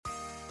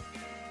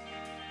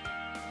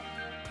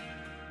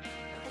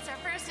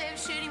of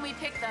shooting, we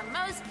picked the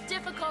most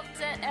difficult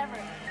set ever.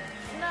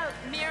 Smoke,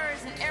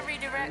 mirrors in every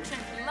direction.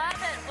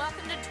 Love it.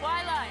 Welcome to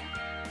Twilight.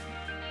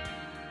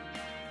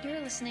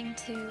 You're listening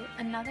to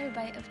Another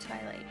Bite of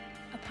Twilight,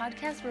 a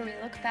podcast where we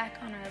look back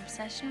on our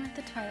obsession with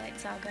the Twilight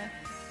Saga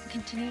and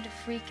continue to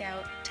freak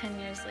out 10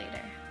 years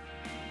later.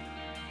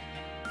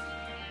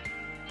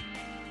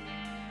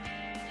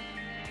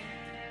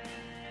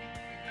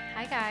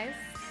 Hi guys.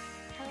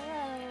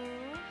 Hello.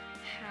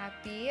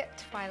 Happy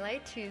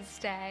Twilight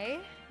Tuesday.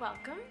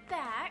 Welcome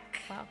back.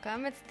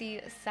 Welcome. It's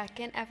the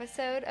second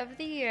episode of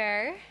the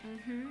year.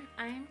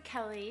 I'm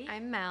Kelly.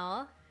 I'm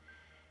Mel.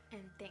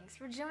 And thanks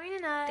for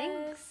joining us.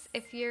 Thanks.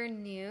 If you're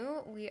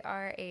new, we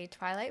are a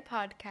Twilight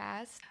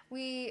podcast.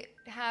 We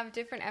have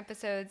different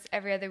episodes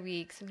every other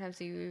week. Sometimes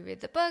we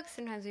read the books,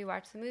 sometimes we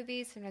watch the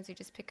movies, sometimes we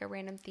just pick a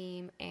random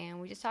theme and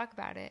we just talk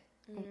about it.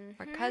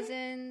 We're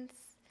cousins.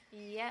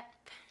 Yep.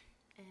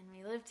 And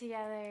we live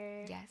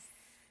together. Yes.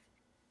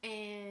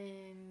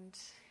 And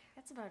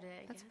that's about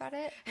it, I guess. About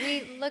it.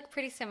 We look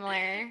pretty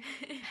similar.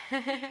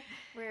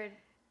 We're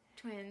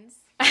twins.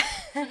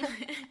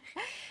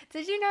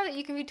 Did you know that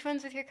you can be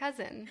twins with your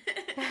cousin?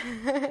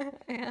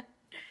 Yeah.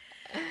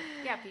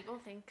 Yeah, people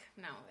think...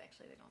 No,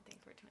 actually, they don't think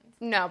we're twins.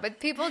 No, but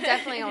people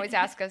definitely always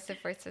ask us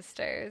if we're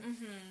sisters.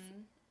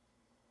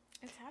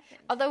 It's happened.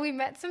 Although we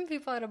met some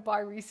people at a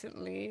bar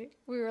recently.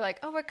 We were like,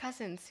 oh, we're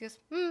cousins. He goes,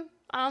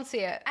 I don't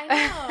see it. I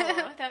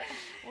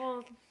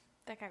know.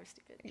 That guy was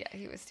stupid. Yeah,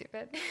 he was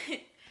stupid.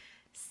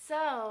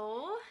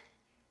 So,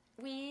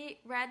 we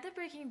read the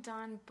Breaking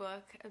Dawn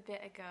book a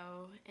bit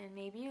ago, and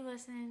maybe you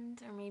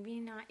listened, or maybe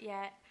not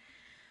yet,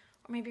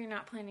 or maybe you're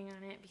not planning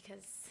on it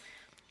because,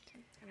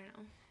 I don't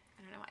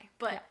know why.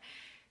 But,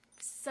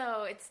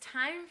 So it's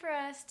time for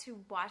us to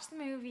watch the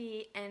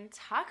movie and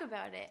talk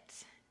about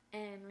it,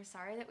 and we're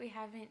sorry that we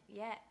haven't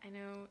yet. I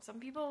know some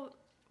people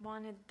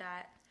wanted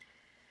that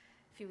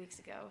a few weeks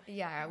ago.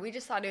 Yeah, we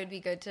just thought it would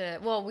be good to...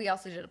 Well, we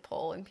also did a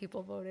poll, and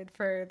people voted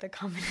for the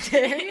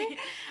commentary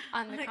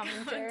on the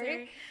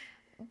commentary.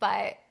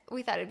 But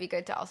we thought it'd be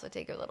good to also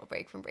take a little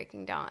break from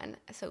Breaking Dawn,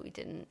 so we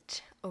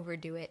didn't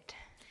overdo it.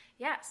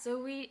 Yeah,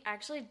 so we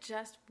actually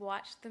just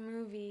watched the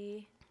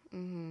movie.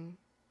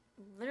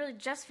 Literally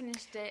just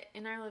finished it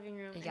in our living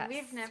room. Yes. And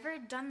we've never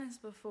done this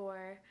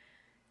before,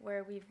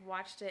 where we've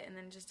watched it and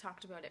then just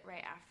talked about it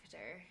right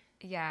after.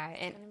 Yeah.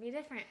 It's going to be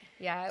different.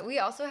 Yeah, we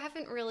also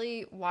haven't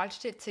really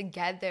watched it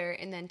together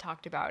and then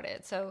talked about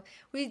it. So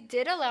we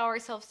did allow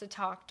ourselves to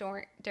talk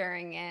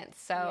during it.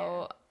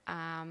 So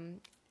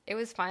it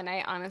was fun.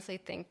 I honestly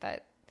think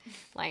that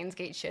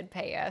Lionsgate should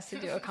pay us to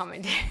do a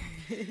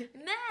commentary.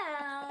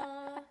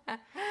 No.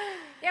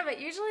 Yeah, but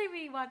usually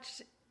we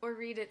watch or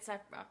read it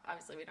separate.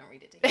 Obviously, we don't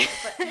read it together,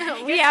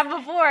 but we have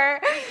before.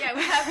 Yeah,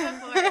 we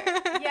have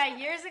before. Yeah,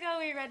 years ago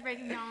we read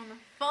Breaking Dawn on the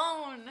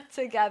phone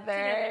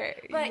together.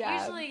 But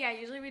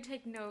usually we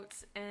take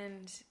notes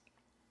and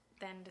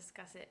then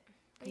discuss it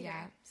later.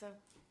 Yeah. So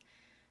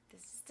this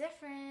is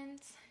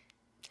different.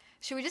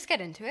 Should we just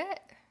get into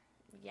it?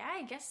 Yeah,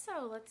 I guess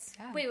so. Let's...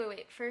 Yeah.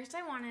 Wait. First,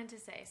 I wanted to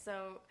say,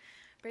 so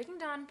Breaking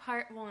Dawn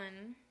Part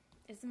 1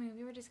 is the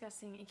movie we're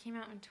discussing. It came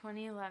out in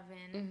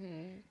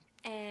 2011.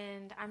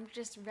 And I'm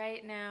just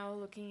right now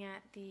looking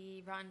at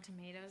the Rotten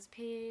Tomatoes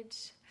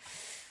page.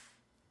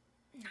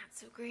 Not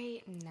so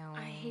great. No.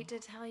 I hate to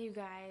tell you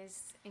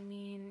guys. I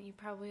mean, you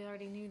probably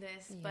already knew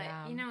this. But,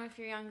 Yeah. you know, if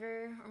you're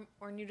younger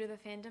or new to the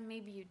fandom,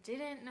 maybe you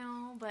didn't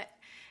know. But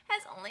it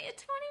has only a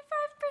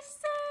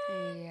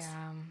 25%.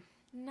 Yeah.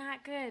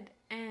 Not good.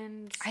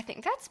 And I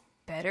think that's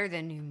better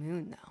than New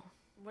Moon, though.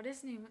 what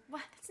is New Moon?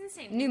 What? That's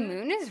insane. New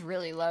Moon is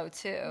really low,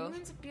 too. New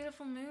Moon's a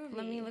beautiful movie.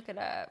 Let me look it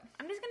up.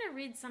 I'm just going to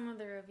read some of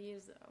the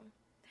reviews, though.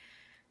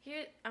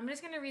 Here, I'm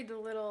just going to read the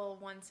little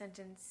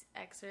one-sentence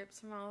excerpts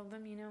from all of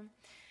them, you know.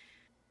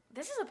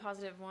 This is a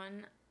positive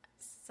one.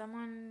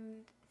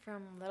 Someone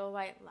from Little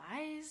White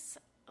Lies,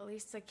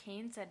 Elisa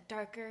Kane, said,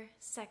 darker,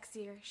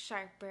 sexier,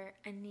 sharper,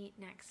 a neat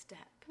next step.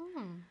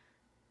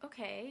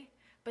 Okay.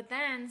 But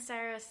then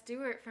Sarah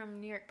Stewart from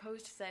New York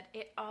Post said,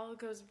 it all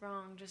goes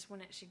wrong just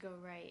when it should go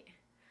right.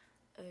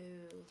 Oh.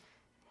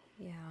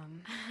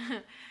 Yeah.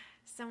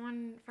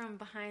 Someone from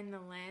Behind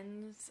the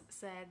Lens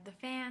said, the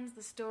fans,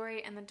 the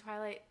story, and the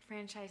Twilight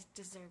franchise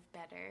deserve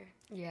better.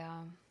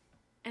 Yeah.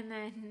 And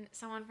then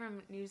someone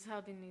from News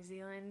Hub in New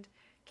Zealand,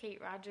 Kate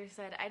Rogers,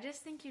 said, I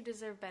just think you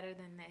deserve better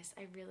than this.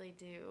 I really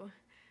do.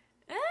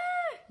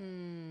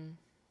 And,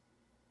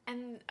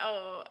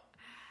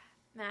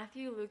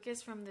 Matthew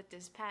Lucas from The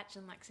Dispatch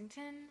in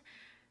Lexington,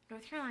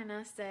 North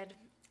Carolina, said,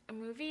 a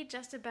movie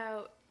just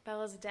about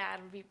Bella's dad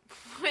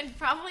would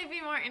probably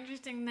be more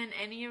interesting than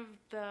any of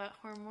the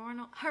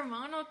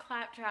hormonal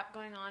claptrap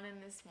going on in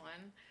this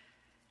one.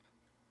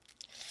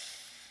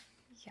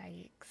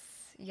 Yikes.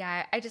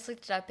 Yeah, I just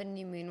looked it up and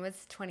New Moon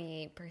was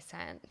 28%,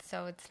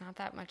 so it's not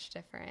that much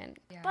different.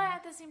 Yeah. But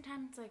at the same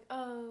time, it's like,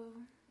 oh,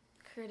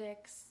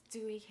 critics,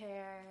 do we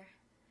care?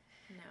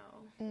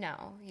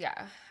 No,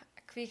 yeah.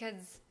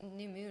 Because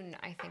New Moon,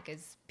 I think,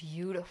 is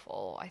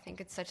beautiful. I think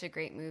it's such a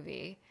great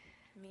movie.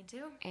 Me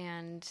too.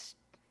 And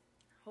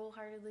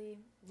wholeheartedly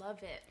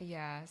love it.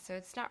 Yeah, so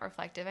it's not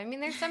reflective. I mean,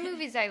 there's some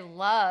movies I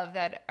love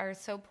that are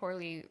so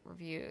poorly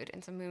reviewed,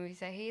 and some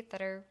movies I hate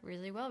that are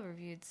really well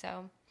reviewed.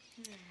 So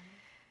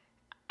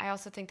I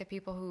also think that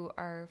people who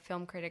are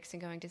film critics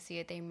and going to see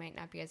it, they might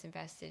not be as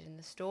invested in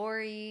the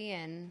story.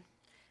 And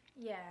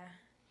yeah,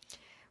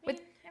 I mean,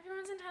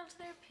 everyone's entitled to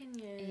their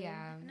opinion.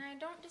 Yeah, and I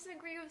don't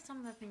disagree with some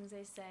of the things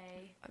they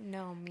say.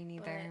 No, me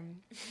neither.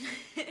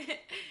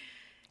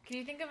 Can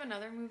you think of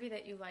another movie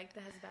that you like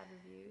that has bad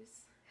reviews?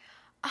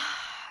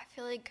 I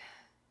feel like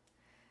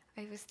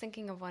I was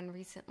thinking of one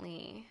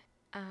recently.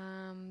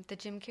 The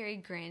Jim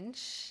Carrey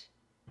Grinch.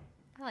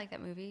 I like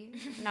that movie.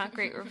 Not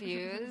great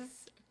reviews.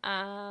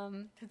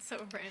 It's so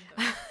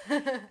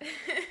random.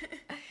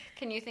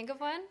 Can you think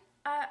of one?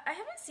 I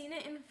haven't seen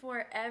it in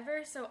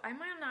forever, so I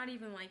might not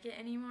even like it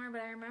anymore,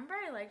 but I remember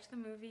I liked the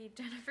movie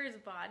Jennifer's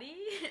Body,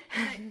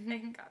 and I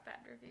got bad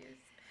reviews.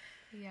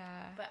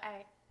 Yeah. But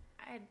I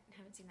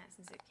haven't seen that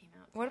since it came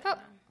out. So what about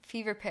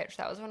Fever Pitch?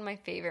 That was one of my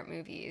favorite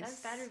movies.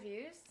 That's bad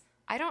reviews?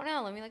 I don't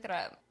know. Let me look it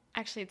up.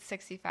 Actually, it's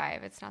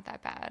 65. It's not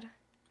that bad.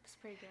 It's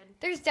pretty good.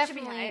 There's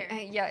definitely... It should be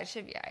higher. Yeah, it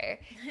should be higher.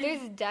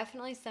 There's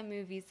definitely some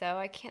movies, though.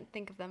 I can't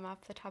think of them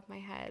off the top of my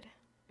head.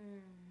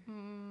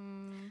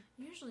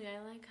 Usually I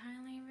like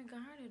highly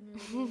regarded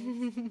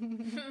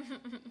movies.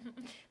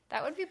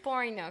 That would be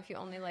boring, though, if you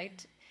only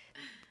liked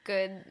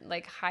good,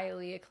 like,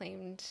 highly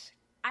acclaimed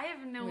I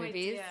have no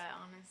movies. idea,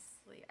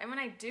 honestly. I mean,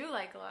 I do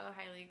like a lot of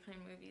highly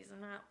acclaimed movies.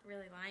 I'm not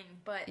really lying,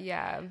 but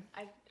yeah,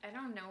 I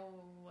don't know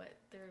what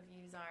the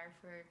reviews are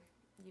for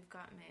You've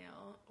Got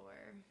Mail or...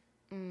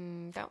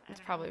 It's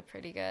probably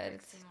pretty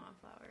good.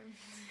 Wallflower.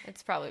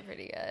 It's probably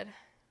pretty good.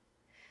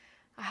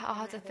 I'll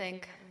have to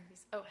think.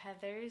 Oh,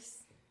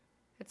 Heathers.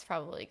 It's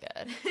probably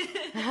good.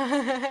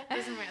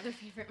 Those are my other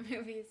favorite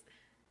movies.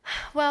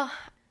 Well,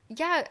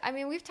 yeah, I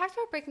mean, we've talked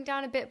about Breaking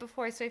Down a bit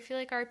before, so I feel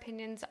like our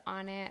opinions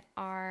on it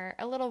are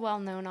a little well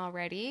known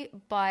already,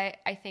 but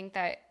I think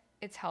that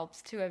it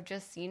helps to have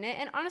just seen it.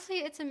 And honestly,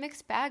 it's a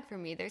mixed bag for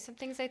me. There's some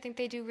things I think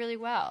they do really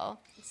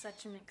well. It's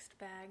such a mixed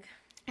bag.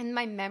 And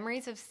my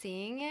memories of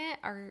seeing it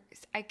are,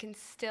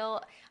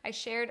 I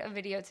shared a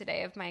video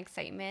today of my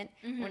excitement.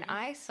 When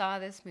I saw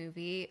this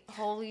movie,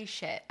 holy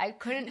shit, I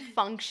couldn't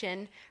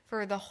function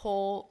for the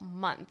whole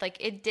month. Like,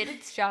 it did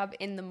its job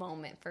in the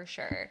moment, for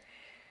sure.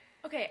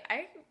 Okay,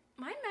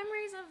 my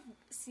memories of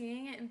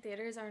seeing it in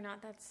theaters are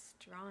not that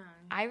strong.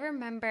 I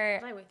remember...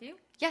 Was I with you?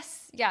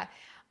 Yes, yeah.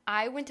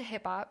 I went to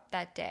hip hop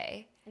that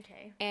day.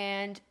 Okay.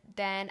 And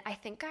then I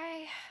think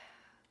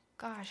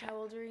Gosh. How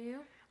old were you?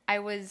 I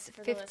was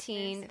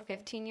 15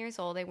 Okay. years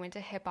old. I went to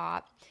hip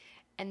hop,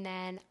 and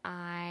then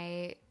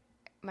my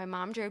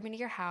mom drove me to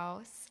your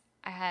house.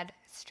 I had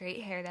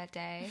straight hair that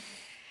day,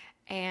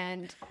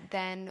 and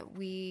then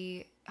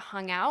we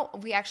hung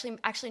out. We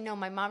actually no,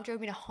 my mom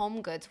drove me to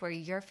Home Goods, where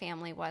your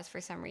family was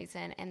for some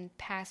reason, and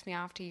passed me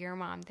off to your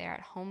mom there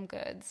at Home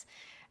Goods,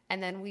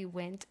 and then we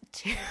went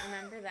to. I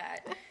remember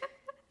that.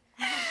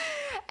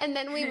 And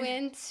then we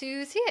went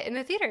to see it in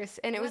the theaters,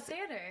 and it was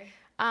theater.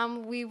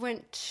 We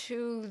went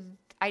to.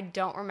 I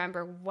don't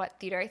remember what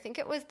theater. I think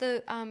it was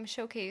the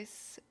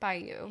Showcase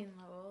Bayou.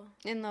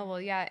 In Lowell,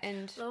 yeah.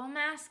 And Lowell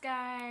Mass,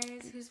 guys.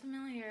 Who's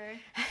familiar?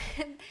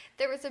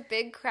 There was a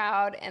big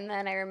crowd, and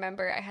then I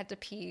remember I had to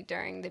pee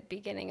during the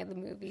beginning of the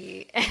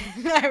movie.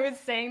 And I was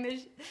saying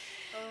this.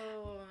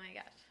 Oh, my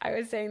gosh. I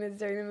was saying this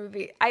during the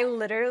movie. I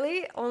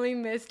literally only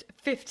missed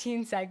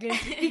 15 seconds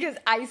because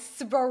I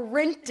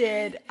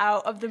sprinted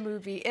out of the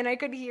movie, and I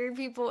could hear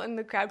people in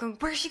the crowd going,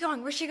 "Where's she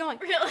going? Where's she going?"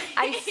 Really?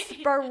 I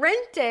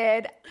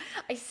sprinted.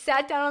 I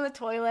sat down on the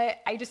toilet.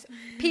 I just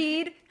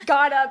peed,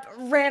 got up,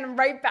 ran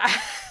right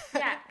back.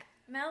 Yeah.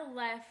 Mel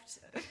left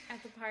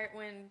at the part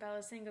when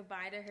Bella's saying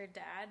goodbye to her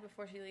dad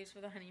before she leaves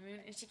for the honeymoon,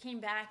 and she came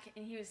back,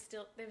 and they were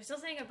still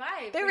saying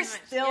goodbye. They were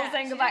still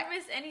saying goodbye. She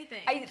didn't miss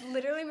anything. I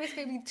literally missed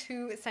maybe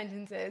 2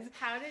 sentences.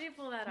 How did you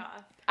pull that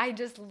off? I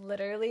just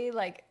literally,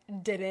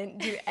 didn't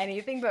do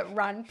anything but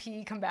run,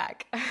 pee, come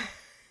back. I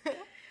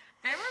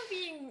remember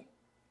being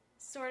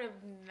sort of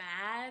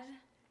mad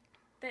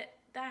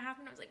that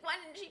happened. I was like, why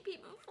didn't she pee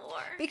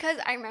before? Because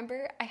I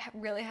remember I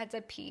really had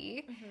to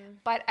pee,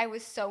 but I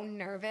was so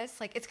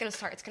nervous. Like, it's going to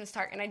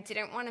start. And I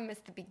didn't want to miss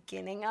the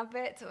beginning of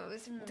it. So it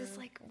was this,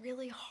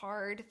 really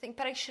hard thing.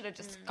 But I should have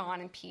just gone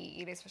and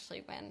peed,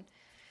 especially when...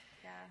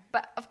 Yeah.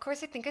 But, of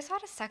course, I think I saw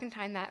it a second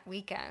time that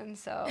weekend,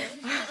 so...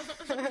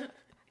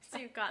 So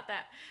you got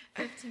that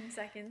 15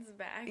 seconds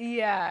back.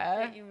 Yeah.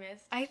 That you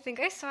missed. I think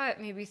I saw it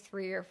maybe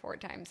 3 or 4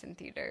 times in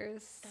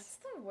theaters. That's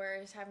the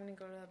worst, having to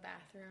go to the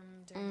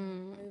bathroom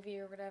during a movie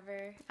or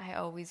whatever. I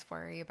always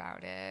worry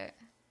about it.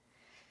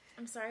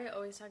 I'm sorry I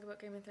always talk about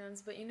Game of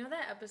Thrones, but you know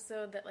that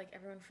episode that,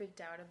 everyone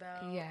freaked out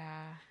about?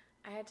 Yeah.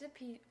 I had to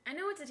pee. I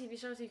know it's a TV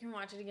show, so you can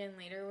watch it again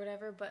later or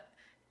whatever, but...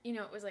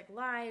 it was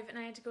live, and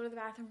I had to go to the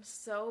bathroom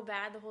so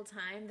bad the whole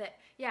time that,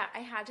 I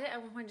had to,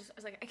 at one point, I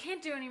was like, I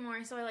can't do it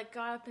anymore, so I,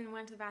 got up and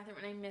went to the bathroom,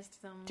 and I missed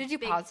them. Did you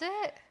pause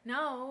it?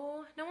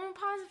 No one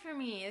paused it for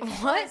me.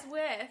 What? I was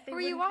with. Who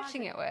were you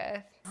watching it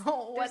with?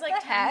 Oh, what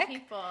There's, the heck? 10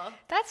 people.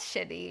 That's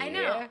shitty. I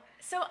know.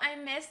 So I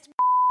missed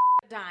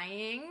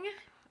dying.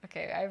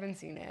 Okay, I haven't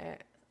seen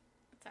it.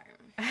 Sorry.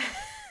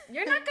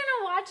 You're not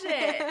gonna watch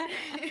it.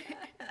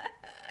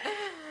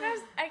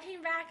 I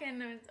came back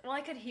and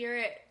I could hear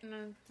it. And I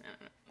don't know.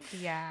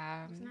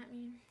 Yeah. Isn't that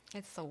mean?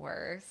 It's the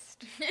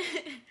worst.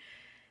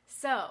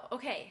 So,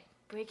 okay.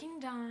 Breaking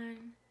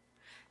Dawn,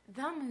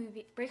 the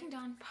movie. Breaking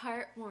Dawn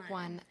Part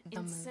 1.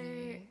 Insert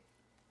movie.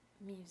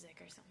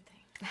 Music or something.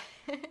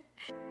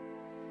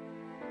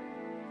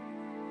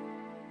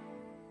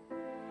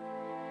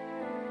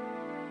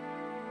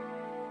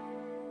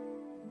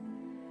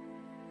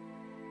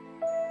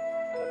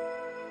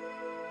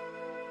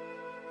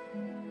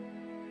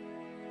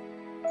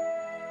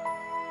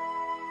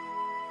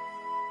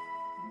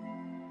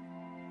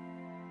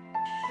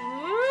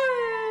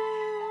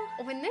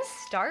 When this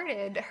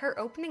started, her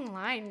opening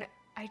line,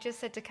 I just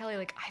said to Kelly,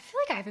 like, I feel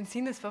like I haven't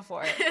seen this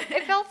before.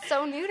 It felt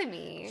so new to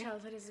me.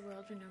 Childhood is a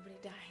world where nobody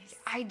dies.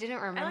 I didn't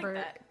remember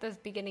like the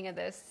beginning of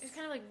this. It's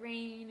kind of like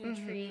rain and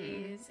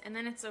trees, and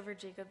then it's over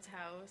Jacob's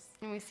house.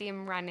 And we see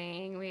him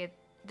running. We had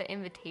the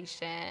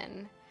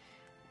invitation.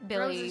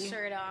 Billy throws his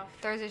shirt off.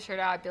 Throws his shirt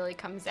out. Billy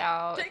comes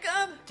out.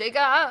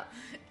 Jacob!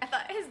 I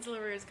thought his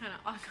delivery was kind of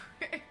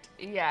awkward.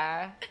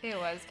 Yeah, it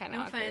was kind of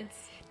No awkward.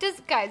 offense.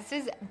 Does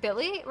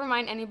Billy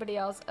remind anybody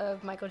else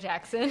of Michael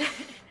Jackson?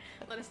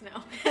 Let us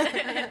know.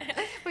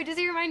 Wait, does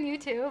he remind you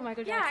too of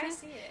Michael Jackson? Yeah, I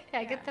see it. Yeah,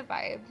 I get the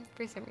vibe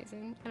for some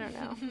reason. I don't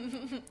know.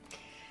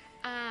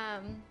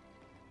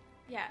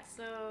 Yeah,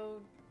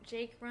 so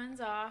Jake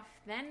runs off.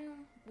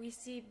 Then we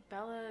see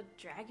Bella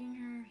dragging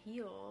her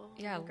heel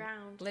on the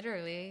ground.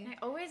 Literally. And I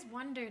always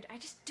wondered, I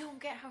just don't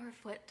get how her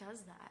foot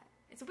does that.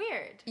 It's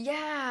weird. Yeah.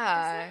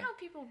 That's not how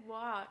people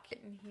walk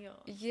in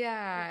heels.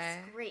 Yeah.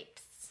 It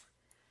scrapes.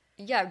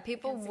 Yeah,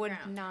 people would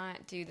ground.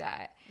 not do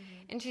that.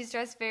 Mm-hmm. And she's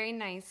dressed very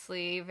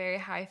nicely, very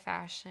high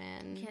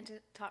fashion. We can't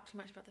talk too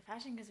much about the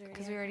fashion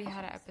because we already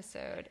had an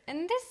episode.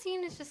 And this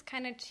scene is just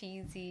kind of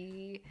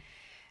cheesy.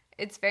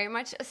 It's very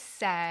much a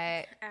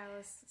set.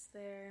 Alice is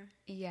there.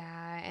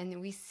 Yeah,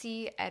 and we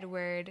see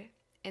Edward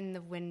in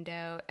the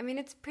window. I mean,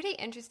 it's pretty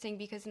interesting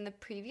because in the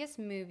previous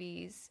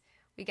movies,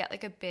 we get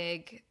like a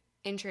big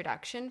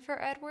introduction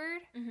for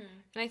Edward. Mm-hmm.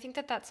 And I think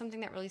that that's something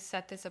that really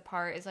set this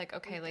apart is like,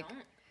 okay,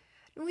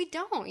 we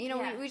don't, you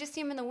know, we just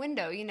see him in the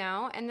window, you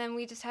know, and then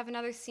we just have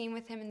another scene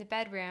with him in the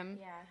bedroom.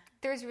 Yeah.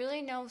 There's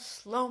really no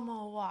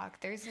slow-mo walk.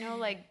 There's no,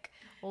 like,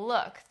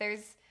 look.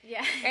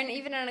 And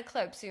even in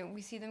Eclipse, you know,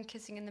 we see them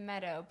kissing in the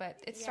meadow, but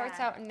it starts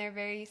out and they're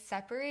very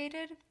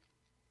separated.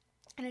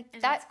 And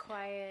that's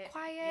quiet.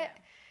 Yeah.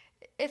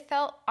 It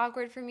felt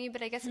awkward for me,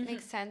 but I guess it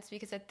makes sense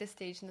because at this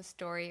stage in the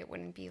story, it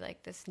wouldn't be,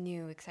 like, this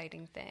new,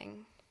 exciting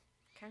thing.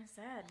 Kind of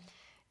sad.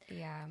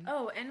 Yeah.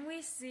 Oh, and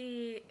we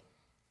see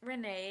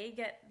Renee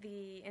get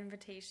the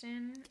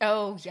invitation.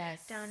 Oh,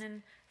 yes. Down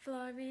in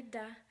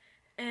Florida.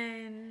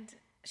 And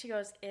she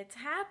goes, "It's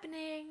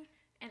happening."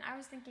 And I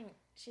was thinking,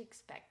 she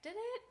expected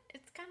it?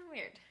 It's kind of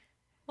weird.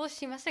 Well,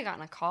 she must have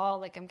gotten a call,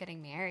 like, I'm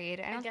getting married.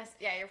 I guess,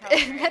 yeah, you're probably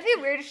right. That'd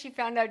be weird if she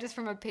found out just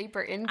from a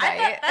paper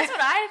invite. That's what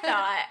I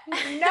thought.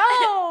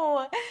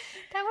 No!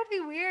 That would be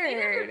weird. They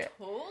never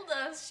told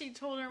us she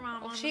told her mom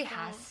on the phone. She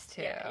has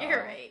to. Yeah,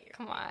 you're right.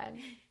 Come on.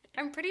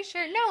 I'm pretty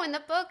sure. No, in the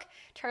book,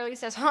 Charlie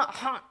says,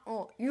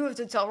 oh, you have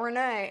to tell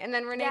Renee. And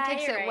then Renee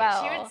takes it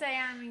well. She would say,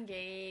 I'm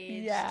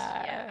engaged.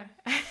 Yeah.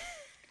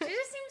 She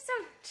just seems so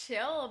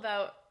chill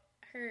about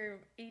her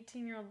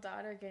 18-year-old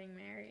daughter getting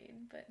married.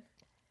 But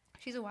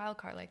she's a wild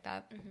card like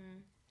that. Mm-hmm.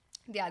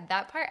 Yeah,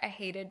 that part I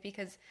hated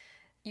because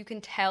you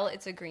can tell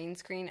it's a green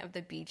screen of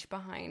the beach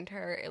behind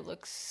her. It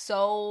looks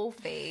so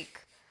fake.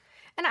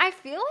 And I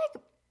feel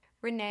like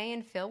Renee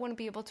and Phil wouldn't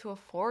be able to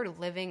afford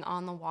living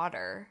on the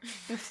water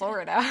in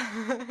Florida.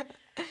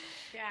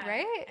 Yeah.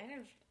 Right?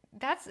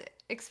 That's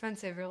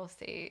expensive real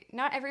estate.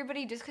 Not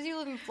everybody, just because you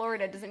live in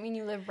Florida doesn't mean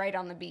you live right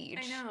on the beach.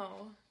 I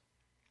know.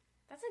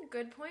 That's a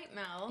good point,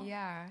 Mel.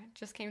 Yeah,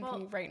 just came to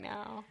me right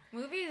now.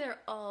 Movies are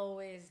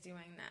always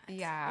doing that.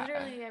 Yeah.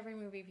 Literally every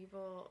movie,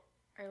 people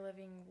are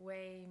living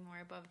way more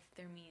above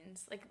their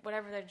means. Like,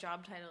 whatever their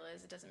job title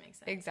is, it doesn't make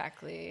sense.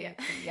 Exactly.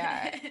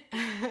 Yeah.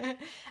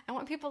 I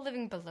want people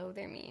living below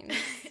their means.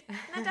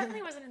 That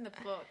definitely wasn't in the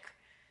book,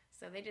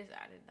 so they just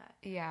added that.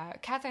 Yeah.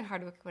 Catherine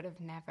Hardwicke would have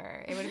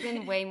never. It would have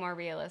been way more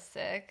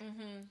realistic.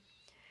 Mm-hmm.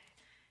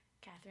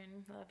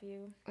 Catherine, love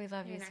you. We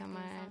love you so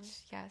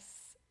much.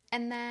 Yes.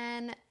 And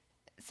then,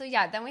 so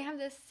yeah, then we have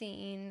this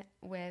scene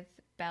with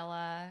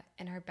Bella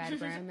in her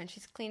bedroom and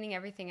she's cleaning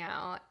everything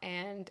out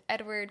and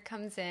Edward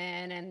comes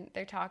in and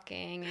they're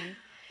talking and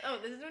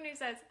this is when he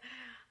says,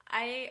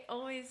 I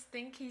always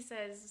think he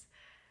says,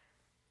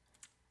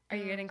 are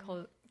you getting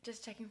cold?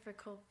 Just checking for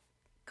cold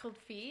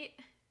feet.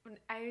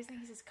 I always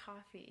think he says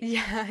coffee.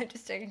 Yeah,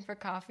 just checking for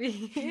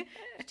coffee.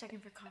 Just checking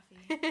for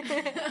coffee. I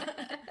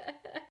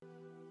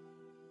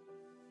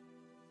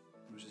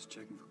was just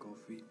checking for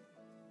cold feet.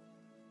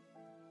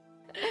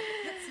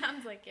 That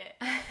sounds like it.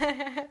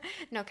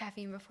 No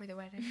caffeine before the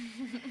wedding.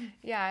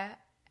 Yeah.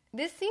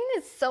 This scene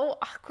is so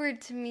awkward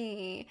to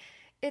me.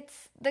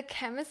 It's the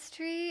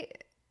chemistry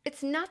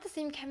it's not the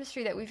same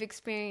chemistry that we've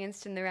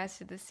experienced in the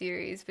rest of the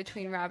series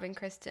between Rob and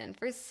Kristen.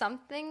 For some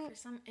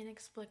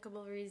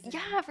inexplicable reason.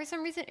 Yeah, for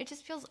some reason, it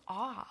just feels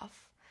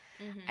off.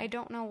 Mm-hmm. I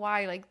don't know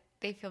why. Like,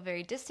 they feel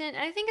very distant.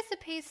 And I think it's the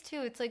pace,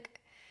 too. It's like,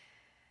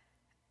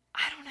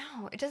 I don't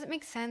know. It doesn't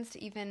make sense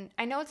to even...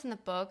 I know it's in the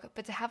book,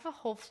 but to have a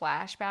whole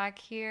flashback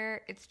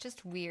here, it's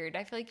just weird.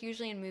 I feel like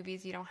usually in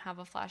movies, you don't have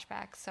a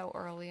flashback so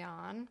early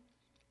on.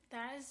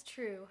 That is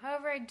true.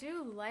 However, I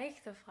do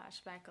like the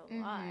flashback a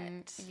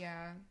lot.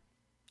 Yeah.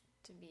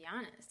 To be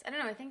honest. I don't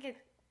know. I think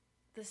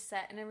the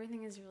set and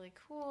everything is really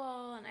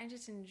cool, and I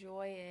just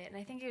enjoy it. And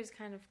I think it was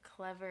kind of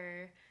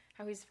clever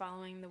how he's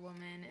following the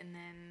woman and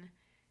then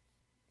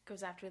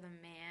goes after the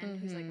man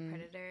who's like a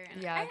predator.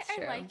 And yeah,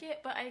 I like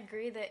it, but I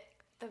agree that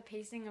the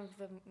pacing of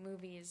the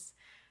movie is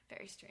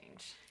very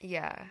strange.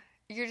 Yeah.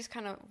 You're just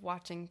kind of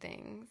watching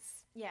things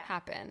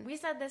happen. We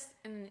said this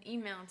in an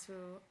email to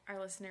our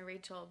listener,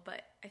 Rachael,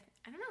 but I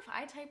don't know if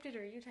I typed it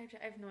or you typed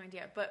it. I have no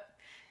idea. But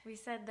we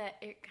said that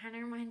it kind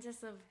of reminds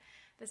us of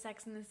the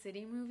Sex and the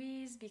City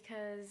movies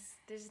because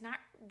there's not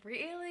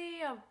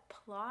really a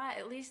plot,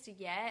 at least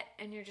yet,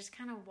 and you're just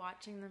kind of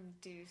watching them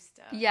do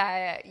stuff.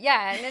 Yeah.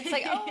 And it's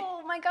like,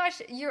 oh my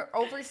gosh, you're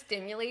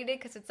overstimulated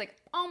because it's like,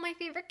 oh, my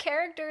favorite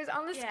characters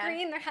on the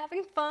screen. They're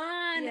having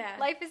fun. Yeah.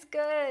 Life is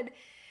good.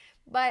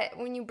 But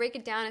when you break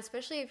it down,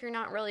 especially if you're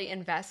not really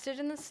invested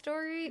in the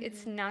story,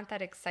 it's not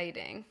that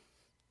exciting.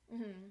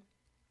 Mm-hmm.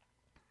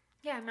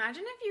 Yeah,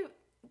 imagine if you...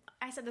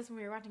 I said this when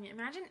we were watching it.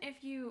 Imagine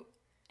if you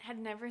had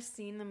never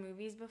seen the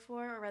movies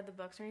before or read the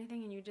books or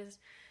anything, and you just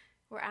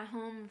were at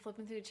home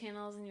flipping through the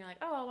channels, and you're like,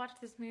 oh, I'll watch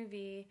this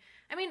movie.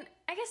 I mean,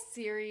 I guess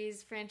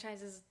series,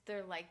 franchises,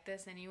 they're like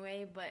this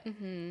anyway, but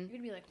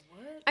you'd be like,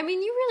 what? I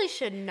mean, you really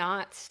should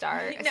not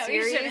start a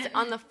series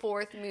on the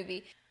fourth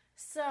movie.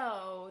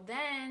 So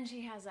then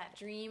she has that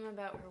dream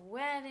about her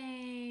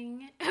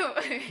wedding.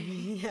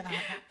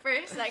 For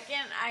a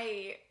second,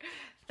 I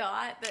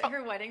thought that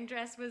her wedding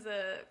dress was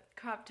a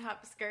crop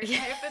top skirt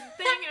type of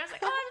thing. And I was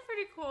like, oh, that's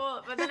pretty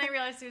cool. But then I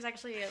realized it was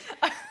actually a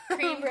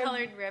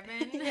cream-colored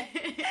ribbon. You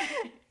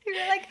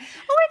were like,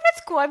 oh, wait,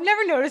 that's cool. I've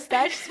never noticed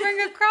that. She's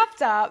wearing a crop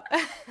top.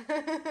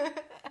 That'd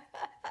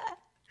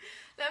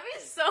be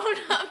so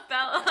not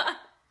Bella.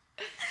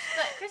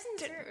 But Kristen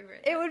Stewart would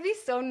wear that. It would be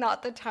so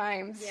not the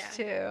times,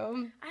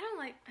 too. I don't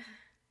like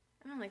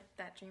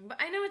that dream.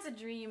 But I know it's a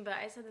dream, but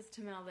I said this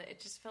to Mel that it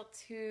just felt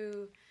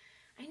too...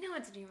 I know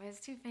it's a dream, but it's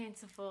too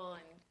fanciful,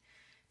 and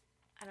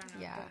I don't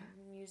know,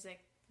 the music.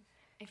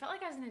 I felt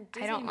like I was in a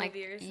Disney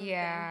movie or something.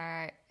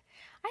 Yeah.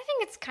 I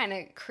think it's kind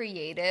of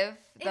creative.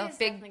 The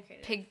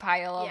big pig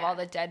pile of all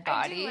the dead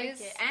bodies. I do like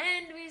it.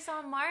 And we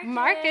saw Marcus.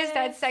 Marcus,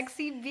 that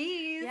sexy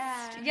beast.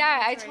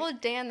 Yeah, I told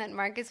Dan that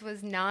Marcus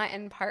was not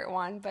in part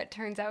 1, but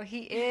turns out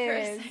he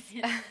is. For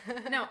a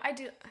second. No, I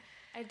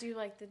do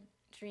like the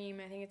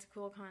dream. I think it's a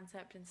cool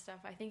concept and stuff.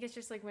 I think it's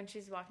just like when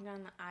she's walking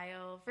down the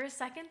aisle. For a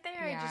second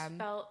there, I just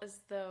felt as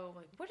though,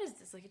 like, what is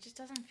this? Like, it just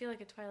doesn't feel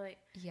like a Twilight.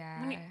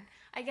 Yeah.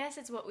 I guess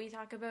it's what we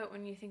talk about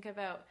when you think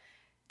about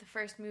the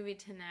first movie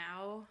to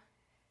now.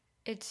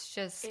 It's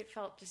just... It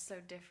felt just so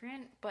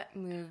different, but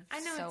moved I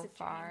know so it's a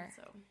far.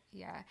 dream, so...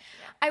 Yeah.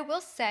 I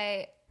will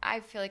say, I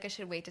feel like I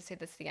should wait to say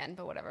this again,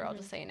 but whatever, I'll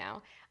just say it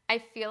now. I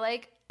feel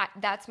like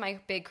that's my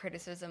big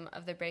criticism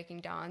of the Breaking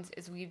Dawns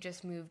is we've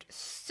just moved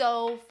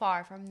so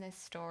far from this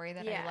story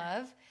that I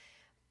love.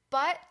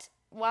 But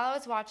while I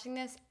was watching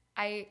this,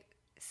 I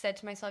said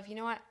to myself, you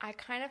know what? I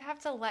kind of have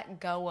to let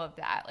go of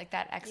that, like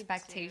that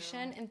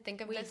expectation, and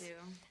think of this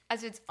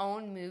as its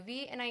own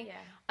movie. And I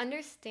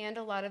understand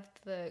a lot of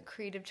the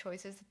creative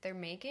choices that they're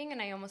making,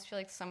 and I almost feel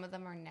like some of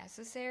them are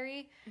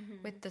necessary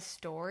with the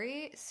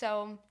story.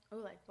 So,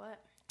 like what?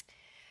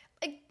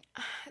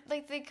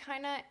 Like they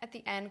kind of at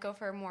the end go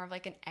for more of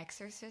like an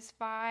Exorcist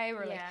vibe,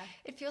 or like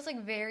it feels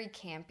like very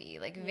campy,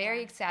 like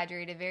very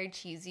exaggerated, very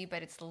cheesy,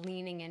 but it's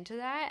leaning into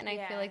that. And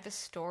I feel like the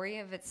story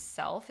of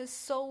itself is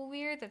so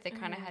weird that they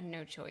kind of had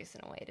no choice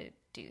in a way to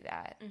do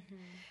that.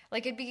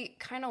 Like it'd be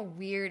kind of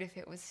weird if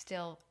it was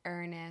still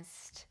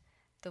earnest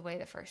the way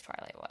the first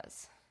Twilight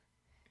was.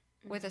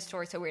 With a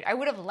story so weird. I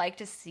would have liked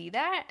to see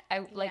that.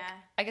 I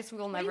guess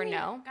we'll never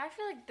know. I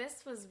feel like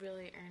this was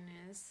really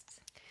earnest.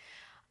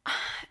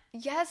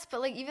 Yes,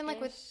 but like even like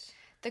with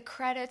the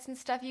credits and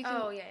stuff, you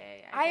can. Oh yeah.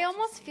 I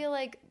almost feel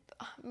like,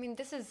 I mean,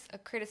 this is a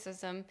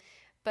criticism,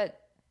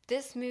 but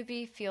this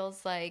movie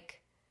feels like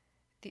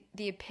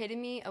the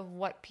epitome of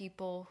what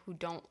people who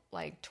don't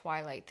like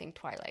Twilight think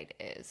Twilight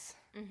is.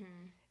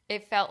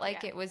 It felt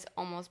like it was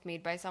almost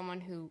made by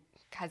someone who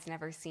has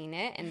never seen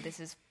it, and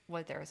this is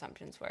what their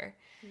assumptions were.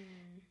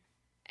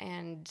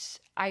 And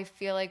I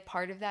feel like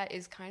part of that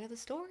is kind of the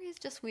story is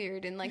just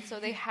weird, and like so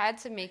they had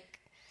to make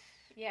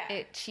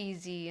it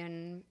cheesy,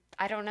 and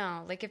I don't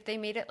know, like if they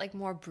made it like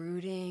more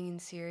brooding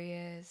and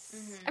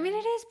serious. I mean,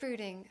 it is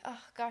brooding. Oh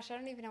gosh, I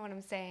don't even know what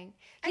I'm saying.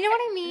 You know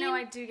what I mean? No,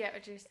 I do get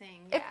what you're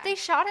saying. If they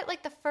shot it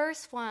like the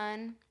first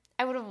one,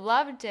 I would have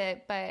loved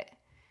it, but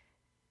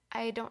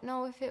I don't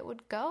know if it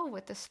would go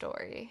with the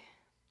story.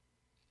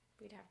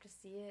 We'd have to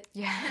see it.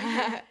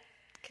 Yeah.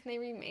 Can they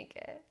remake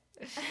it?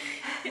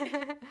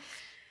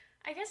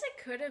 I guess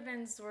it could have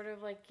been sort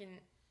of like an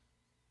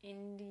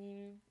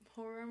indie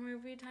horror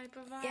movie type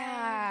of vibe.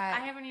 Yeah.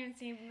 I haven't even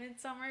seen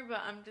Midsummer,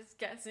 but I'm just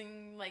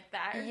guessing like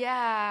that.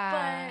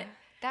 Yeah. But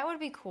that would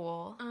be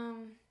cool.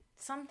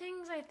 some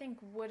things I think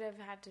would have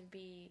had to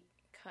be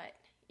cut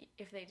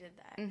if they did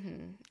that.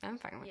 Mm-hmm. I'm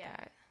fine with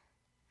that.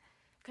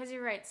 Because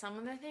you're right, some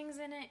of the things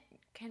in it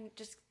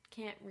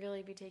can't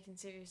really be taken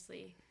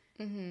seriously.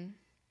 Mm-hmm.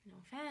 No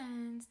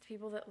offense to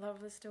people that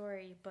love the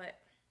story, but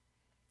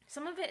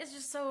some of it is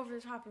just so over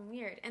the top and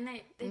weird. And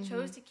they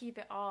chose to keep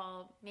it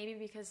all, maybe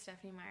because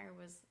Stephanie Meyer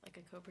was like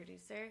a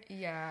co-producer.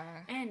 Yeah.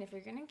 And if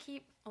you're going to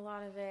keep a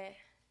lot of it,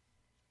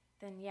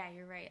 then yeah,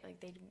 you're right.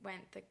 Like they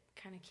went the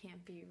kind of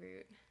campy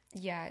route.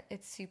 Yeah,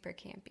 it's super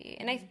campy.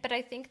 And but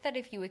I think that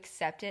if you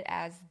accept it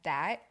as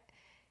that,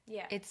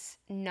 yeah, it's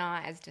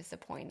not as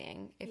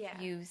disappointing. If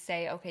you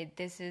say, okay,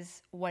 this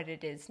is what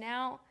it is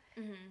now,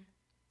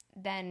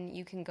 then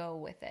you can go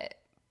with it.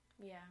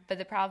 Yeah. But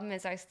the problem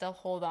is I still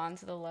hold on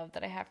to the love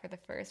that I have for the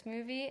first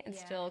movie and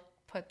still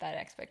put that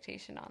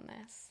expectation on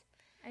this.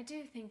 I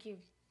do think you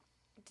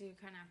do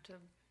kind of have to,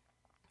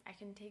 I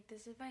can take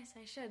this advice,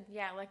 I should.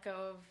 Yeah, let go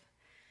of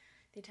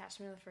the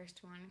attachment of the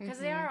first one. Because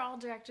they are all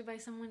directed by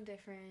someone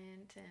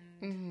different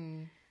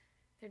and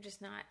they're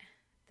just not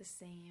the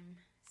same.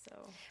 So,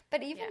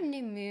 but even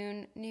New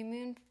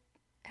Moon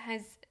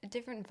has a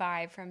different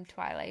vibe from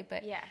Twilight,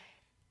 but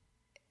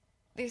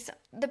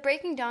the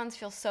Breaking Dawns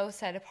feel so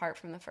set apart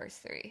from the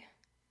first three.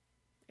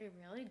 It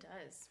really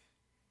does.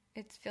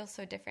 It feels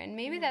so different.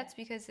 Maybe that's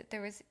because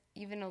there was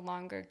even a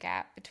longer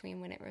gap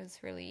between when it was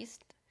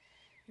released.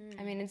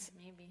 I mean, it's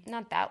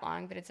not that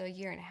long, but it's a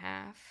year and a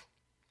half.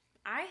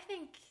 I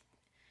think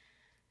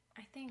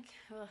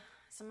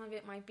some of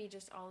it might be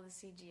just all the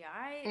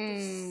CGI.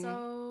 There's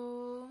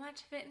so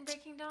much of it in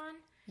Breaking Dawn.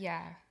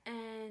 Yeah.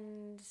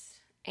 And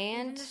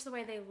even just the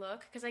way they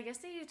look. Because I guess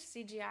they used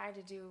CGI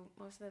to do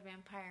most of the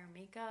vampire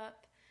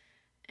makeup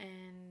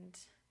and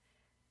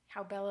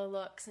how Bella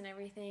looks and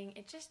everything.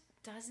 It just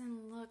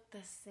doesn't look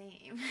the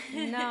same.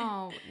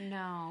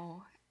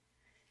 No.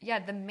 Yeah,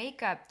 the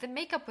makeup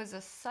was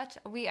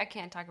I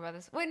can't talk about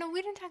this. Wait, no,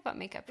 we didn't talk about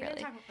makeup, really. We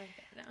didn't talk about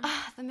makeup, no.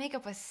 The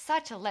makeup was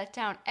such a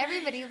letdown.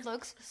 Everybody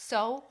looks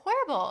so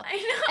horrible. I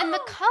know. And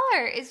the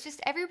color is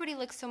just, everybody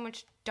looks so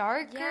much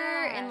darker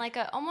and like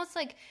almost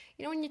like,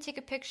 you know when you take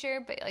a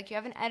picture, but like you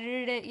haven't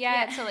edited it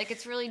yet, so like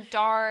it's really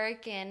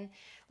dark and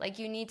like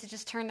you need to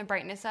just turn the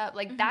brightness up.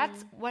 Like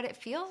that's what it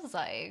feels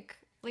like.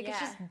 Like it's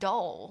just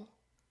dull.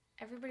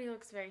 Everybody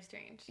looks very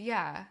strange.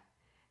 Yeah.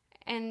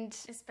 And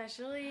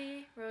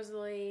especially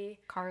Rosalie,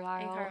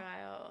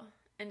 Carlisle,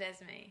 and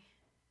Esme.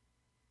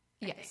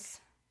 Yes.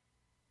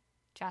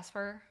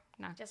 Jasper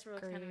looks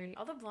kind of weird.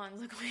 All the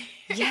blondes look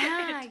weird.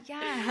 Yeah.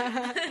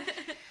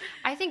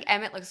 I think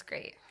Emmett looks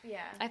great.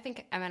 Yeah. I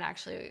think Emmett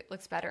actually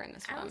looks better in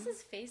this one.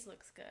 Alice's face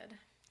looks good.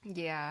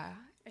 Yeah.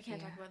 I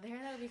can't talk about the hair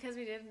though because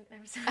we did an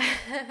episode.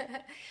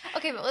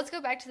 Okay, but let's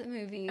go back to the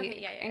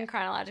movie in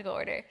chronological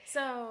order.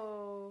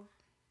 So,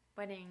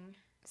 wedding.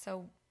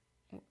 So,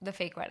 the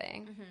fake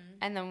wedding.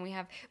 And then we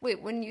have...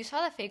 Wait, when you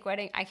saw the fake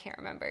wedding, I can't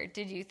remember.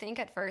 Did you think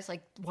at first,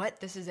 like,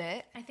 what? This is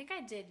it? I think I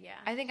did, yeah.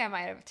 I think I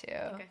might have, too.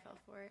 I think I fell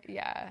for it.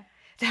 Yeah.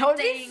 That would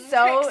be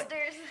so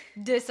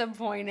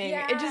disappointing.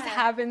 Yeah. It just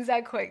happens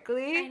that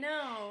quickly. I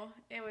know.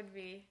 It would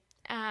be.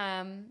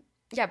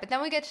 Yeah, but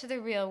then we get to the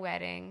real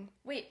wedding.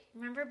 Wait,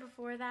 remember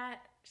before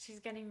that,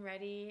 she's getting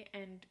ready,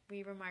 and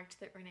we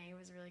remarked that Renee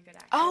was a really good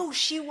actress. Oh,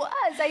 she was.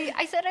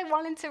 I said I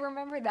wanted to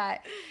remember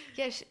that.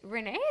 Yeah,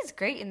 Renee is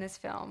great in this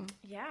film.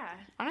 Yeah.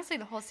 Honestly,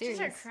 the whole series.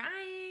 She started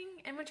crying,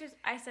 and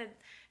I said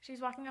she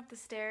was walking up the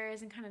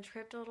stairs and kind of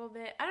tripped a little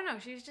bit. I don't know.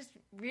 She was just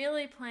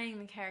really playing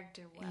the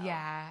character well.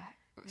 Yeah.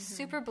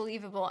 Super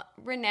believable.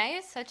 Renee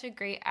is such a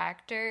great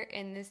actor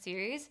in this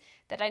series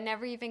that I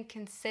never even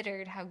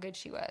considered how good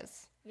she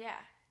was. Yeah.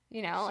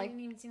 You know, she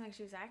didn't even seem like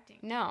she was acting.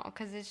 No,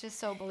 because it's just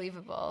so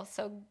believable.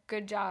 So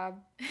good job.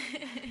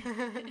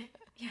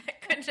 Yeah,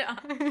 good job.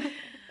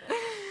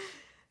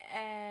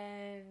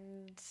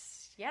 And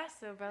yeah,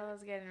 so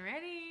Bella's getting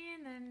ready,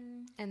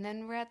 and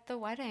then we're at the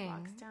wedding.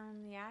 Walks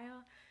down the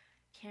aisle.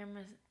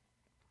 Camera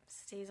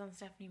stays on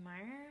Stephanie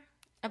Meyer.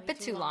 A bit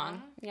too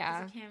long.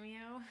 Yeah. As a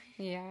cameo.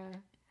 Yeah.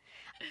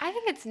 I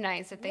think it's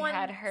nice that they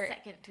had her... 1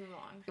 second too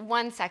long.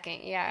 1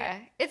 second, yeah.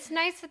 It's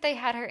nice that they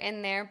had her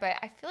in there, but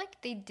I feel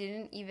like they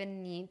didn't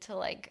even need to,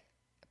 like,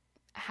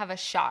 have a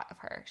shot of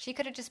her. She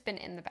could have just been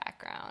in the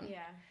background.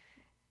 Yeah.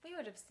 We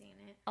would have seen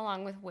it.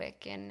 Along with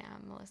Wick and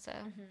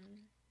Melissa.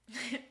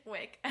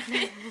 Wick.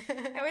 I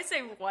always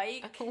say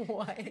Wyke.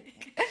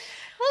 Wyke.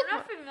 I'm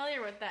not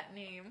familiar with that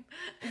name.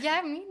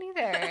 Yeah, me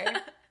neither.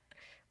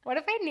 What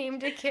if I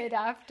named a kid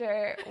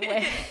after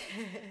Wick?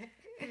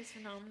 His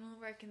phenomenal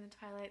work in the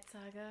Twilight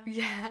Saga.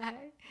 Yeah.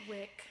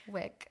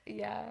 Wick,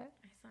 yeah.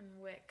 My son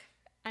Wick.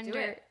 Do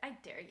it. I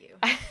dare you.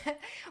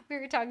 We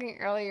were talking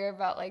earlier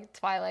about, like,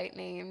 Twilight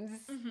names.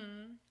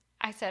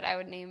 I said I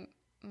would name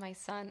my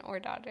son or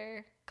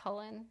daughter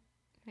Cullen,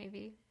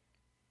 maybe.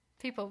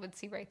 People would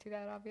see right through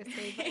that,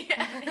 obviously. But.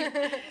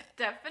 Yeah,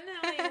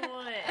 definitely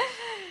would.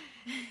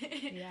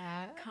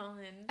 Yeah.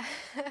 Colin.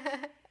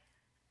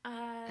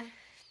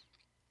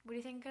 What do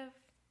you think of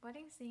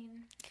wedding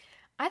scene?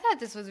 I thought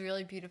this was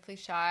really beautifully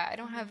shot. I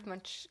don't have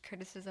much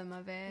criticism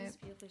of it. It's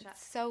beautifully shot.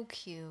 It's so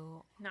cute.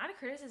 Not a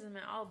criticism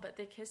at all, but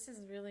the kiss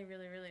is really,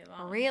 really, really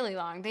long. Really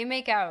long. They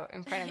make out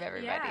in front of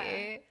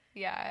everybody.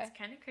 Yeah. It's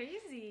kind of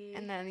crazy.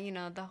 And then,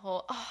 the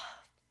whole,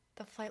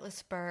 the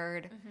flightless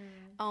bird.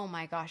 Oh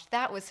my gosh,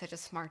 that was such a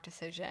smart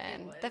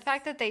decision. The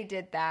fact that they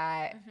did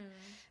that,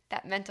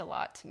 that meant a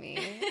lot to me.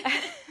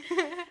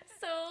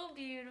 So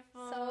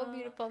beautiful. So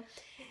beautiful.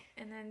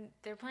 And then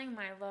they're playing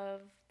My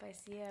Love by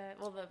Sia.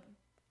 Well, the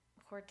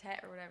quartet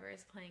or whatever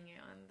is playing it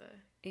on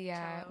the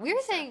Yeah. cello We were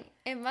and stuff. saying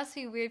it must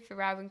be weird for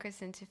Rob and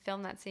Kristen to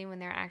film that scene when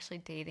they're actually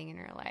dating in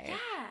real life.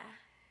 Yeah.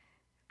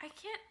 I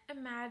can't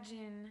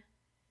imagine,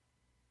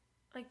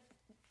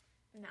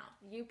 no,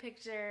 you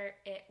picture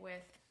it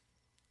with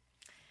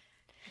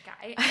a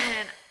guy,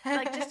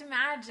 and, just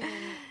imagine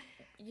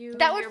you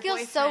That and would your feel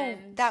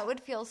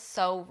boyfriend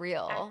so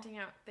real. acting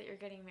out that you're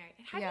getting married.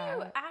 How do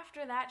you,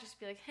 after that, just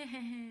be like,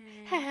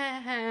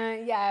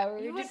 Yeah,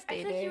 we were just I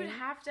dating. feel like you would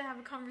have to have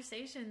a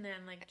conversation then,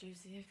 do you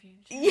see a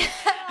future? Yeah.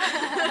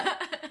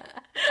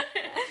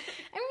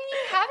 I mean, you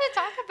have to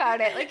talk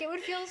about it. It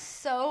would feel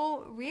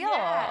so real.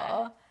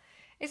 Yeah.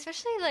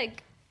 Especially,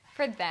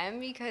 for them,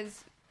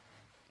 because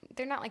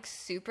they're not,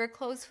 super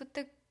close with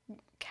the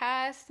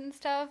cast and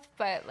stuff,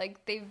 but,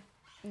 they've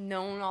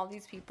known all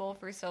these people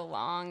for so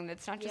long.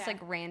 It's not just,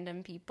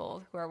 random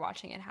people who are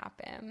watching it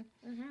happen.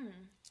 Mm-hmm.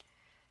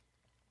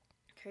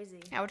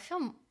 Crazy. I would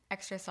feel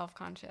extra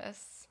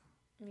self-conscious.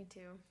 Me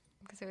too.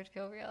 Because it would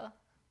feel real.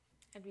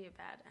 I'd be a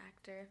bad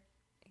actor.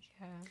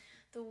 Yeah.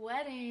 The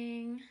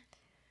wedding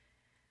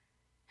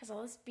has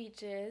all the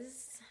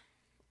speaches.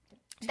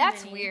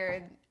 That's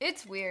weird.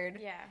 It's weird.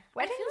 Yeah.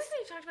 Weddings- I feel like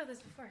we've talked about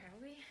this before,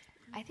 haven't we?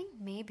 I think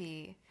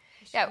maybe.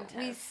 We Yeah, shouldn't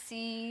we have.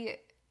 see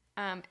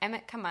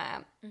Emmett come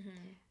up. Mm-hmm.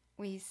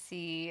 We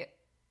see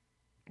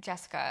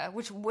Jessica,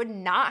 which would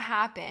not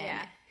happen.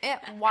 Yeah.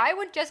 Why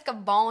would Jessica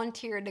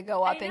volunteer to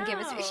go up I and give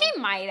us? know. She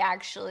might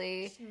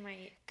actually. She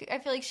might. I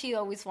feel like she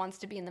always wants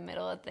to be in the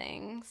middle of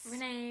things.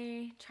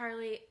 Renee,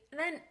 Charlie, and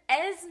then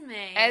Esme.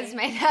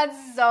 Esme,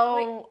 that's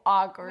so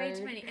awkward. Way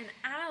too many. And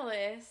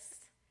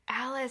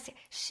Alice,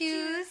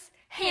 shoes,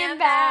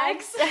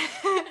 handbags.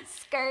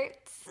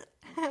 skirts.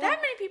 That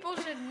many people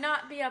should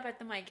not be up at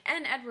the mic.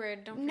 And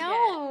Edward, don't forget.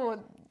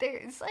 No,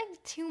 there's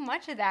too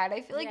much of that.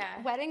 I feel like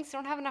Yeah. weddings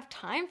don't have enough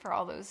time for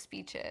all those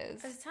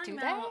speeches. I was telling Do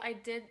Mel, they? I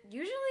did.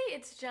 Usually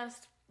it's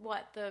just,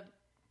 the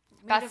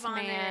maid Best of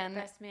honor, man.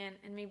 best man,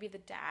 and maybe the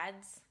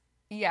dads.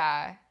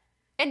 Yeah.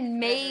 And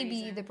maybe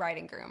reason. the bride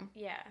and groom.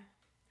 Yeah.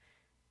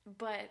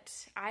 But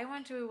I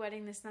went to a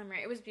wedding this summer.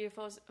 It was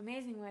beautiful. It was an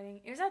amazing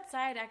wedding. It was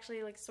outside,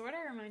 actually, sort of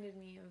reminded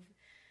me of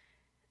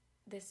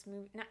this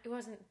movie. It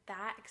wasn't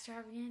that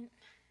extravagant,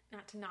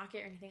 not to knock it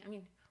or anything. I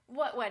mean,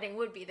 what wedding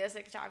would be this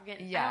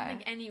extravagant? Yeah. I don't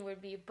think any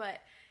would be,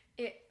 but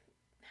it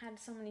had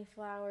so many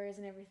flowers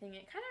and everything.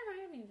 It kind of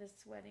reminded me of this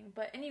wedding.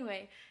 But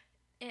anyway,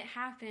 that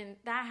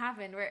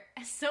happened where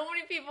so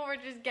many people were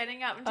just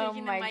getting up and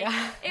taking the mic.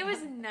 God. It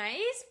was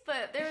nice,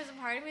 but there was a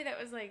part of me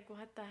that was like,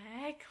 what the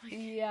heck?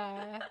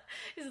 Yeah.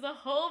 Is the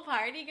whole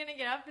party gonna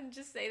get up and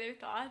just say their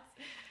thoughts?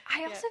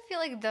 I also feel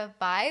like the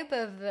vibe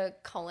of the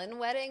Cullen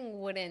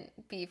wedding wouldn't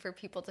be for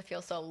people to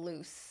feel so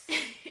loose.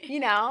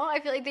 I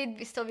feel like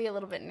they'd still be a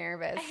little bit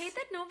nervous. I hate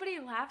that nobody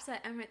laughs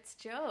at Emmett's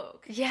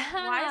joke. Yeah.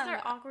 Why is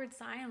there awkward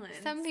silence?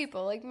 Some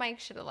people, Mike,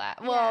 should have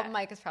laughed. Well, Yeah.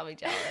 Mike is probably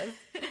jealous.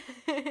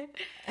 It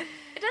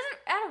doesn't,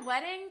 at a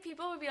wedding,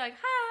 people would be like,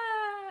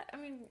 ha! I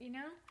mean,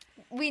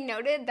 We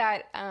noted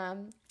that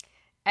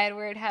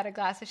Edward had a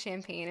glass of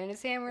champagne in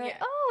his hand. We're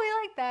like, oh,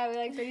 we like that. We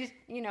like that he,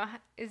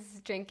 is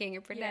drinking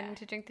or pretending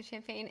to drink the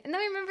champagne. And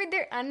then we remembered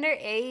they're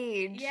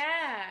underage.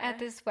 Yeah. At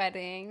this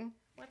wedding.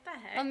 What the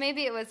heck? Well,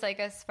 maybe it was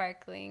a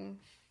sparkling.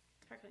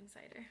 Sparkling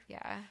cider.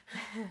 Yeah.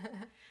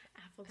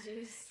 Apple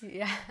juice.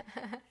 Yeah.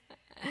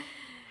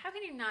 How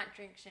can you not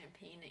drink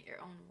champagne at your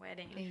own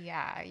wedding?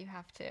 Yeah, you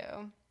have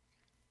to.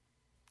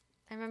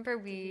 I remember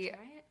Did you try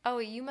it? Oh,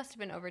 you must have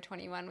been over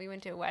 21. We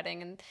went to a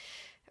wedding and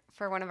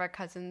for one of our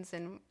cousins,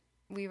 and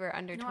we were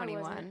under No, I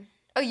 21. wasn't.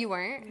 Oh, you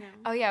weren't? No.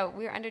 Oh, yeah,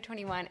 we were under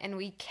 21, and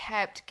we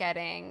kept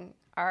getting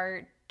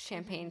our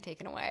champagne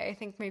taken away. I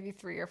think maybe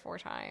 3 or 4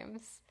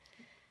 times.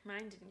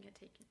 Mine didn't get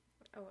taken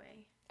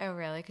away. Oh,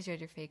 really? Because you had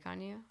your fake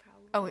on you?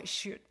 Probably. Oh, wait,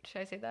 shoot.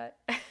 Should I say that?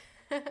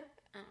 I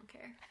don't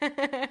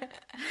care.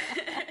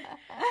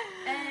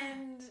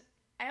 And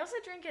I also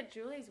drank at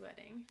Julie's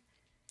wedding.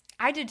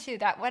 I did, too.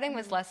 That wedding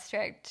was less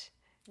strict.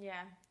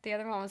 Yeah. The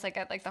other one was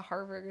at the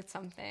Harvard or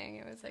something.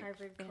 It was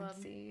Harvard Club.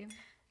 fancy.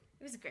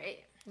 It was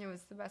great. It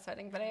was the best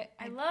wedding, but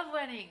I love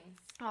weddings.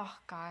 oh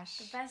gosh.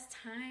 The best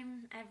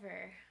time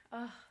ever.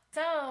 Oh.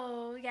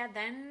 So, yeah,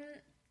 then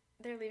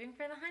they're leaving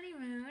for the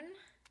honeymoon.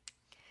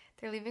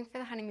 They're leaving for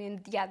the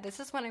honeymoon. Yeah,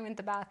 this is when I'm in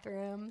the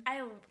bathroom. I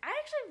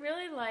actually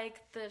really like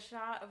the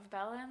shot of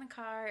Bella in the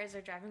car as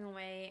they're driving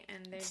away,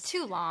 and there's... It's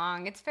too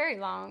long. It's very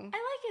long. I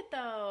like it,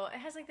 though. It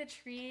has, like, the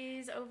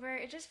trees over.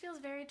 It just feels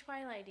very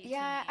Twilight-y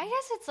Yeah, to me. I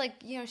guess it's like,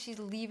 you know, she's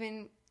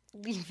leaving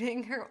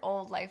her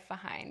old life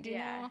behind, you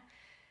know?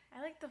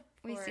 I like the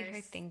We forest see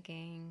her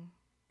thinking.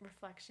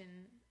 reflection.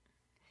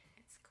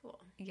 It's cool.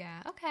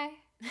 Yeah, okay.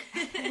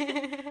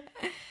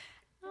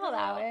 I'll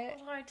allow it. A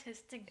little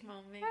artistic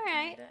moment. All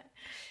right. Kinda.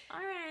 All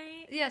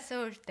right. Yeah,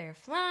 so they're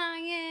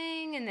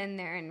flying, and then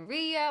they're in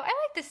Rio. I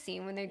like the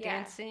scene when they're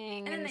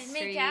dancing And in then the they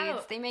streets. make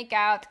out. They make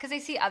out because they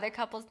see other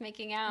couples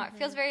making out. It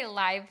feels very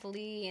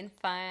lively and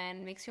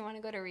fun. Makes me want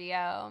to go to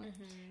Rio.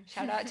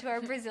 Shout out to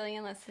our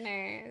Brazilian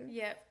listeners.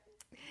 Yep.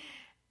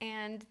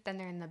 And then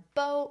they're in the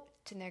boat,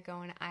 and they're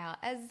going to Isle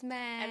Esme.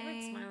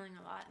 Edward's smiling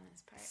a lot in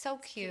this part. So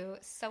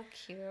cute. So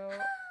cute.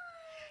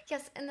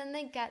 Yes, and then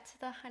they get to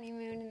the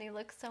honeymoon, and they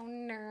look so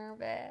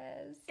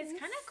nervous. It's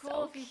kind of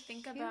cool if you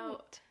think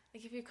about,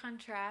 like, if you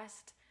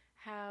contrast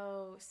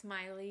how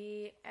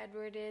smiley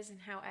Edward is and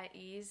how at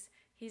ease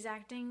he's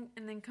acting,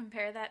 and then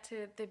compare that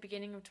to the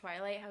beginning of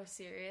Twilight, how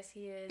serious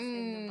he is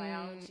in the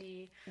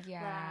biology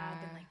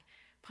lab and, like,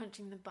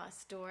 punching the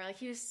bus door. Like,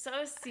 he was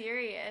so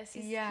serious.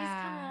 He's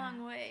come a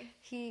long way.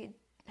 He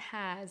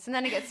has. And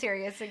then it gets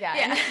serious again.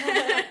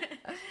 Yeah.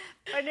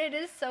 But it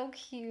is so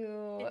cute.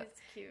 It is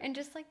cute. And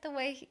just, like, the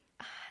way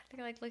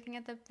they're, like, looking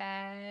at the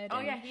bed.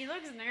 Oh, yeah, he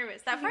looks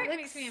nervous. That part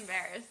makes me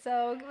embarrassed.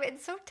 So,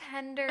 it's so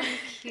tender and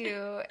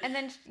cute. And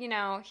then, you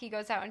know, he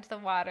goes out into the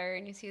water,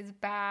 and you see his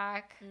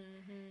back.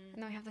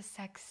 And then we have the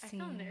sex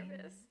scene. I feel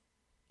nervous.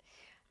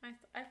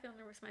 I feel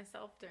nervous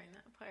myself during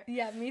that part.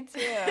 Yeah, me too.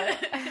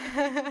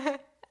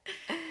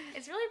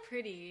 It's really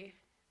pretty,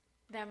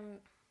 them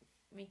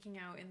making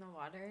out in the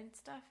water and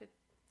stuff. It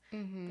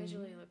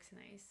visually looks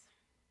nice.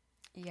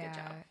 Yeah,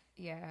 job.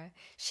 yeah.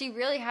 She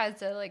really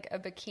has a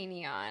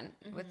bikini on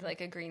with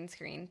like a green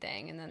screen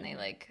thing, and then they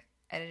like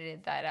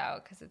edited that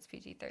out because it's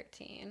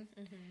PG-13.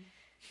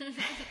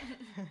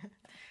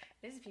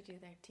 This is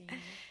PG-13.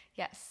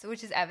 Yes,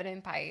 which is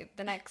evident by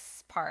the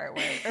next part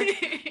where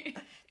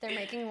they're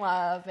making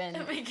love,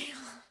 and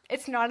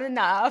it's not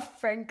enough,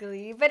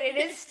 frankly, but it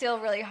is still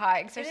really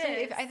hot.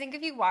 Especially I think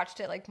if you watched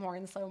it like more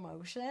in slow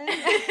motion.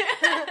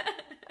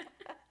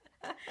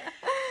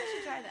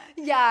 Try that.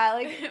 Yeah,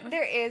 like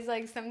there is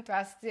like some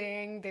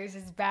thrusting. There's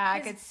his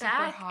back. It's super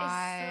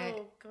hot. Is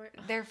so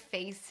gorgeous. Their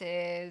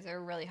faces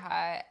are really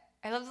hot.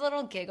 I love the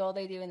little giggle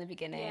they do in the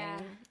beginning. Yeah.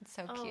 It's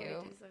so Oh, cute.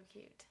 it is so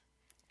cute.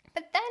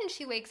 But then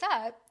she wakes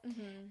up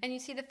and you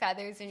see the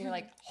feathers and you're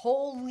like,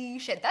 holy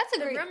shit, that's a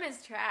The great... room is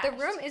trashed. The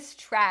room is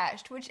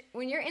trashed, which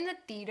when you're in the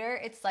theater,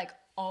 it's like,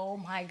 oh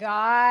my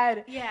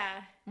God.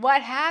 Yeah.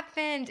 What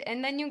happened?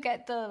 And then you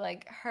get the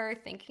like her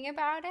thinking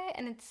about it,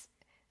 and it's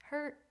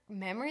her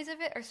memories of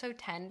it are so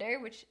tender,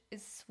 which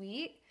is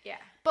sweet. Yeah.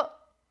 But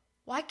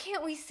why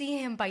can't we see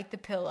him bite the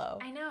pillow?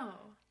 I know.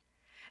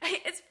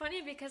 It's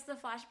funny because the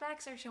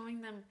flashbacks are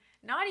showing them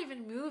not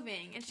even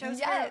moving. It shows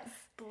her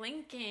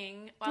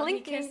blinking while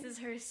he kisses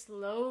her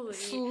slowly.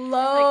 Slowly.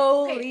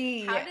 Like, okay,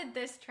 how did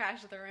this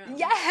trash the room?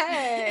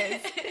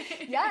 Yes.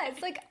 Yeah,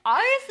 it's like,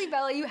 obviously,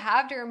 Bella, you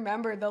have to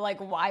remember the,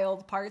 like,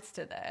 wild parts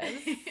to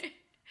this.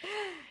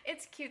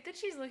 It's cute that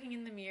she's looking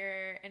in the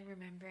mirror and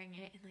remembering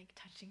it and, like,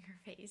 touching her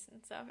face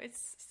and stuff.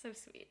 It's so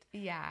sweet.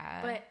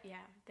 Yeah. But, yeah,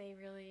 they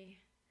really...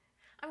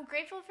 I'm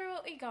grateful for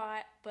what we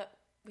got, but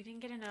we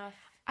didn't get enough.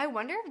 I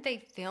wonder if they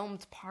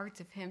filmed parts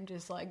of him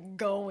just, like,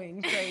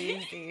 going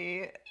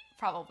crazy.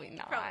 Probably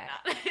not. Probably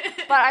not.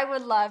 But I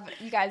would love,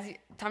 you guys,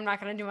 I'm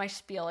not going to do my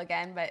spiel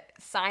again, but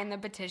sign the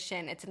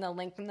petition. It's in the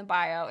link in the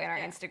bio in our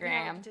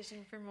Instagram.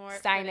 Petition for more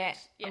Sign footage. it.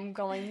 Yeah. I'm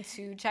going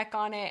to check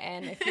on it,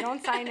 and if you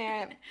don't sign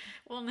it,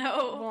 we'll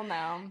know. We'll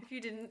know. If you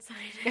didn't sign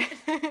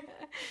it.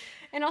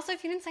 And also,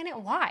 if you didn't sign it,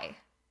 why?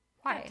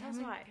 Why? Yeah, tell us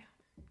why.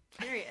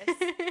 Curious.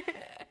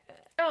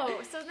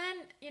 Oh, so then,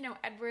 you know,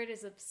 Edward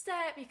is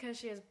upset because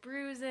she has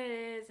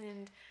bruises,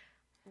 and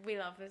we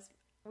loved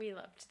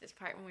this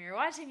part when we were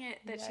watching it,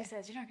 that she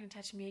says, "You're not going to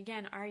touch me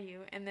again, are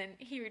you?" And then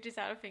he reaches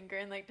out a finger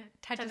and, like,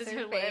 touches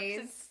her face.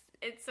 lips.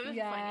 It's so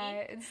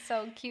funny. It's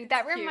so cute.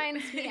 That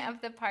reminds me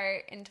of the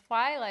part in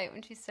Twilight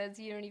when she says,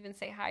 "You don't even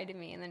say hi to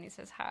me," and then he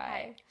says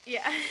hi.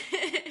 Yeah.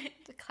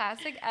 The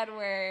classic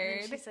Edward.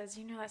 And she says,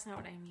 "You know that's not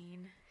what I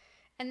mean."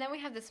 And then we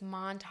have this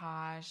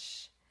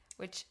montage,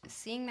 which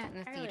seeing that in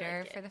the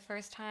theater for the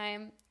first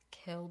time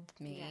killed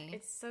me. Yeah,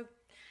 it's so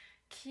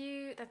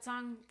cute. That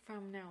song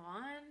From Now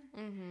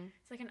On.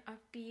 It's like an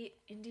upbeat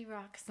indie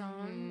rock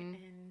song,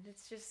 and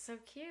it's just so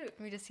cute.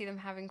 We just see them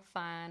having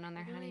fun on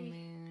their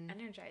honeymoon.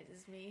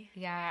 Energizes me.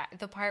 Yeah,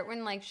 the part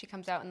when like she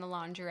comes out in the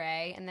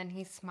lingerie and then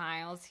he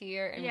smiles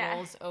here and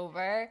rolls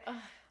over.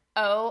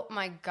 Oh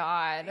my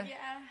God.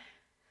 Yeah.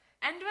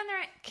 And when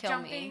they're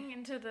jumping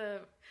into the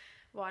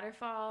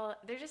waterfall,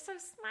 they're just so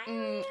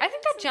smiley. I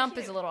think that so jump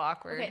cute. is a little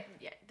awkward. Okay,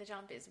 yeah, the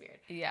jump is weird.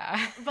 Yeah.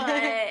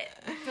 But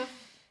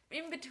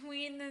in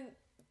between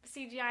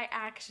CGI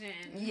action.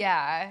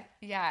 Yeah.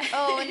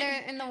 Oh, and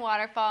they're in the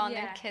waterfall and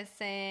Yeah. they're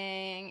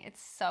kissing.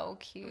 It's so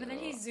cute. But then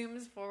he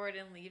zooms forward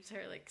and leaves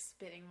her like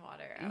spitting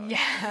water out.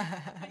 Yeah.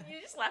 You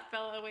just left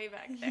Bella way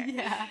back there.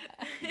 Yeah.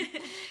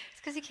 It's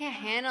because he can't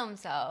handle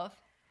himself.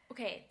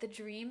 Okay, the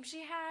dream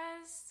she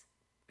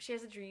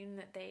has a dream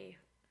that they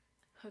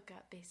hook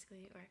up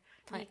basically or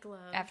make love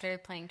After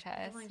playing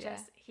chess. playing Yeah.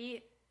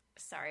 chess.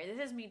 Sorry, this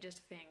is me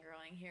just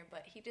fangirling here,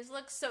 but he just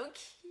looks so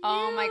cute.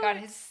 Oh my god,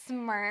 his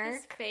smirk.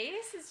 His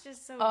face is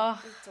just so Ugh.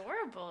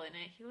 adorable in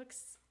it. He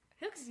looks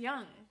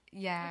young.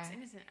 Yeah. He looks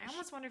innocent. I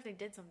almost wonder if they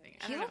did something.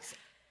 I He don't know. looks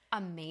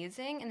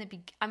amazing in the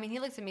I mean, he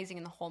looks amazing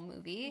in the whole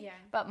movie. Yeah.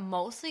 But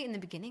mostly in the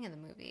beginning of the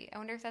movie. I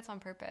wonder if that's on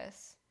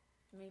purpose.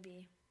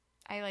 Maybe.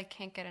 I like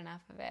can't get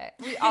enough of it.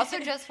 We also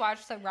just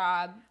watched the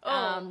Rob.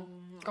 Oh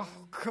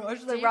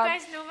gosh, Do the you Rob.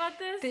 guys know about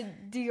this? The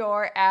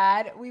Dior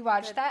ad. We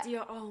watched that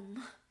Dior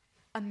Homme.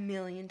 a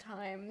million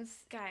times.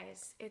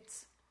 Guys,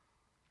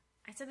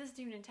 I said this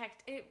to you in a text.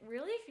 It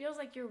really feels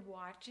like you're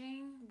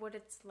watching what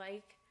it's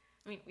like.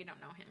 I mean, we don't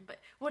know him, but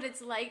what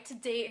it's like to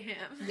date him.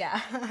 Yeah.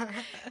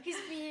 He's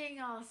being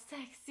all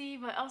sexy,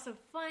 but also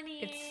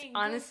funny. It's and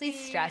honestly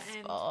goofy,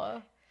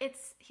 stressful. and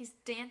he's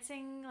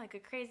dancing like a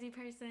crazy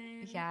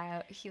person.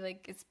 Yeah, he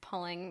like is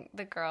pulling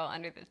the girl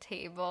under the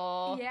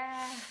table.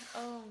 Yeah.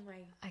 Oh my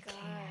I gosh.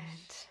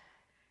 can't.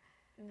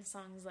 And the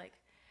song's like,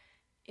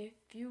 if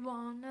you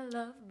want a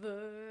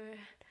lover,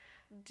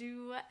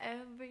 do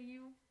whatever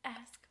you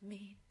ask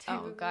me to.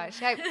 Oh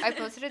gosh, I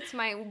posted it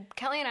to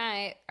Kelly and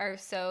I are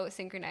so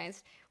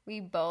synchronized. We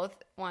both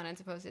wanted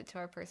to post it to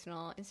our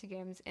personal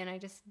Instagrams, and I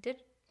just did.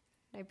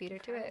 I beat her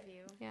to Proud it. of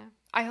you. Yeah,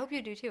 I hope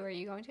you do too. Are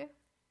you going to?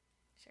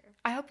 Sure.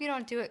 I hope you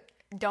don't do it.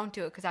 Don't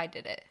do it because I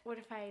did it. What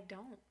if I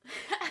don't?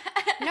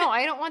 No,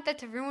 I don't want that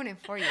to ruin it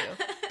for you.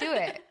 Do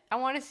it. I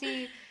want to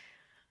see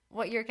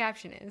what your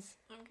caption is.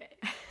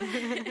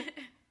 Okay.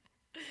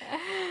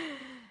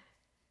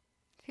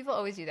 People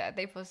always do that.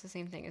 They post the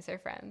same thing as their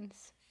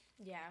friends.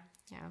 Yeah,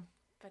 Yeah.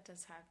 that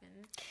does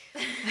happen.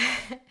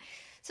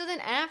 So then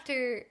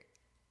after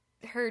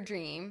her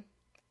dream,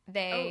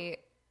 they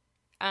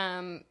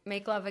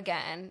make love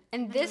again.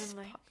 And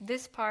moonlight.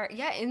 this part,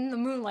 yeah, in the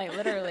moonlight,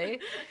 literally.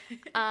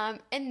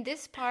 And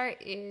this part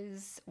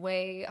is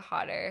way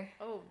hotter.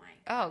 Oh my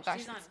Oh gosh. gosh,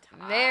 She's on it's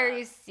top.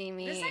 very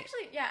steamy. This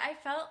actually, yeah,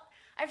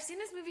 I've seen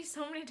this movie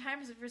so many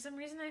times, but for some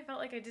reason I felt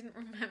like I didn't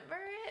remember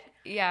it.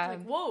 Yeah.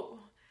 Like, whoa.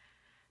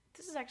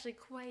 This is actually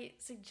quite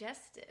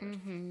suggestive.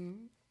 Mm-hmm.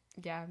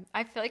 Yeah.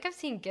 I feel like I've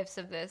seen gifs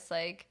of this,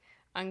 like,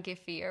 on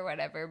Giphy or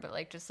whatever, but,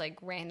 like, just, like,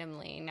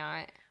 randomly,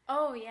 not...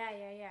 Oh, yeah.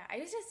 I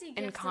used to see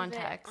In gifs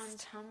context. of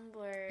it on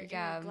Tumblr,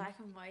 Yeah. black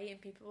and white,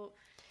 and people...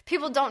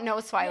 People don't know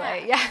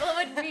Twilight, yeah. People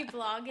would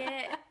reblog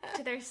it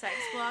to their sex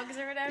blogs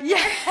or whatever.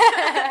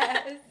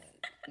 Yes!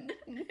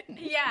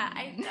 Yeah,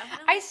 I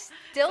definitely I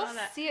still saw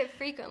that. see it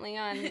frequently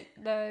on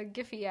the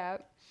Giphy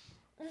app.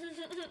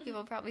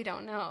 People probably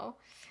don't know.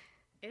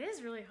 It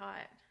is really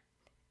hot.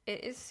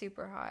 It is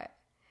super hot.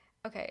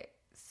 Okay,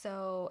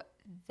 so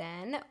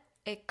then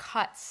it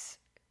cuts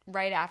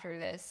right after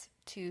this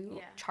to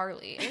Yeah.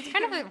 Charlie. And it's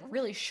kind of a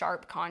really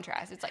sharp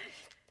contrast. It's like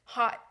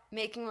hot,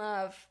 making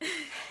love,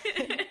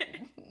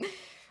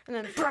 and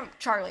then boom,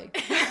 Charlie.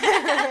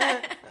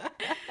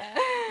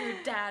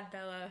 Your dad,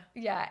 Bella.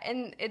 Yeah,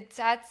 and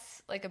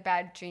that's like a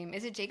bad dream.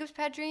 Is it Jacob's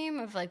bad dream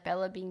of like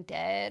Bella being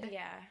dead?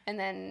 Yeah. And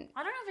then,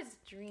 I don't know if it's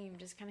a dream,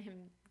 just kind of him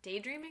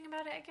daydreaming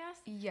about it, I guess.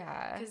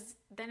 yeah. Because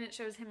then it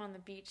shows him on the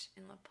beach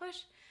in La Push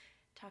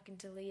talking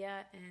to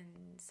Leah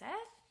and Seth.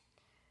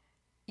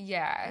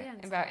 Yeah, Yeah,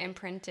 it's about like-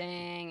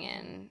 imprinting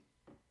and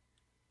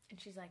And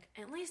she's like,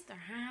 at least they're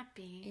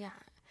happy. yeah.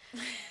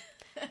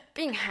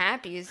 Being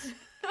happy is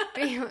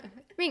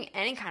being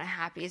any kind of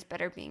happy is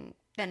better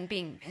than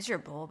being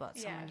miserable about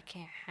someone Yeah. you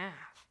can't have.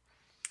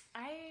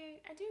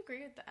 I do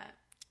agree with that.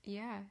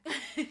 Yeah.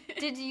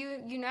 Did you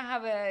now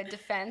have a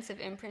defense of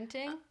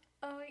imprinting?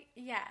 Oh,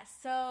 yeah.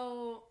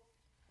 So,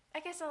 I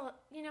guess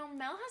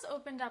Mel has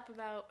opened up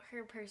about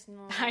her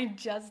personal I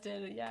just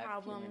did, yeah.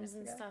 problems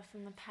and stuff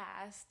from the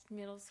past,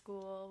 middle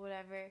school,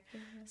 whatever.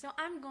 So,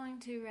 I'm going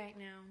to right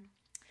now.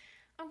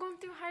 I'm going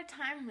through a hard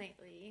time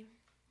lately.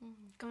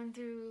 Going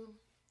through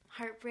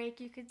heartbreak,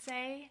 you could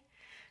say.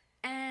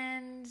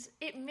 And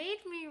it made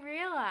me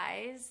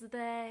realize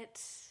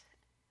that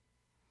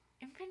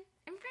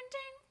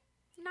imprinting,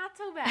 not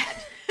so bad.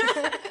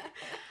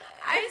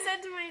 I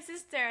said to my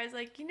sister, I was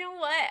like, you know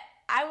what?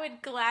 I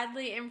would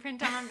gladly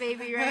imprint on a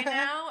baby right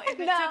now. If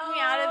it took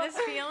me out of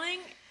this feeling,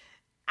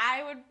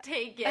 I would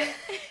take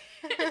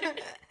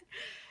it.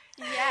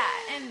 Yeah,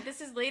 and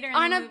this is later in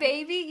On the a movie.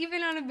 baby?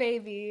 Even on a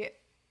baby.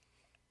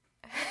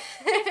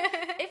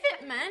 If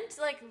it meant,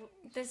 like,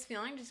 this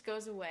feeling just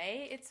goes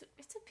away, it's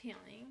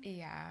appealing.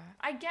 Yeah.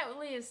 I get what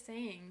Leah's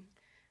saying.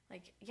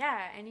 Like,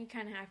 yeah, any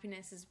kind of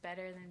happiness is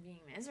better than being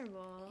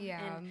miserable.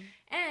 Yeah.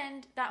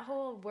 And that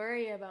whole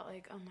worry about,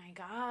 like, oh my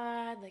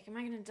God, like, am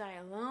I going to die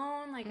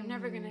alone? Like, I'm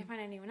never going to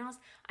find anyone else.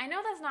 I know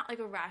that's not, like,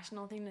 a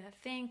rational thing to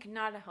think,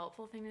 not a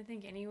helpful thing to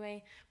think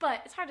anyway,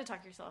 but it's hard to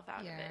talk yourself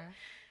out of it.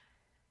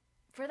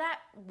 for that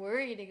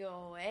worry to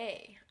go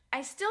away.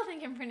 I still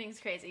think imprinting's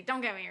crazy.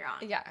 Don't get me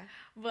wrong. Yeah.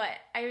 But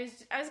I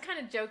was kind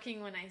of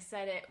joking when I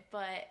said it,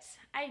 but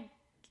I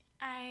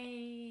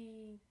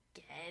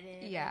get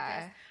it.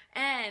 Yeah.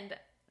 And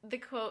the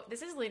quote,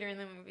 this is later in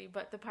the movie,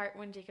 but the part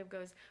when Jacob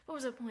goes, "What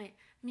was the point?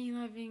 Me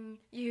loving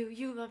you,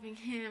 you loving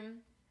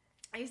him."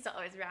 I used to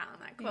always rat on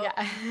that quote.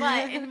 Yeah.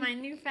 But in my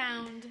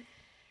newfound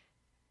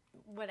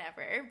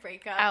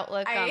breakup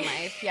Outlook on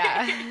life,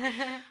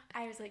 yeah.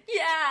 I was like,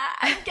 yeah,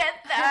 I get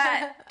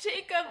that.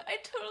 Jacob, I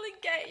totally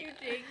get you,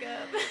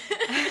 Jacob.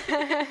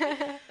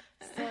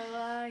 So,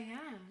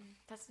 yeah,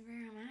 that's where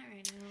I'm at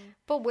right now.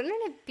 But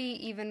wouldn't it be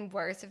even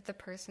worse if the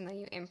person that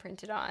you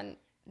imprinted on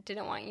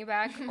didn't want you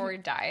back or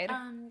died?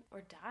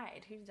 Or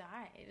died. Who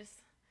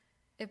dies?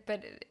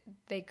 But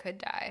they could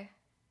die.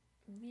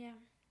 Yeah,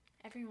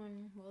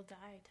 everyone will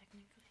die,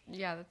 technically.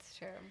 Yeah, that's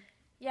true.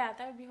 Yeah,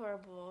 that would be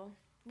horrible.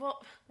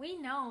 Well, we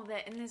know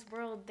that in this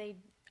world, they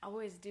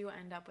always do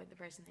end up with the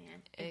person they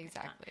end.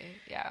 Exactly,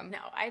 yeah. No,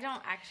 I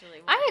don't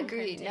actually. I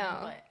agree, imprinting, no.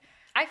 But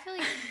I feel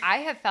like I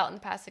have felt in the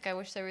past, like, I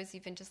wish there was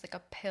even just, like,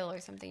 a pill or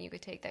something you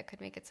could take that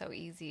could make it so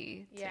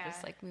easy to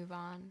just, like, move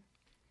on.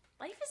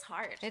 Life is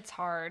hard. It's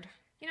hard.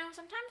 You know,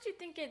 sometimes you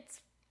think it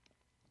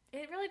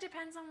really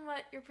depends on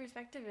what your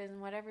perspective is and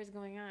whatever's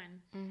going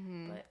on.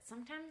 Mm-hmm. But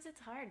sometimes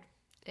it's hard.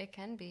 It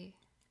can be.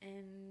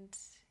 And,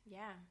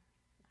 yeah.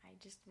 I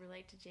just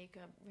relate to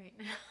Jacob right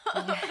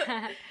now.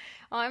 Yeah.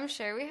 Well, I'm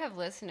sure we have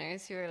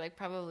listeners who are like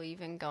probably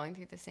even going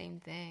through the same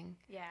thing.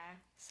 Yeah.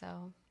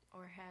 So.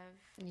 Or have.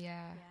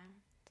 Yeah.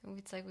 Yeah. So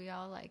it's like we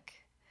all like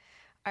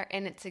are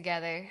in it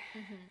together.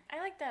 Mm-hmm. I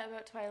like that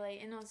about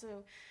Twilight, and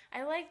also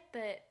I like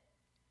that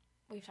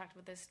we've talked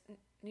about this.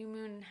 New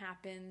moon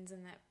happens,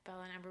 and that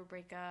Bella and Amber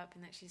break up,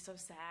 and that she's so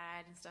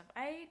sad and stuff.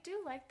 I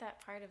do like that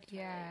part of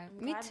Twilight. Yeah,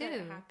 I'm me glad too. That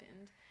it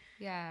happened.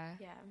 Yeah.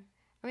 Yeah.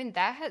 I mean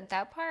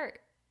that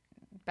part.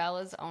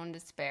 Bella's own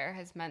despair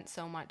has meant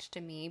so much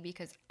to me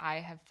because I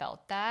have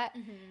felt that,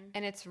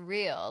 and it's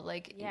real.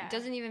 Like, It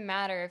doesn't even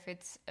matter if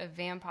it's a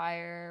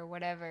vampire or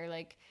whatever.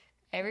 Like,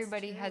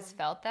 everybody has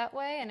felt that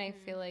way, and I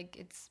feel like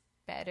it's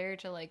better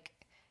to, like,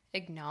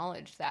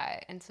 acknowledge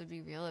that and to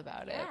be real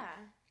about it.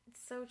 Yeah,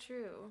 it's so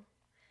true.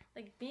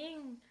 Like,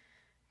 being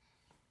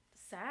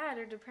sad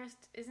or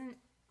depressed isn't,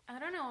 I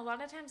don't know, a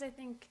lot of times I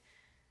think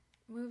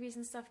movies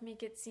and stuff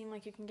make it seem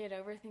like you can get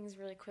over things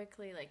really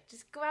quickly. Like,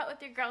 just go out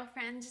with your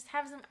girlfriend, just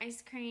have some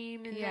ice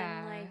cream, and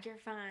then, like, you're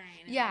fine.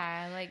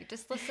 Yeah, like,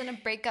 just listen to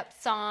breakup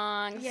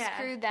songs,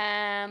 screw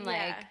them,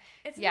 like...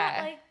 It's not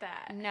like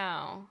that.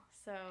 No.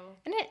 So...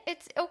 And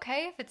it's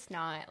okay if it's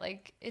not.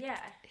 Like,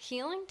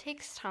 healing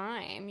takes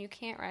time. You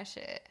can't rush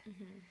it.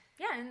 Mm-hmm.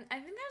 Yeah, and I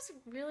think that's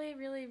really,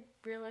 really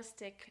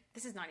realistic.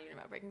 This is not even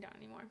about breaking down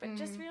anymore, but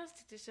just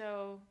realistic to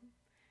show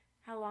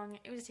how long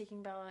it was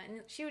taking Bella,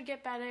 and she would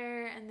get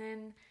better and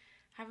then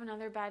have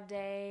another bad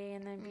day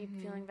and then be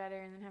feeling better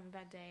and then have a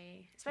bad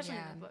day, especially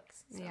in the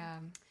books. So,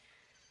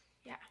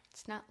 yeah.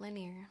 It's not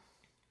linear.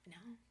 No.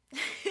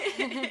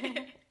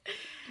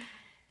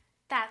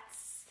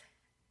 That's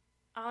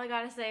all I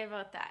gotta say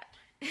about that.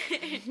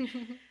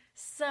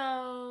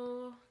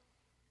 So,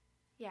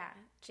 yeah,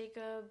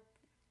 Jacob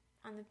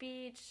on the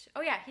beach.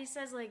 Oh, yeah, he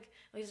says, like,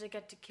 at least I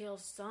get to kill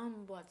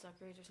some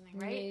bloodsuckers or something,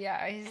 right?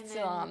 Yeah, he's and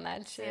still on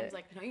that shit. Sam's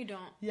like, no, you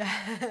don't. Yeah.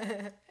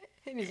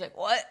 And he's like,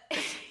 what?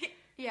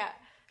 Yeah.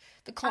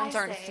 The clones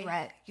aren't a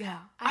threat. Yeah.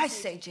 I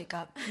say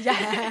Jacob.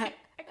 Yeah.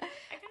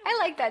 I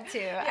like that, too.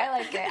 Yeah. I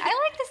like it.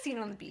 I like the scene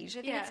on the beach.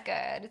 I think it's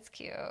good. It's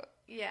cute.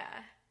 Yeah.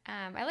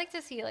 I like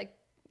to see, like,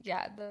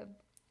 the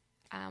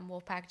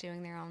Wolfpack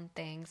doing their own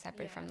thing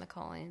separate from the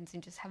Cullens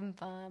and just having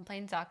fun,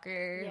 playing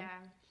soccer. Yeah.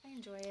 I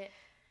enjoy it.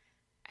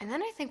 And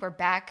then I think we're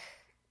back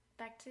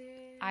to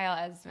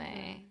Isle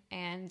Esme,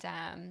 and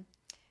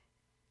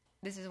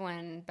this is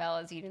when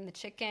Bella's eating the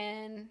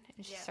chicken,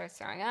 and she starts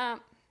throwing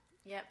up.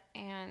 Yep.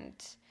 And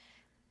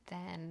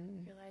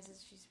then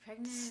realizes she's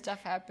pregnant.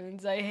 Stuff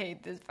happens. I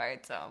hate this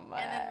part so much.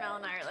 And then Mel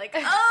and I are like,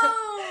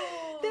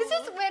 oh! This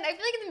is when, I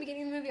feel like in the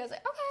beginning of the movie, I was like,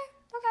 okay,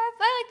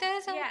 I like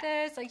this, I like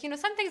this. Like, you know,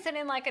 some things I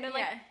didn't like. I didn't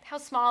like how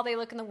small they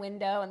look in the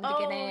window in the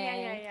beginning.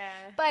 Yeah.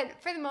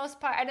 But for the most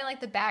part, I didn't like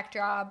the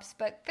backdrops.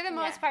 But for the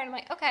most part, I'm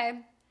like, okay,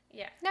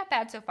 not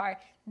bad so far.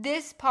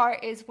 This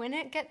part is when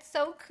it gets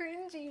so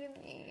cringy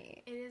to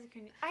me. It is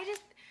cringy.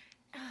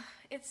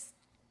 It's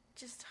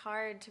just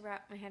hard to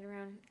wrap my head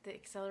around the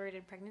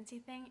accelerated pregnancy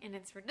thing, and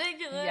it's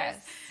ridiculous.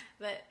 Yes.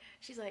 But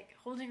she's like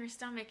holding her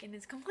stomach, and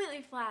it's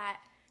completely flat.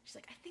 She's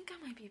like, I think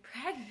I might be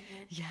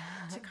pregnant. Yeah.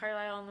 To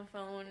Carlisle on the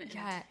phone.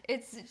 Yeah,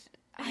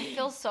 I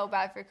feel so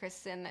bad for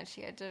Kristen that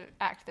she had to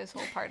act this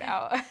whole part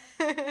out.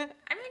 I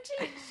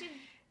mean,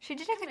 she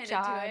did a good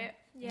job. To it.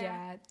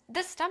 Yeah.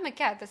 The stomach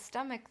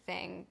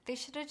thing. They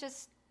should have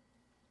just...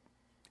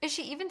 Is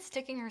she even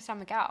sticking her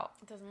stomach out?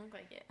 It doesn't look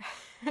like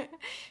it.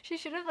 She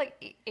should have,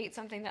 like, ate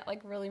something that,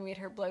 like, really made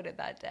her bloated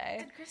that day.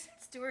 Did Kristen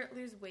Stewart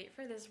lose weight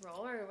for this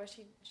role, or was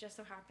she just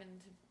so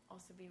happened to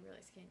also be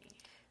really skinny?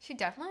 She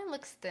definitely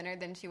looks thinner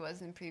than she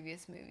was in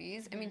previous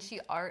movies. I mean,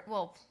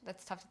 well,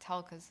 that's tough to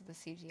tell because of the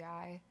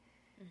CGI.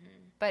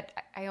 But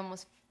I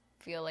almost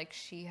feel like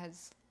she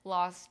has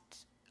lost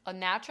a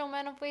natural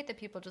amount of weight that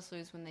people just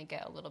lose when they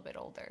get a little bit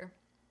older.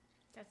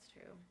 That's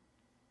true.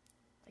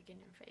 Like in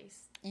your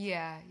face.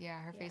 Yeah,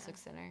 her face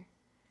looks thinner.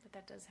 But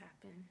that does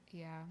happen.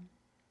 Yeah.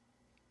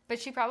 But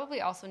she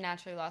probably also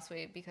naturally lost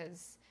weight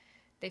because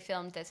they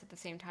filmed this at the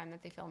same time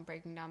that they filmed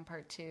Breaking Down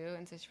Part 2,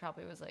 and so she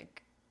probably was,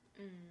 like,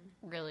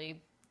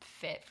 really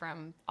fit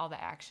from all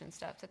the action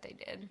stuff that they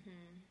did.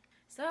 Mm-hmm.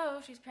 So,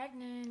 she's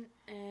pregnant,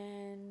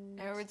 and...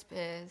 Edward's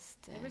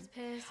pissed.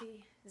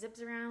 He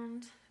zips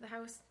around the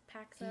house,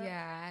 packs up.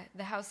 Yeah,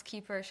 the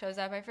housekeeper shows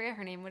up. I forget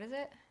her name. What is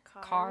it?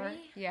 Kari?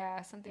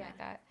 Yeah, something like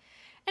that.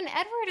 And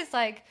Edward is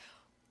like,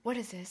 what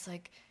is this?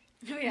 Like,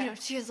 you know,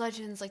 she has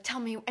legends. Like, tell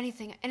me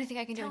anything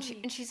I can do.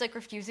 And she's, like,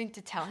 refusing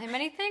to tell him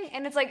anything.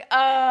 And it's like,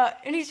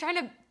 and he's trying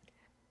to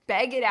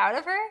beg it out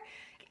of her.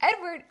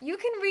 Edward, you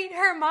can read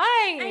her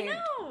mind. I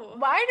know.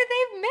 Why do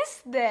they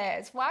miss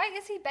this? Why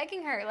is he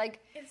begging her? Like,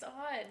 it's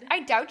odd.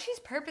 I doubt she's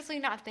purposely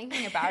not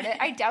thinking about it.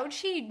 I doubt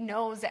she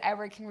knows that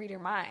Edward can read her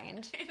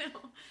mind. I know.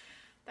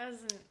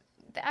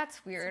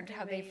 That's weird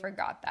how they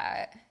forgot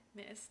that.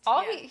 Missed.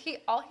 All he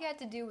had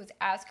to do was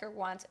ask her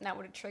once, and that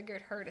would have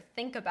triggered her to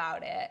think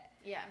about it.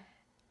 Yeah.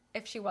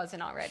 If she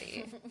wasn't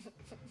already.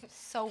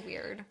 So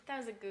weird. That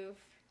was a goof.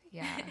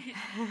 Yeah.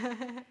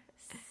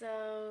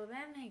 So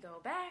then they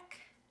go back.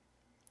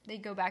 They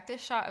go back.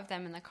 This shot of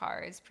them in the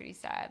car is pretty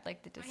sad,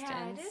 like the distance.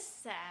 Yeah, it is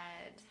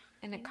sad.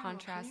 And it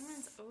contrasts.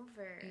 Honeymoon's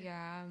over.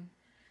 Yeah.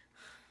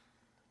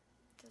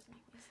 It does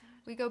make me sad.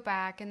 We go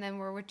back, and then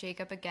we're with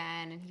Jacob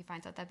again, and he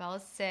finds out that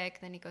Bella's sick.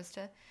 Then he goes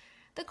to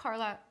the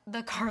Carlisle's house.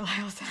 The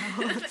Carlisle's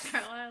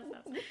house.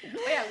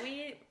 Oh yeah,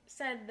 we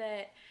said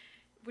that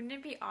wouldn't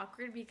it be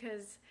awkward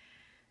because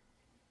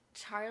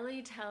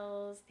Charlie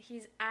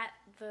he's at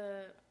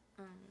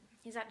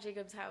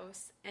Jacob's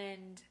house,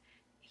 and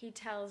he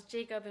tells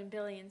Jacob and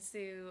Billy and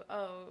Sue,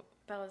 oh,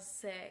 Bella's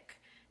sick.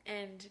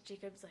 And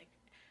Jacob's like,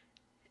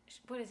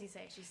 what does he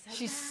say?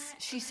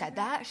 She said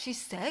that?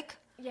 She's sick?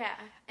 Yeah.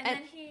 And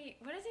then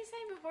what does he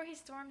say before he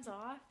storms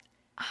off?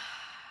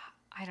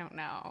 I don't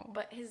know.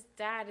 But his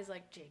dad is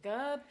like,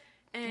 Jacob.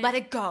 And let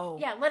it go.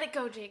 Yeah, let it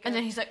go, Jacob. And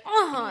then he's like,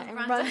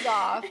 and runs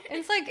off. And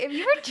it's like, if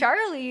you were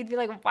Charlie, you'd be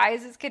like, why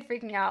is this kid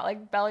freaking out?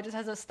 Like, Bella just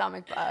has a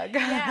stomach bug.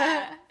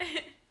 Yeah.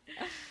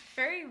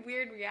 Very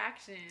weird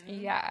reaction.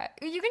 Yeah.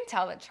 You can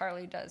tell that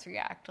Charlie does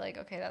react. Like,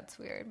 okay, that's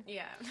weird.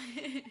 Yeah.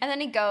 And then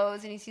he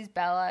goes and he sees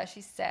Bella.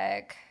 She's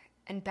sick.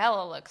 And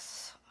Bella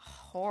looks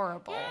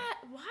horrible. Yeah.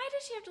 Why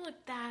does she have to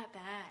look that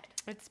bad?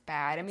 It's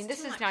bad. I mean,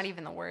 this is not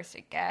even the worst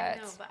it gets.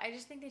 I know, but I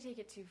just think they take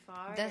it too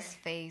far. This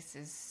face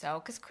is so...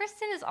 Because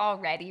Kristen is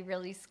already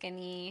really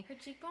skinny. Her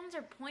cheekbones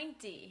are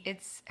pointy.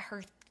 It's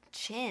her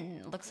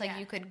chin. Looks like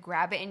you could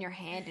grab it in your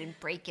hand and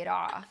break it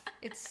off.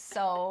 It's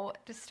so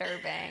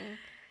disturbing.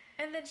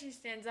 And then she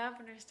stands up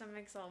and her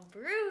stomach's all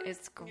bruised.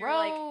 It's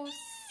gross.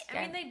 Like,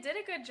 I mean, they did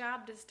a good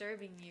job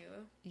disturbing you.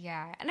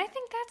 Yeah. And I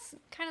think that's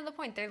kind of the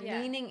point. They're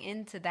leaning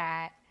into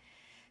that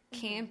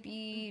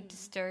campy,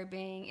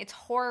 disturbing. It's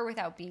horror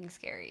without being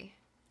scary.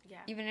 Yeah.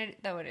 Even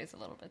though it is a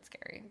little bit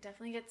scary. It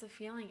definitely gets a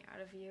feeling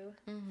out of you.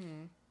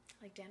 Mm-hmm.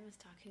 Like Dan was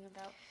talking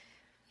about.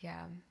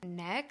 Yeah.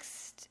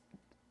 Next,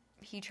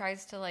 he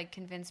tries to, like,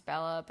 convince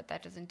Bella, but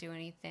that doesn't do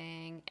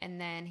anything. And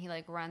then he,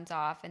 like, runs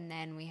off, and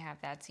then we have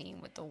that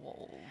scene with the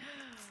wolves.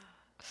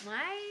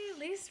 My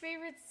least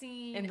favorite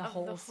scene in the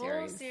whole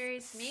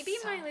series. Maybe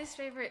my least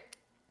favorite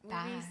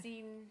movie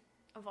scene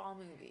of all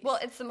movies. Well,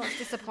 it's the most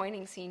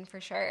disappointing scene for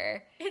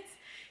sure.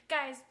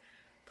 Guys,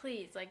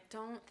 please, like,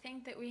 don't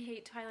think that we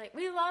hate Twilight.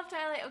 We love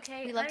Twilight,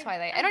 okay? We love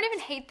Twilight. I don't even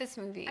hate this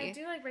movie. I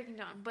do like Breaking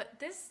Dawn, but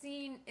this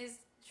scene is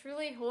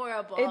truly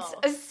horrible.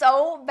 It's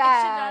so bad.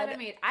 It should not have been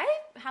made. I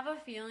have a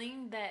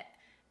feeling that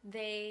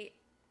they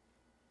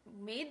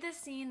made this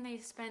scene. They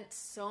spent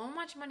so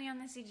much money on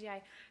the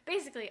CGI.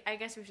 Basically, I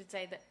guess we should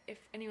say that if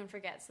anyone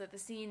forgets that the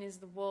scene is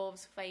the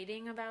wolves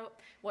fighting about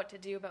what to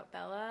do about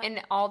Bella.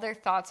 And all their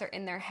thoughts are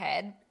in their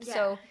head. Yeah.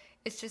 So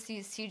it's just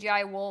these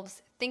CGI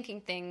wolves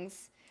thinking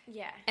things.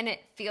 Yeah. And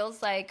it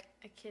feels like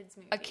a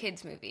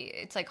kid's movie.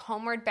 It's like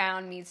Homeward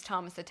Bound meets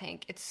Thomas the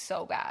Tank. It's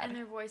so bad. And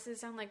their voices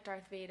sound like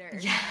Darth Vader.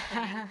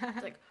 Yeah.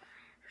 It's like,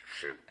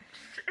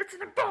 it's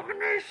an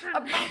abomination.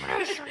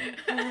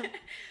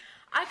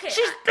 Okay.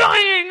 She's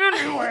dying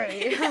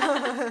anyway.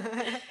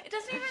 It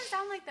doesn't even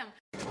sound like them.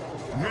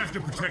 We have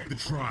to protect the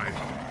tribe.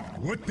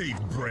 What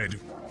they've bred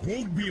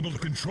won't be able to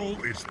control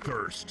its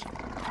thirst.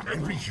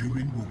 Every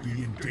human will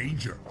be in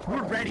danger.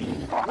 We're ready.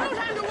 No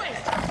time to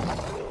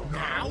waste.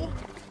 Now?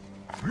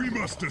 We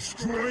must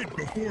destroy it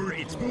before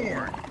it's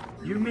born.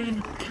 You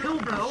mean kill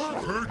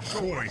Bella? Her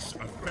choice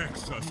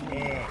affects us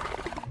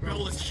all.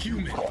 Bella's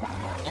human.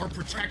 Our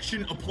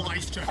protection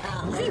applies to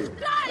her. She's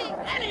dying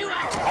anyway!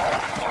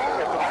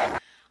 I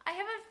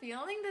have a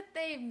feeling that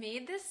they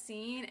made this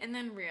scene and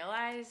then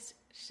realized,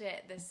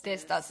 shit,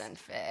 this doesn't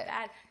fit.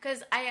 Bad.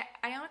 Because I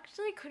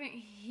actually couldn't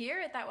hear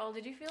it that well.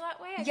 Did you feel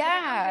that way?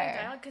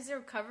 Yeah. Because they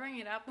were covering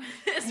it up with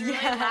this really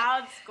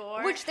loud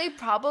score. Which they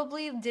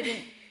probably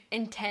didn't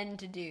intend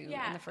to do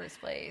in the first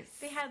place.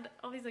 They had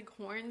all these, like,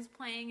 horns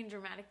playing and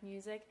dramatic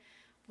music.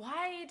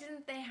 Why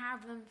didn't they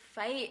have them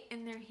fight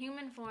in their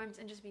human forms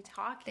and just be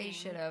talking? They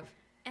should have.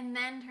 And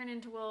then turn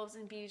into wolves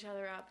and beat each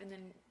other up, and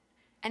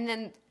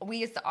then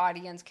we as the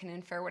audience can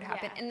infer what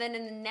happened. Yeah. And then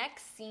in the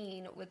next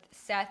scene with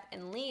Seth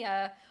and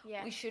Leah,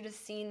 we should have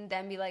seen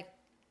them be like,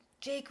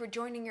 Jake, we're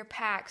joining your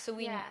pack. So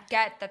we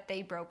get that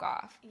they broke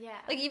off. Yeah.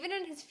 Like, even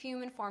in his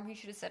human form, he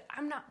should have said,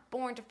 I'm not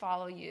born to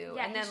follow you.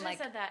 Yeah, and then, he should have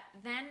said that.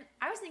 Then,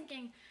 I was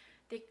thinking,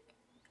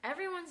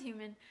 everyone's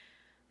human.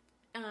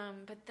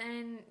 But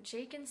then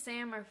Jake and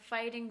Sam are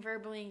fighting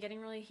verbally and getting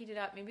really heated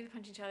up. Maybe they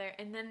punch each other.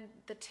 And then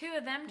the two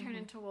of them turn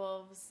into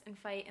wolves and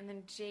fight. And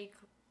then Jake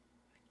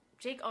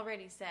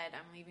already said,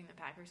 I'm leaving the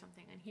pack or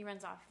something. And he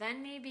runs off.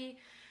 Then maybe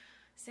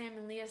Sam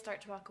and Leah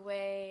start to walk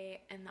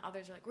away. And the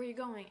others are like, where are you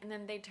going? And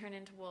then they turn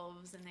into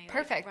wolves and they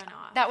like, run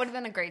off. That would have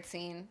been a great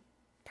scene.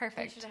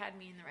 Perfect. They should have had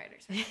me in the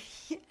writer's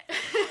room.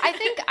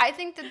 I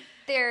think that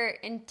their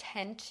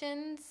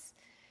intentions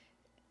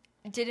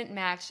didn't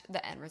match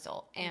the end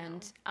result,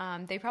 and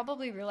they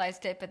probably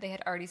realized it, but they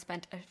had already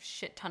spent a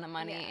shit ton of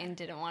money and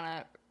didn't want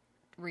to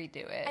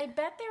redo it. I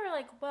bet they were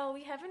like, well,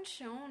 we haven't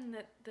shown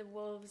that the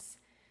wolves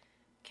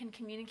can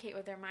communicate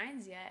with their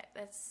minds yet.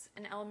 That's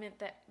an element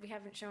that we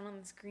haven't shown on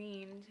the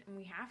screen, and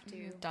we have to.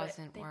 It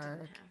doesn't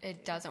work.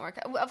 It doesn't work.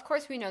 Of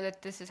course, we know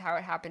that this is how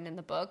it happened in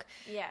the book.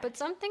 Yeah. But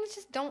some things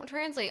just don't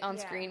translate on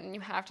screen, and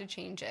you have to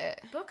change it.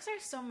 Books are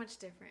so much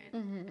different. I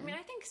mean,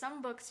 I think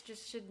some books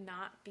just should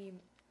not be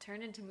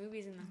turned into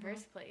movies in the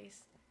first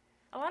place.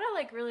 A lot of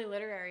like really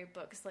literary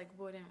books like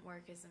wouldn't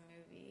work as a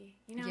movie,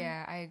 you know?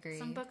 Yeah, I agree.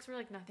 Some books where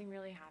like nothing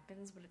really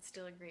happens, but it's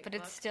still a great book.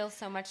 But it's still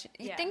so much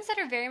things that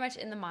are very much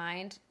in the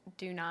mind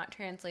do not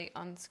translate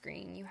on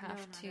screen. You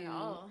have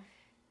to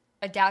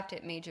adapt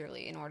it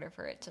majorly in order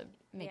for it to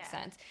make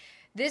sense.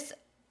 This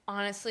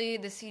honestly,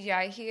 the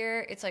CGI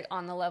here, it's like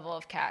on the level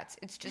of Cats.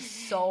 It's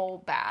just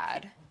so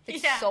bad.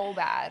 It's so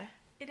bad.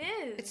 It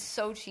is. It's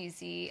so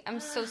cheesy. I'm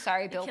so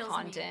sorry, Bill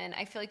Condon.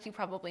 I feel like you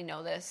probably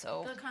know this.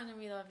 So Bill Condon,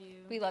 we love you.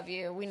 We love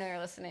you. We know you're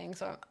listening,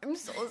 so I'm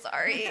so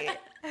sorry.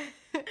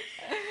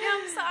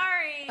 I'm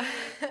sorry.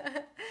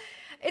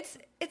 It's.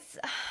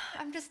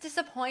 I'm just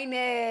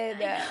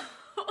disappointed.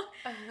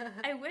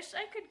 I wish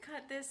I could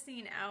cut this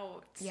scene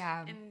out.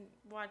 Yeah. And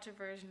watch a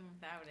version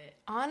without it.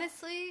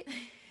 Honestly.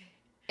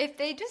 If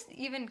they just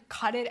even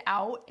cut it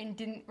out and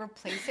didn't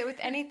replace it with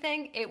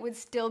anything, it would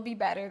still be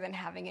better than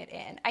having it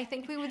in. I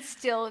think we would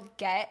still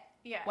get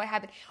what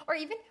happened. Or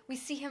even we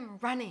see him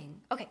running.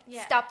 Okay,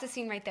 stop the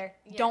scene right there.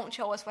 Yeah. Don't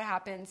show us what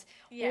happens.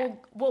 Yeah.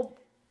 We'll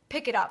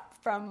pick it up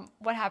from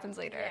what happens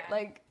later. Yeah.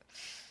 Like,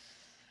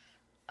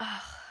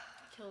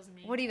 kills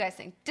me. What do you guys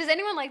think? Does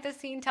anyone like this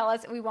scene? Tell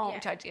us. We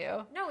won't judge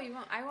you. No, we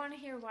won't. I want to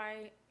hear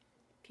why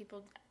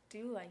people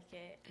do like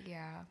it.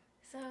 Yeah.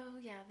 So,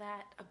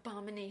 that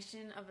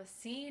abomination of a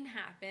scene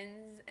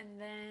happens, and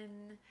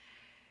then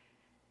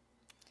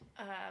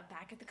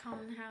back at the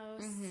Cullen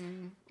house,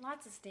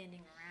 lots of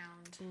standing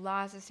around.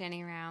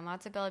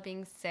 Lots of Bella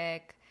being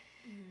sick.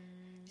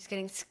 She's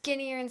getting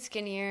skinnier and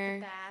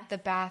skinnier. The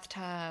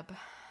bathtub.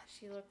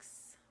 She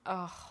looks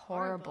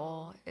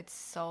horrible. It's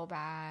so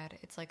bad.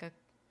 It's like a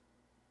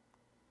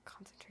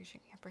concentration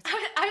camp or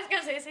something. I was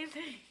going to say the same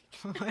thing.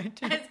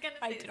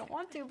 I didn't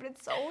want to, but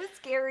it's so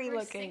scary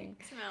looking.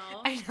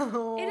 Smell. I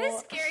know. It is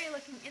scary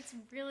looking. It's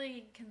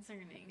really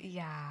concerning.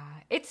 Yeah.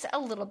 It's a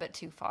little bit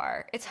too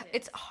far.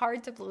 It's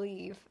hard to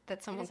believe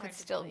that someone could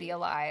still be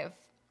alive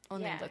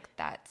when they look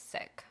that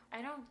sick.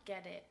 I don't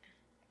get it.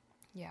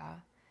 Yeah.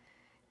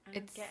 I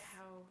don't get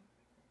how...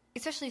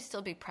 Especially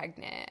still be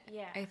pregnant.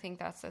 Yeah. I think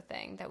that's the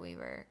thing that we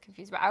were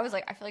confused about. I was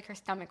like, I feel like her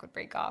stomach would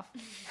break off.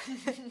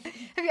 Have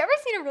you ever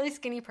seen a really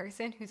skinny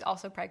person who's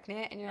also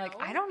pregnant? And you're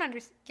like, I don't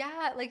understand.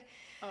 Yeah, like,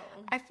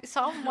 I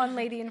saw one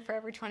lady in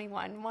Forever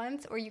 21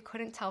 once where you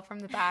couldn't tell from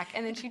the back.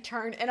 And then she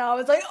turned and I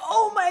was like,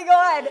 oh my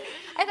God.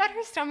 I thought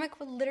her stomach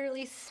would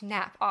literally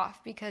snap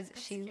off because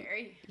that's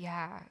scary.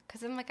 Yeah.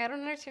 Because I'm like, I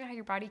don't understand how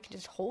your body can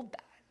just hold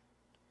that.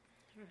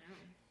 I don't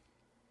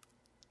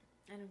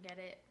know. I don't get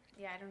it.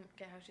 Yeah, I don't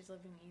get how she's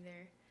living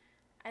either.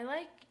 I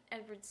like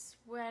Edward's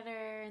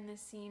sweater in this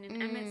scene, and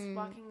Emmett's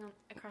walking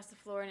across the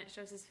floor, and it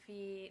shows his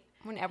feet.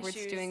 When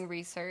Edward's doing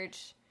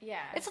research. Yeah.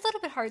 It's a little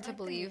bit hard to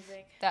believe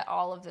that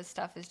all of this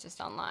stuff is just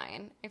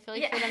online. I feel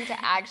like for them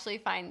to actually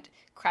find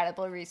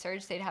credible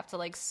research, they'd have to,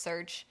 like,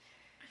 search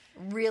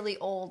really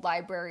old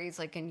libraries,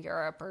 like, in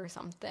Europe or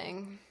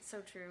something. So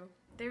true.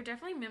 They're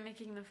definitely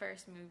mimicking the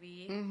first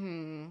movie,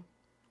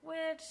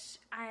 which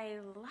I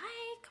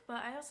like, but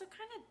I also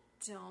kind of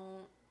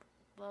don't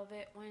love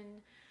it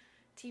when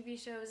TV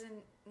shows and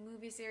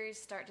movie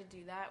series start to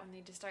do that, when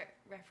they just start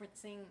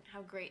referencing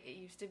how great it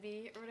used to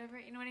be or whatever,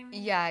 you know what I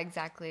mean? Yeah,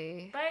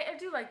 exactly. But I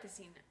do like the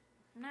scene.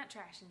 I'm not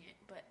trashing it,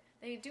 but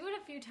they do it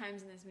a few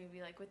times in this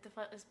movie, like with the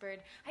flightless bird.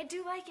 I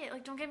do like it,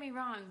 like, don't get me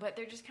wrong, but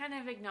they're just kind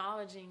of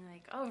acknowledging,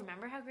 like, oh,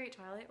 remember how great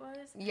Twilight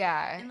was?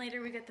 Yeah. And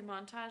later we get the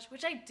montage,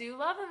 which I do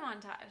love the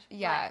montage.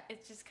 Yeah. But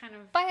it's just kind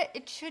of... But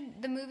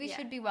the movie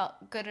should be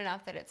good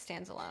enough that it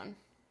stands alone.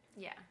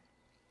 Yeah.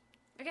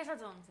 I guess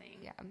that's all I'm saying.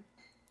 Yeah.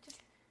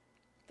 Just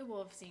the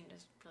wolf scene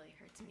just really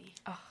hurts me.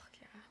 Oh,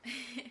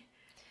 yeah.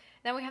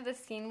 Then we have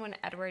this scene when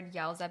Edward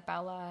yells at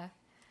Bella.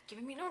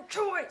 Giving me no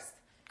choice.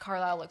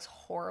 Carlisle looks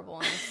horrible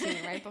in the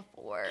scene right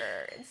before.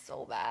 It's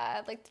so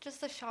bad. Like, just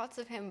the shots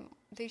of him,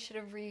 they should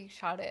have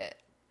reshot it.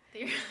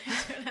 They really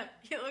should have.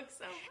 He looks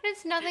so... And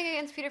it's nothing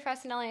against Peter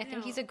Fasinelli. I think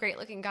No. he's a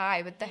great-looking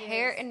guy, but the He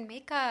hair is. and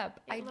makeup,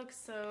 It looks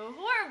so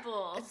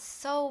horrible. it's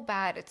so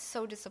bad. It's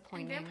so And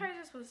disappointing. vampires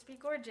are supposed to be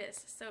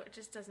gorgeous, so it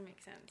just doesn't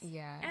make sense.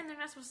 Yeah. And they're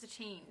not supposed to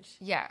change,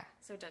 Yeah.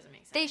 so it doesn't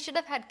make sense. They should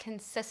have had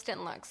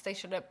consistent looks. They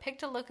should have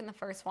picked a look in the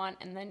first one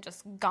and then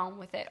just gone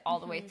with it all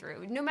the way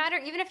through. No matter,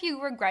 even if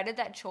you regretted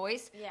that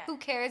choice, Yeah. who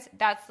cares?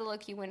 That's the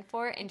look you went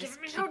for, and just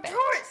Give me keep no it.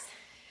 choice.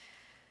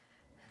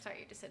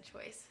 Sorry, you just said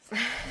choice.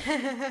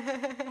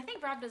 I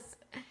think Rob does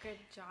a good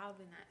job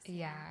in that scene.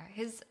 Yeah,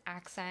 his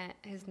accent,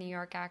 his New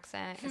York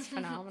accent is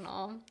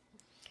phenomenal.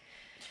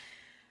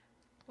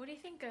 What do you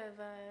think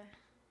of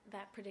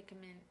that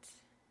predicament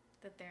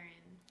that they're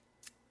in?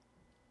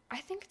 I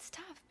think it's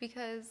tough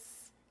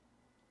because,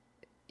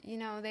 you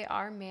know, they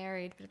are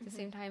married, but at the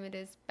same time, it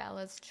is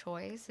Bella's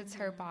choice. It's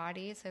her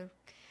body, so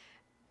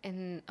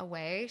in a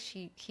way,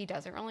 he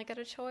doesn't really get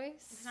a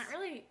choice. It's not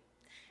really...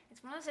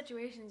 It's one of those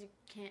situations you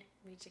can't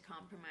reach a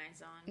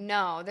compromise on.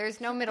 No,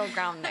 there's no middle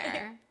ground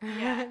there.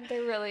 Yeah.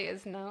 There really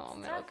is no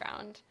middle tough.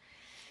 ground.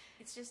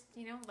 It's just,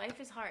 you know,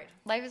 life is hard.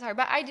 Life is hard,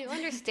 but I do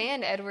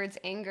understand Edward's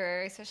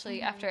anger,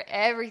 especially after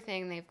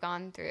everything they've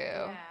gone through.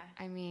 Yeah.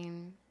 I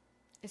mean,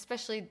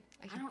 especially,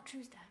 I don't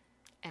choose that.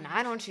 and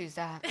I don't choose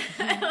that.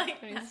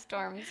 like When he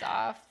storms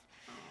off.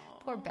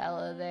 Poor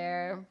Bella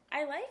there.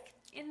 I like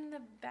in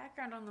the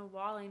background on the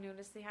wall, I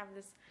noticed they have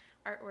this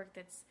artwork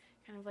that's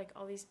kind of like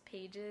all these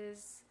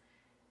pages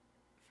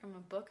from a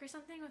book or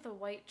something with a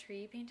white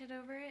tree painted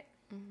over it.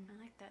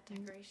 I like that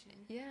decoration.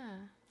 Yeah.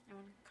 I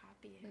want to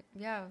copy it.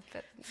 Yeah,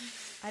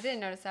 I didn't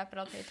notice that, but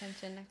I'll pay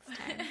attention next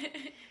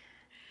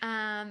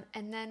time.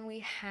 And then we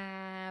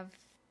have,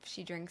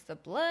 she drinks the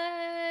blood.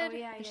 Oh,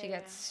 yeah, and yeah, she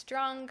gets yeah.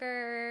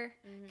 stronger.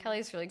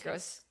 Kelly's really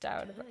Tastes grossed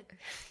out. good.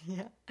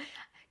 Yeah.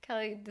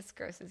 Kelly, this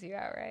grosses you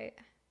out, right?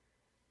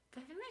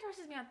 The thing that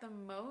grosses me out the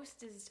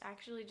most is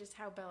actually just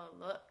how Bella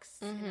looks.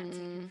 And that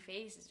scene, her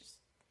face is just...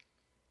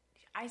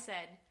 I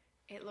said,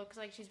 it looks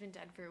like she's been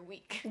dead for a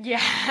week.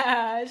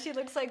 Yeah, she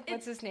looks like,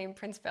 what's his name,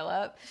 Prince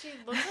Philip. She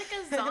looks like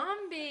a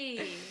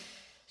zombie.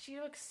 She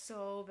looks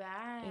so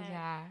bad.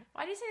 Yeah.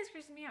 Why do you say this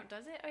grosses me out?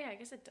 Does it? Oh, yeah, I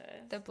guess it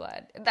does. The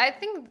blood. I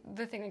think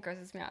the thing that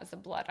grosses me out is the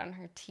blood on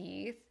her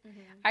teeth.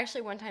 I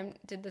actually one time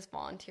did this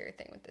volunteer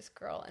thing with this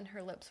girl, and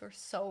her lips were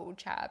so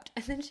chapped.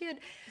 And then she had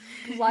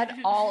blood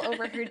all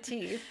over her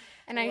teeth.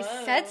 And I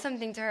said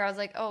something to her. I was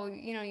like, oh,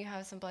 you know, you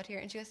have some blood here.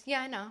 And she goes,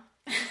 yeah, I know.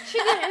 She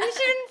didn't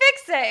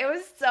fix it. It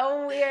was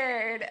so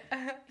weird.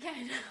 Yeah,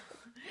 I know.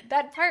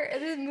 That part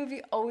of the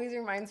movie always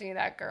reminds me of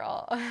that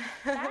girl. That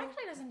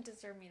actually doesn't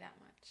disturb me that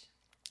much.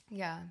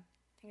 Yeah.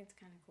 I think it's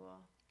kind of cool.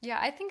 Yeah,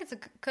 I think it's a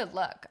good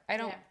look.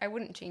 Yeah. I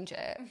wouldn't change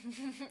it.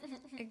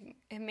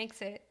 It makes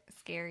it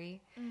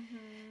scary.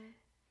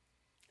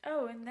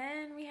 Oh, and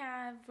then we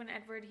have when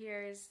Edward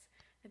hears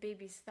the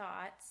baby's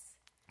thoughts.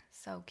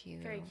 So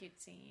cute. Very cute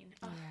scene.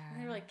 Oh, Yeah.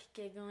 and they're like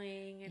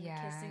giggling and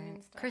kissing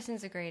and stuff.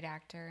 Kristen's a great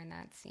actor in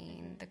that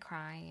scene. The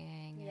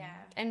crying. Yeah.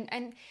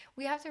 And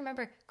we have to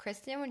remember,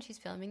 Kristen, when she's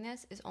filming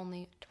this, is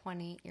only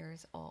 20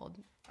 years old.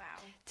 Wow.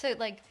 To,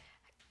 like,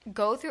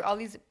 go through all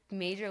these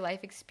major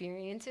life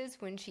experiences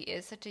when she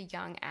is such a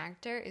young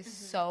actor is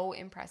so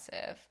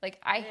impressive. Like,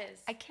 It is.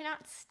 I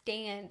cannot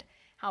stand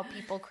how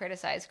people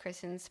criticize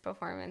Kristen's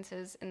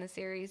performances in the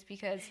series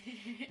because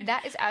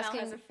that is Mel asking...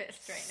 has a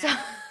fist right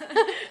now.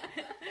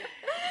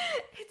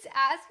 It's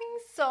asking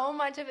so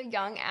much of a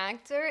young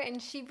actor,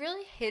 and she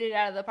really hit it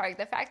out of the park.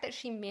 The fact that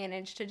she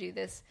managed to do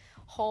this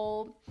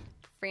whole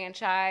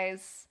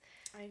franchise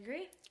I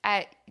agree.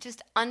 at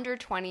just under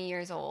 20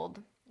 years old.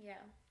 Yeah.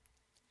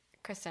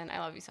 Kristen, I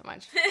love you so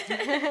much. You're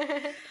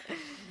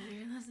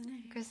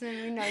listening.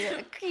 Kristen, we know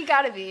you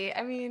gotta be.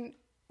 I mean,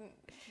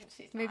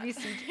 She's maybe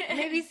not.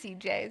 maybe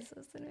CJ's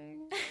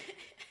listening.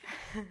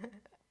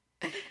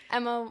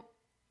 Emma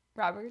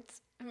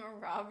Roberts. Emma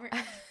Robert.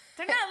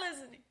 They're not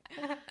listening.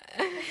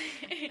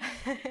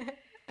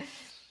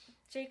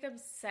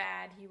 Jacob's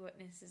sad he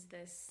witnesses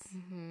this.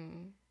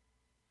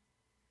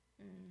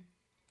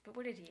 But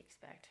what did he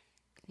expect?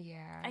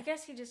 Yeah. I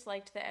guess he just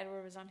liked that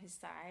Edward was on his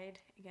side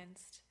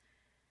against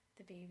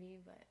the baby,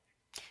 but...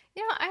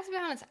 You know, I have to be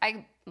honest,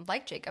 I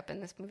like Jacob in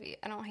this movie.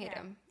 I don't hate yeah,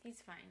 him.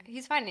 he's fine.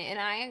 He's fine, and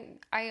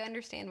I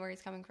understand where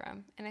he's coming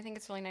from. And I think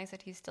it's really nice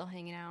that he's still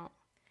hanging out.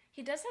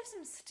 He does have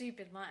some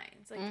stupid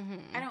lines. Like,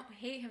 I don't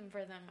hate him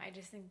for them. I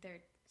just think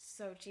they're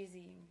so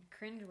cheesy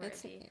and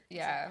cringeworthy.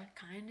 Yeah. Like,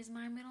 kind is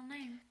my middle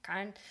name.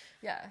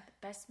 Yeah.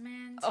 Best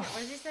man. Oh. What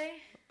does he say?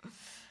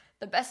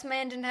 The best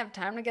man didn't have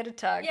time to get a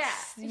tux.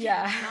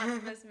 Yeah.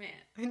 Not the best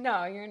man.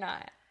 No, you're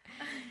not.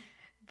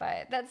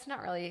 But that's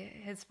not really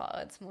his fault.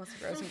 It's Melissa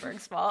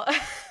Rosenberg's fault. I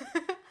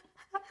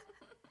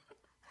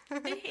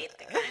hate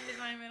the kind is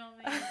my middle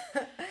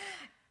name.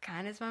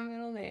 Kind is my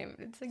middle name.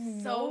 It's like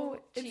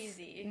So it's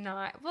cheesy.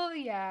 not. Well,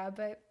 yeah,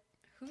 but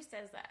Who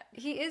says that?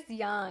 He is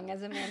young,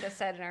 as Amanda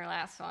said in our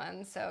last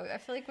one. So I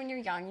feel like when you're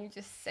young, you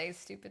just say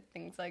stupid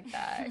things like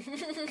that.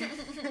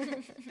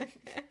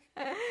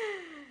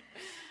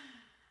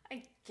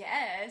 I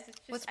guess. It's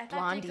just, What's I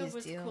thought Jacob blondies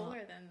was do? cooler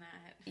than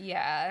that.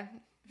 Yeah.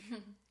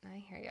 I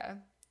hear ya.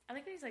 I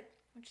like when he's like,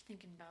 what you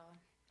thinking, Bella?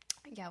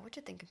 Yeah, what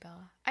you think,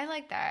 Bella? I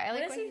like that. I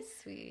like does when he- he's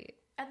sweet.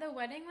 At the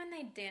wedding when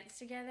they dance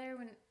together,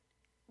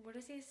 what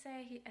does he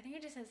say? I think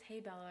he just says,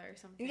 "Hey, Bella," or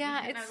something. Yeah,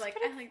 and I it's was like,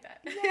 pretty- I like that.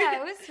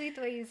 Yeah, it was sweet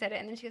the way you said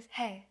it. And then she goes,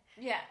 hey.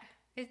 Yeah.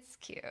 It's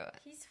cute.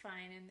 He's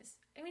fine in this.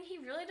 I mean, he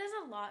really does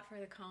a lot for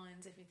the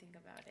Collins if you think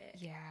about it.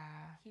 Yeah.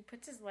 He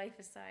puts his life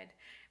aside.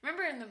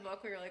 Remember in the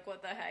book we were like,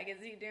 what the heck is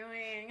he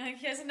doing? Like,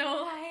 he has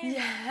no life.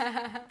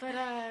 Yeah.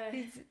 But,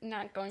 He's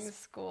not going to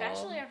school.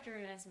 especially after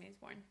Esme's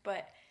born.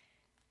 But,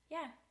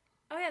 yeah.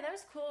 Oh, yeah, that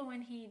was cool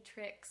when he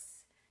tricks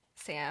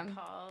Sam.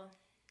 Paul.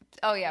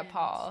 Oh, yeah, and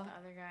Paul. the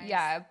other guys.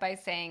 Yeah, by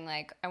saying,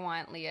 like, I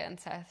want Leah and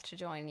Seth to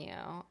join you.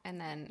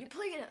 And then... You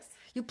played us.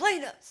 You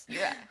played us.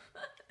 Yeah.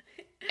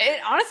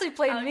 It honestly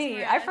played Alex me.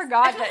 Perez. I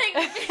forgot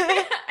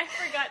that. I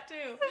forgot too.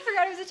 I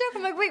forgot it was a joke.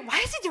 I'm like, wait, why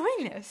is he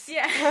doing this?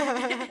 Yeah.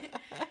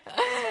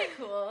 That's pretty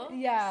cool.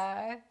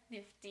 Yeah.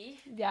 Nifty.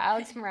 Yeah,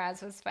 Alex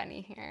Mraz was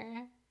funny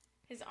here.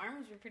 His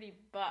arms were pretty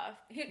buff.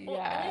 Well,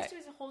 Yeah. at least he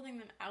was holding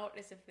them out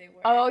as if they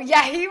were. Oh,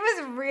 yeah, he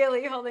was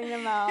really holding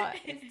them out.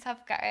 He's a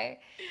tough guy.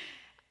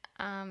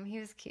 He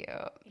was cute.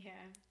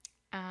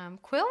 Yeah.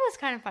 Quill was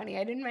kind of funny.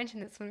 I didn't mention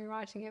this when we were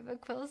watching it, but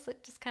Quill's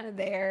like just kind of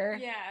there.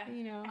 Yeah.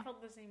 You know. I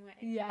felt the same way.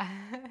 Yeah.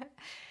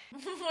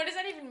 What does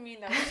that even mean,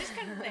 though? He's just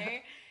kind of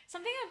there.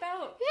 Something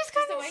about He's just the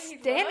kind way of he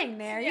standing looked.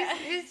 there. Yeah.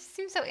 He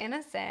seems so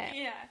innocent.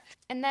 Yeah.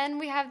 And then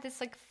we have this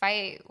like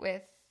fight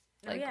with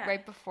like yeah.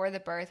 right before the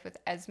birth with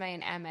Esme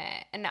and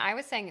Emmett. And I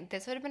was saying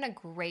this would have been a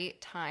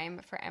great time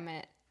for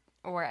Emmett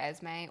or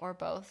Esme or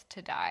both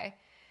to die.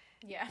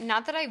 Yeah.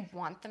 Not that I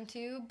want them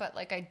to, but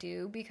like I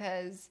do,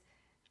 because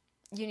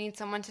you need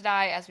someone to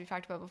die, as we've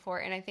talked about before.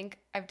 And I think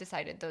I've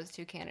decided those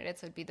two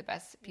candidates would be the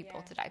best people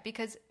Yeah. to die,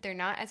 because they're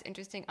not as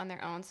interesting on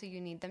their own. So you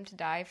need them to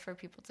die for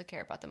people to care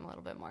about them a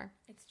little bit more.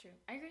 It's true.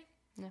 I agree.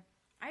 Yeah.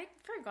 I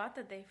forgot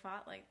that they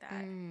fought like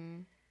that.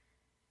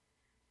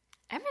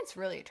 Emmett's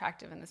really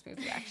attractive in this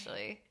movie,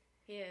 actually.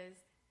 He is.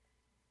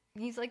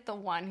 He's like the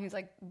one who's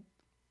like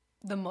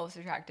the most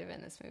attractive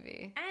in this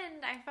movie.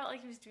 And I felt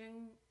like he was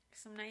doing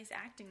some nice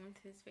acting with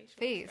his facial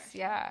Face, expression.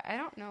 yeah. I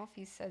don't know if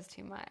he says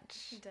too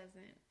much, He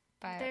doesn't.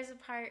 but There's a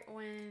part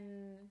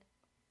when...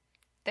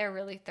 they're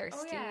really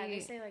thirsty. Oh, yeah. They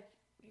say, like,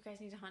 you guys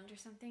need to hunt or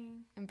something.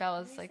 And What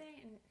Bella's do they like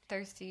say? And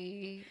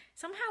thirsty.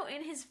 somehow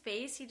in his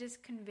face, he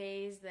just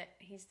conveys that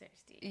he's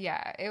thirsty.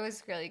 Yeah, it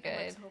was really And good.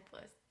 looks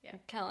hopeless. Yeah.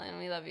 Kellen,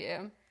 we love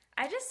you.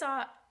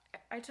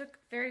 I took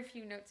very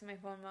few notes in my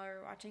phone while we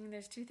were watching.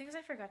 There's two things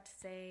I forgot to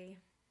say.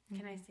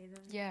 Can I say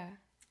them? Yeah.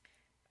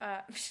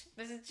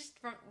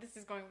 This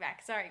is going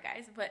back. Sorry,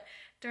 guys. But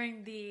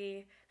during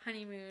the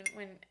honeymoon,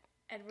 when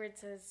Edward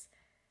says,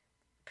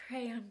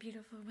 "Prey on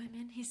beautiful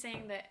women," he's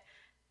saying that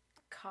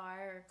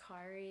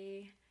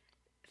Kari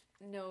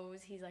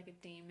knows he's like a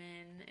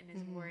demon and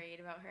is worried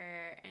about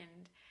her,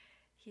 and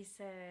he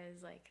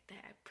says like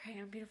that, "Prey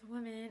on beautiful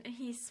women," and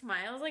he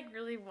smiles like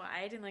really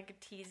wide in like a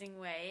teasing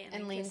way And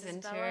then leans kisses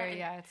into Bella, her. and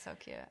Yeah, it's so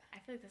cute. I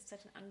feel like that's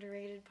such an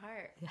underrated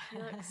part. He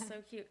looks so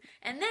cute.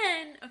 And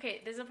then,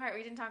 okay, there's a part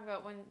we didn't talk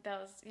about when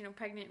Bella's,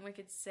 pregnant and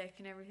Wicked's sick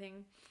and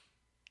everything.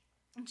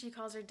 And she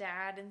calls her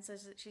dad and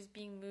says that she's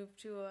being moved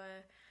to a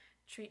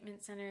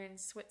treatment center in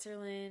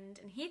Switzerland.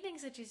 And he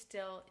thinks that she's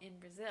still in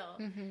Brazil.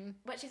 Mm-hmm.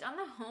 But she's on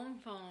the home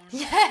phone.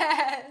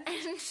 Yes.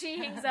 And she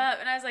hangs up.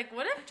 And I was like,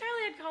 what if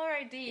Charlie had caller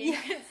ID? You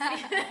could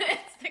see that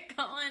it's the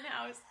Cullen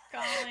house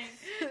calling.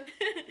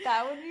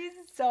 That would be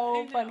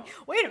so I funny. know.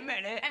 Wait a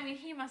minute. I mean,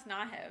 he must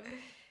not have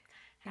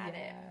had it,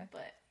 Yeah.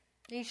 but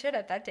You should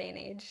at that day and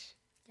age.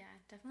 yeah,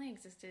 it definitely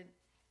existed.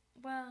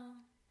 Well,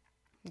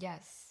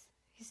 Yes.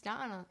 He's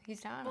not on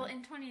well,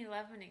 in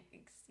 2011,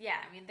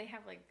 I mean, they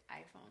have like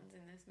iPhones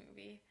in this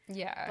movie.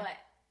 Yeah. But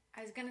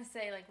I was gonna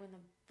say, like, when the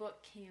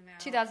book came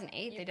out,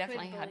 2008, you they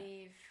definitely could had.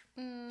 believe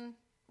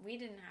we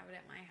didn't have it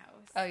at my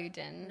house. Oh, you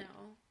didn't?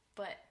 No,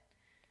 but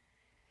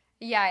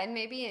Yeah, and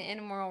maybe in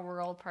a more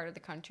rural part of the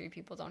country,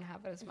 people don't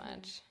have it as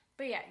much.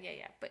 yeah.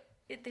 But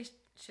they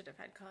should have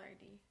had caller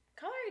ID.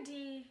 Caller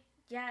ID,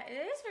 yeah, it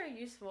is very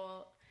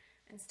useful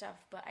and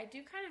stuff. But I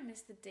do kind of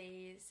miss the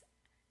days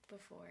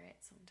before it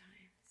sometimes.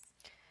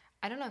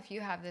 I don't know if you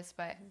have this,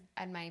 but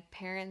at my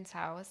parents'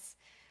 house,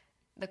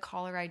 the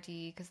caller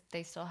ID, because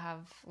they still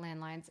have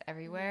landlines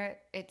everywhere,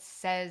 it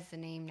says the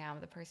name now of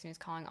the person who's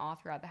calling all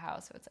throughout the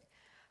house. So it's like,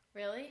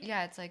 Really?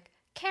 yeah, it's like,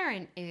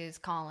 Karen is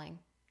calling.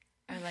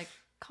 Or like,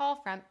 call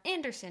from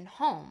Anderson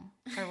Home.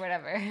 Or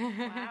whatever.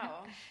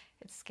 Wow.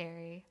 It's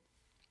scary.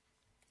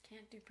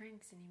 Can't do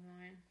pranks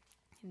anymore.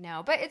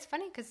 No, but it's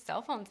funny because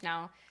cell phones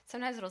now,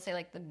 sometimes it'll say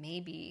like the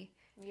maybe.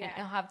 Yeah. And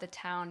it'll have the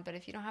town, but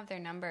if you don't have their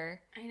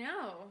number, I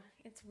know.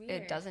 It's weird.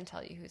 it doesn't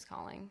tell you who's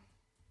calling.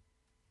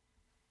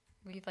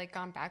 We've like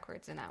gone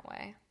backwards in that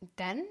way.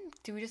 Then,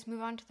 do we just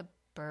move on to the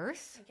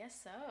birth? I guess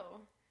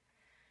so.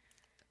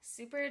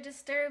 super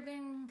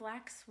disturbing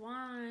Black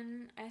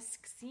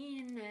Swan-esque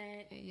scene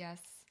that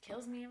Yes.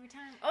 kills me every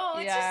time. Oh,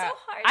 it's Yeah. just so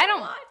hard I to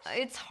don't. watch.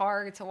 It's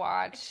hard to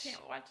watch. I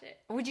can't watch it.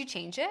 Would you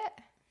change it?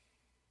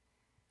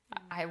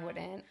 I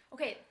wouldn't.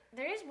 Okay,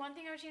 there is one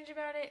thing I would change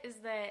about it is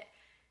that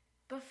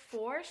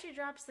before she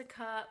drops the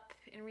cup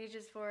and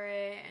reaches for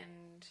it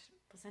and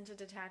placenta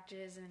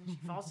detaches and she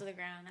falls to the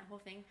ground, that whole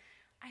thing,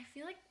 I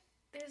feel like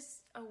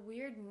there's a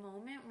weird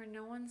moment where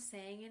no one's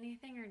saying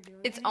anything or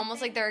doing It's anything.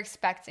 almost like they're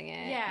expecting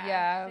it. Yeah.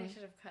 Yeah. They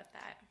should have cut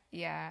that.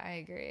 Yeah, I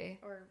agree.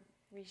 Or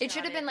reshot It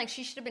should have been like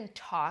she should have been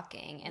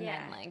talking and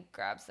Yeah. then like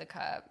grabs the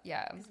cup.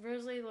 Yeah. Because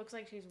Rosalie looks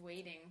like she's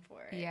waiting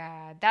for it.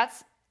 Yeah.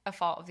 That's a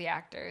fault of the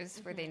actors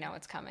where they know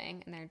it's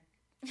coming and they're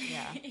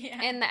yeah.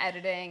 Yeah. And the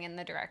editing and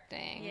the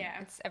directing. Yeah.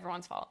 It's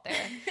everyone's fault there.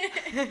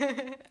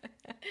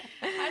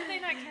 How did they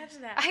not catch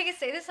that? I can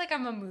say this like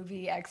I'm a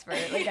movie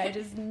expert. Like I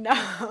just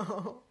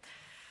know.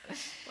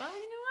 Well,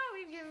 you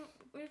know what?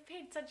 We've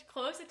paid such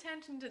close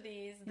attention to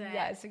these that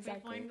Yes,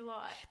 exactly. we've learned a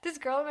lot. This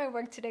girl at my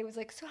work today was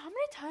like, so how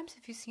many times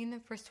have you seen the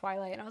first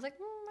Twilight? And I was like,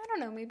 I don't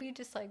know, maybe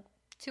just like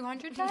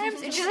 200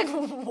 times? And she's like,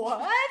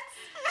 what?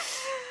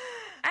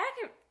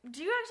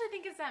 Do you actually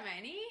think it's that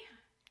many?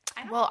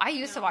 Well, I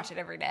used to watch it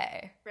every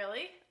day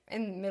Really?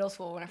 in middle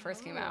school when it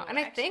first came out. And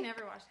I actually think,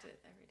 never watched it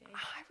every day.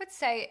 I would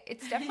say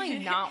it's definitely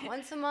not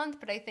once a month,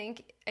 but I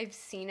think I've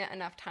seen it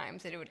enough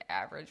times that it would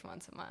average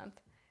once a month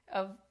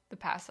of the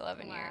past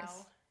 11 years.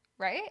 Wow.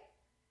 Right?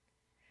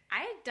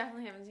 I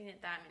definitely haven't seen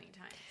it that many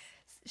times.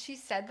 She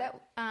said that,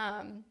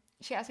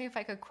 she asked me if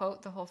I could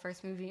quote the whole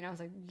first movie, and I was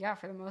like, yeah,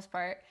 for the most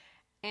part.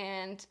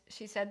 And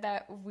she said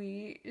that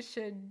we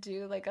should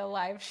do like a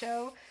live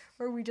show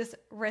where we just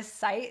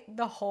recite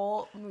the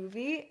whole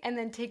movie and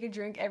then take a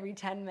drink every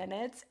 10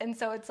 minutes. And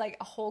so it's like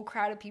a whole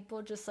crowd of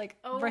people just like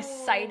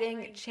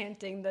reciting,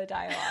 chanting the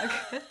dialogue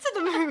to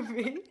the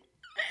movie.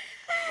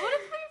 What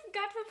if we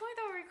got to the point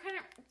though where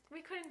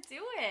we couldn't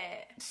do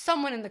it?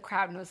 Someone in the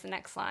crowd knows the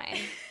next line.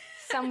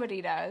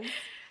 Somebody does.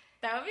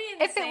 That would be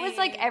insane. If it was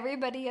like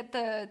everybody at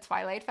the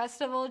Twilight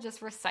Festival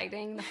just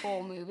reciting the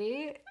whole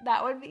movie,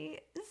 that would be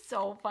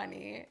so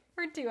funny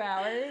for 2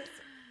 hours.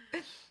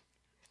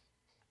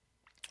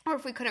 Or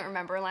if we couldn't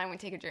remember a line, we'd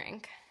take a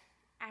drink.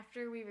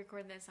 After we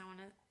record this, I want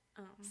to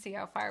See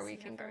how far we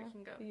can go.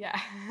 Yeah.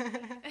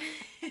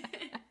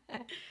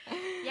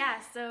 Yeah,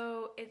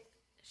 so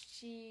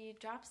she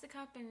drops the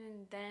cup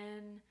and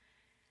then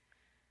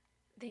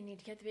they need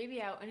to get the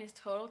baby out and it's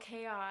total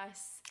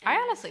chaos. I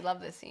honestly love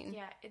this scene.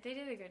 Yeah, they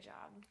did a good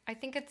job. I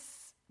think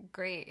it's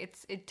great.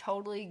 It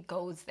totally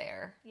goes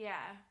there.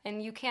 Yeah.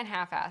 And you can't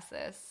half-ass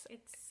this.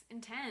 It's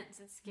intense.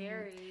 It's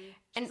scary.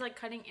 She's like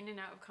cutting in and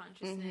out of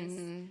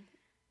consciousness.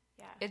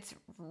 Yeah. It's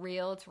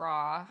real. It's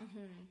raw.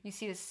 You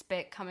see the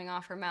spit coming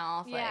off her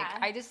mouth. Yeah.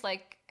 Like, I just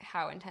like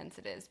how intense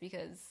it is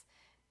because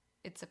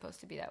it's supposed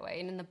to be that way.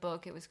 And in the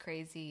book, it was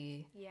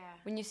crazy. Yeah.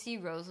 When you see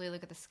Rosalie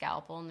look at the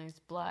scalpel and there's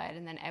blood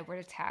and then Edward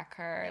attack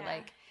her,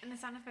 like... And the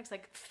sound effects,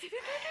 like...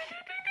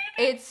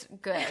 It's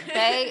good.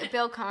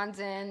 Bill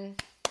Condon,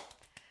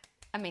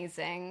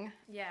 amazing.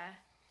 Yeah.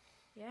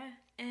 Yeah.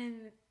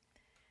 And...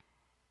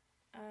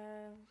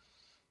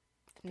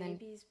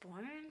 baby's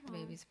born? The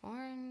baby's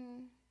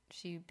born.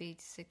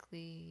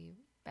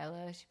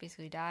 Bella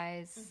basically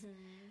dies.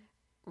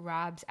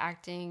 Rob's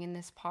acting in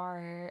this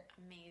part.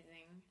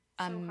 Amazing.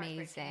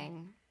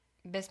 Amazing.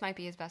 This might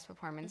be his best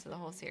performance of the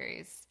whole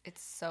series.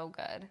 It's so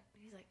good.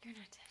 He's like, you're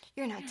not dead.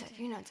 You're not dead.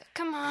 You're not dead.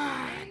 Come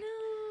on. I know.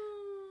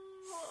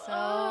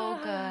 So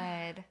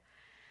good.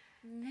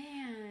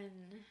 Man.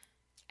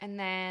 And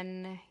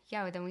then,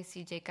 then we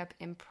see Jacob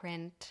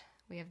imprint.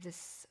 We have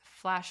this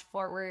flash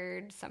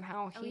forward.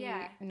 Somehow he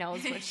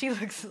knows what she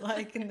looks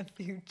like in the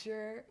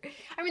future.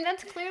 I mean,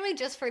 that's clearly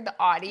just for the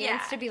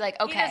audience to be like,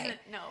 okay. He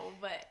doesn't know,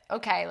 but...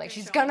 Okay, like,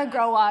 she's gonna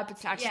grow up.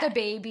 It's not just a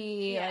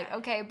baby. Yeah. Like,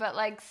 okay, but,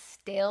 like,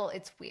 still,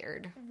 it's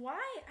weird. Why?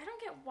 I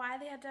don't get why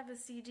they had to have a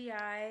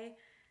CGI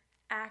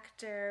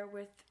actor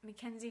with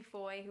Mackenzie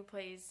Foy, who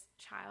plays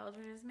Child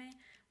Renesmee,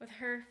 with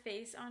her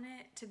face on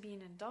it to be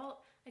an adult.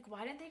 Like,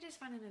 why didn't they just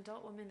find an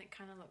adult woman that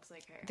kind of looks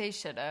like her? They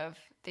should have.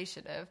 I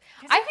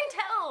can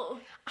tell.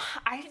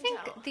 I think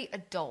the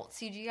adult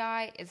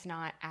CGI is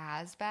not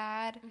as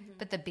bad,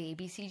 but the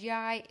baby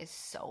CGI is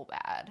so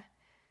bad.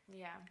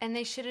 Yeah. And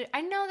they should have...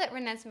 I know that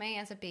Renesmee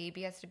as a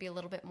baby has to be a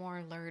little bit more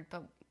alert,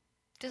 but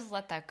just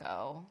let that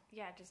go.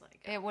 Yeah, just let it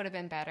go. It would have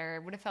been better.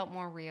 It would have felt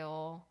more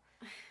real.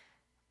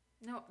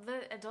 No,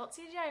 the adult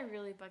CGI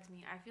really bugs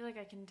me. I feel like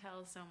I can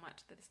tell so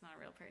much that it's not a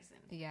real person.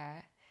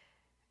 Yeah.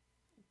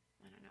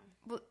 I don't know.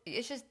 Well,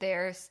 it's just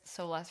there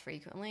so less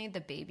frequently.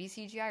 The baby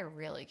CGI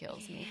really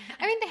kills me.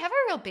 I mean, they have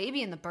a real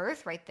baby in the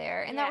birth right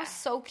there, and that was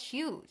so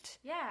cute.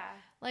 Yeah.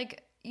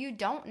 Like, you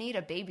don't need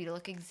a baby to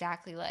look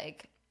exactly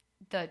like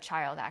the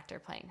child actor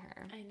playing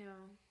her. I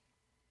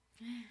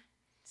know.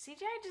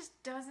 CGI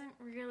just doesn't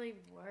really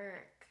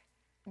work.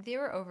 They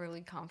were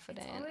overly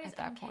confident at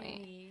that uncanny,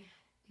 point.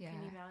 Yeah.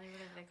 Uncanny Valley,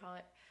 whatever they call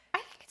it. I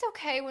think it's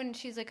okay when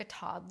she's like a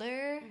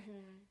toddler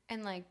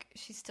and like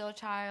she's still a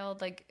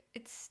child. Like,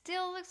 it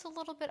still looks a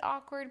little bit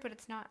awkward, but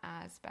it's not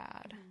as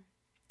bad.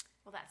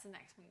 Well, that's the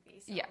next movie.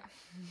 So Yeah.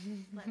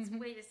 let's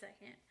wait a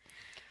second.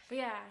 But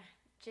yeah,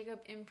 Jacob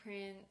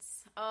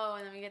imprints. Oh,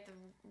 and then we get the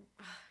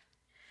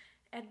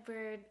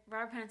Edward.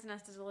 Rob Pattinson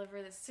has to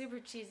deliver this super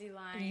cheesy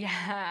line.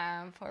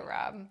 Yeah, poor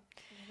Rob.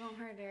 It won't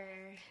hurt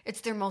her.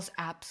 It's their most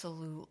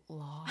absolute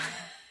law.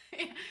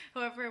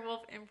 Whoever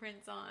Wolf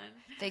imprints on.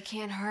 They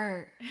can't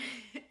hurt.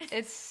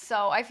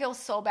 I feel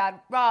so bad.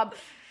 Rob,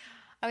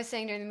 I was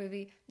saying during the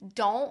movie,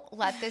 don't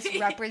let this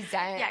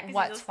represent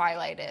what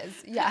Twilight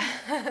is. Yeah.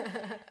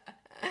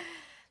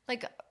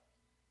 Like,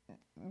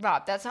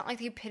 Rob, that's not like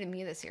the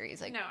epitome of the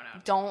series. Like, no.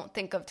 Don't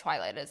think of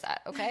Twilight as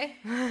that, okay?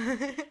 He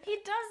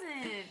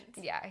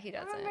doesn't. Yeah, he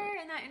doesn't. Remember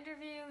in that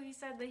interview, he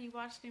said that he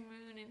watched New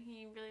Moon and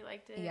he really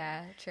liked it.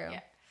 Yeah, true. Yeah.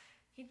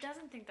 He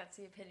doesn't think that's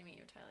the epitome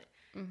of Twilight.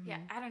 Mm-hmm. Yeah,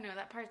 I don't know.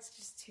 That part's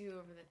just too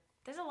over the...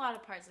 There's a lot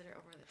of parts that are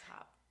over the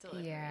top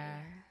delivery. Yeah.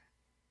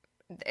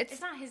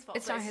 It's not his fault.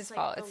 It's not his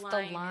fault. It's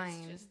the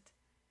line. Just...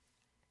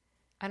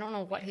 I don't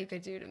know what he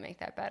could do to make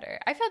that better.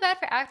 I feel bad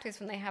for actors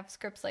when they have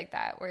scripts like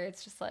that, where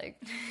it's just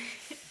like...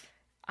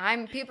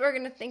 people are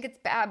going to think it's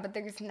bad, but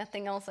there's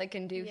nothing else I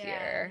can do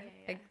here.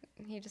 Yeah. Like,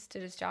 he just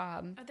did his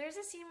job. There's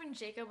a scene when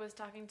Jacob was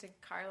talking to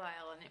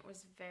Carlisle, and it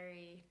was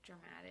very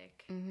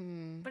dramatic.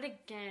 Mm-hmm. But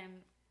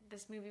again,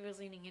 this movie was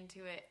leaning into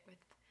it with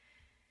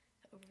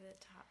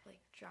over-the-top, like,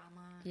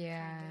 drama.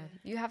 Yeah. Kinda.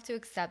 You have to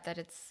accept that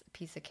it's a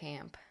piece of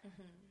camp.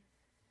 Mm-hmm.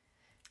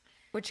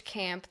 Which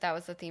camp? That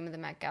was the theme of the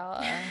Met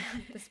Gala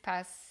this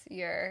past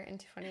year in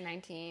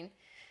 2019.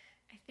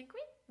 I think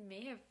we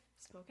may have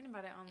spoken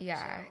about it on the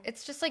Yeah. show.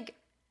 It's just, like,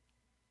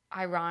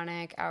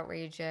 ironic,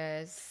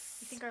 outrageous.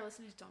 You think our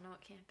listeners don't know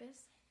what camp is?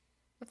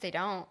 If they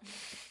don't,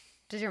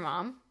 does your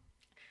mom?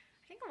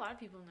 I think a lot of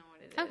people know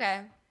what it is.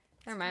 Okay.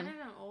 It's Never mind.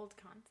 kind of an old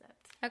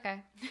concept.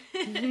 Okay.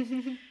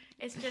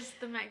 It's just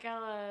the Met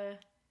Gala.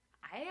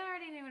 I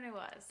already knew what it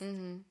was.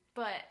 Mm-hmm.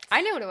 But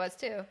I knew what it was,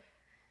 too.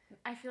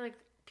 I feel like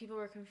people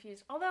were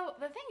confused. Although,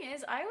 the thing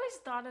is, I always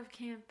thought of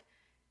camp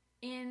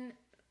in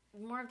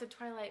more of the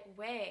Twilight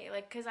way.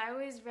 Like, because I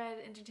always read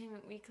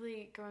Entertainment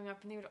Weekly growing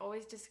up, and they would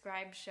always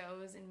describe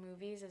shows and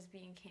movies as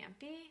being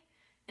campy.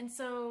 And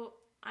so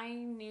I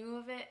knew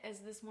of it as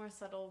this more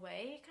subtle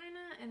way, kind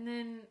of. And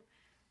then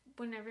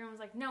when everyone was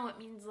like, no, it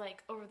means,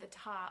 like, over the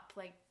top,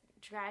 like,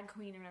 drag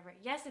queen or whatever.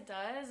 Yes, it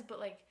does, but,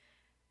 like,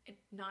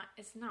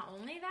 it's not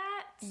only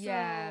that. So,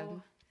 Yeah.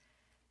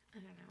 I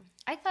don't know.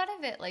 I thought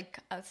of it like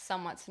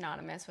somewhat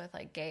synonymous with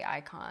like gay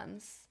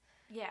icons.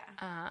 Yeah.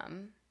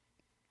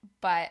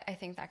 But I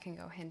think that can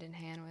go hand in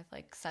hand with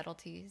like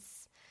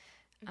subtleties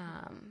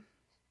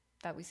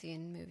that we see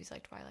in movies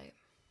like Twilight.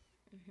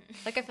 Mm-hmm.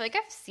 Like I feel like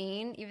I've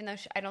seen, even though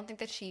I don't think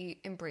that she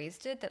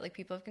embraced it, that like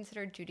people have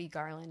considered Judy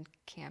Garland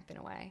camp in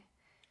a way.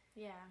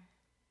 Yeah.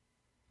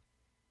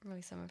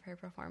 Really, some of her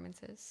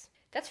performances.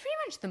 That's pretty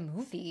much the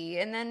movie.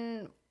 And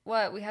then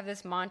what? We have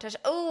this montage.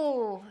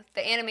 Oh,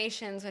 the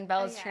animations when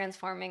Bella's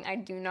transforming. I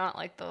do not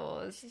like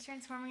those. She's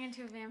transforming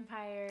into a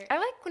vampire. I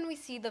like when we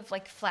see the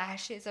like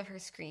flashes of her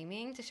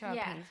screaming to show how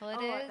painful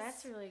it is.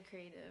 That's really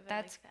creative.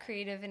 That's like that.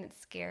 creative and it's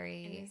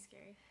scary. It is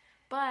scary.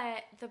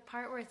 But the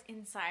part where it's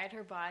inside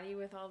her body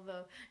with all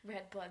the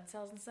red blood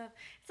cells and stuff,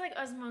 it's like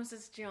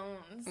Osmosis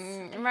Jones.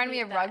 It reminded me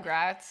of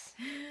Rugrats.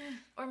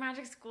 Or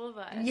Magic School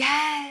Bus.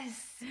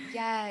 Yes.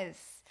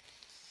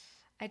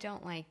 I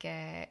don't like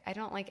it. I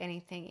don't like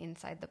anything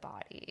inside the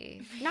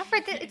body. Not for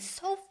this. It's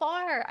so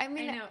far. I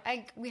mean, I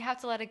know. We have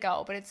to let it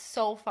go, but it's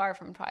so far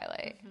from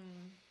Twilight.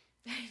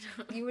 Mm-hmm.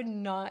 I know. You would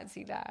not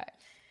see that.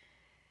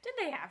 Did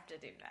they have to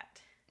do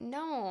that?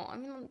 No. I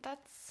mean,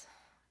 that's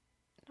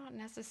not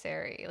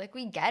necessary. Like,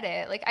 we get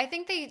it. Like, I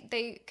think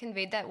they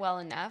conveyed that well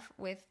enough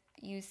with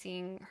you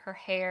seeing her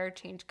hair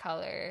change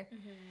color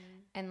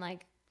and,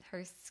 like,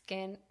 her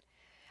skin.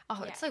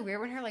 Oh, it's like weird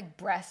when her like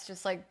breasts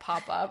just like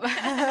pop up.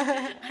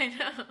 I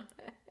know.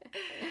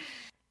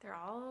 They're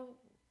all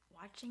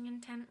watching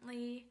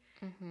intently,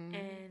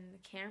 and the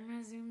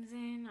camera zooms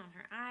in on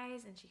her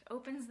eyes, and she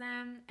opens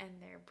them, and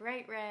they're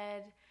bright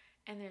red,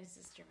 and there's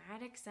this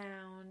dramatic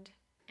sound,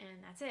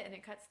 and that's it. And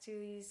it cuts to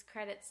these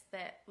credits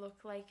that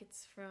look like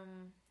it's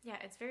from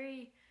it's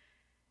very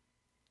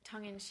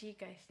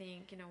tongue-in-cheek, I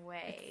think, in a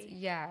way.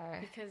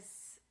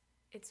 Because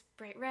it's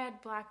bright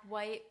red, black,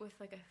 white with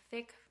like a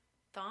thick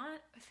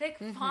font.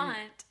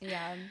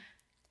 Yeah.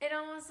 It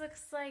almost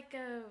looks like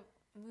a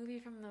movie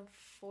from the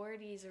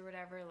 40s or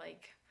whatever,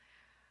 like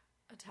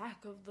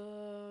Attack of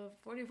the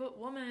 40-Foot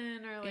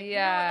Woman, or like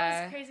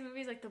those crazy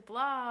movies like The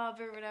Blob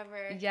or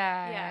whatever.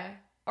 Yeah.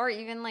 Or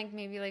even like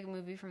maybe like a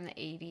movie from the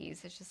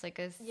 80s. It's just like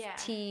a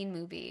teen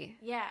movie.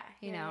 Yeah.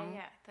 You know?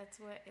 Yeah. That's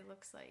what it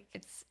looks like.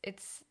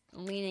 It's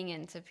leaning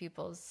into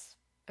people's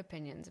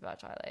opinions about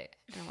Twilight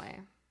in a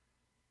way.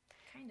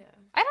 Kind of.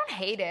 I don't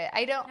hate it.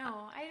 I don't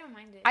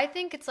mind it. I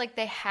think it's like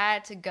they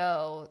had to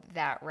go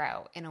that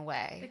route in a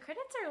way. The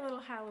credits are a little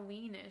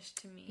Halloween-ish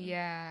to me.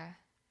 Yeah.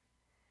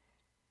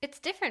 It's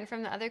different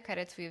from the other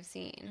credits we've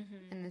seen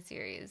in the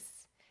series.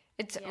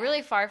 It's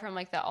really far from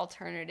like the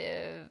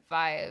alternative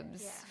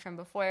vibes from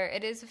before.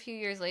 It is a few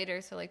years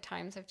later, so like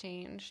times have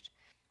changed.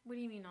 What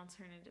do you mean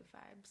alternative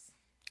vibes?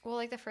 Well,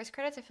 like the first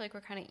credits, I feel like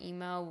were kind of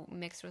emo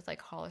mixed with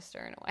like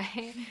Hollister in a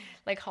way,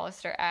 like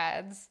Hollister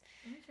ads.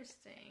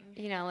 Interesting.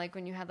 You know, like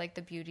when you had like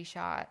the beauty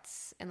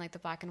shots and like the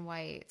black and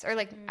whites, or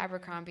like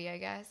Abercrombie, I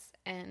guess.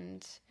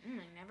 And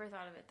I never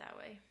thought of it that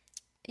way.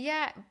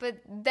 yeah, but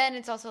then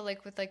it's also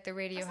like with like the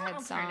That's Radiohead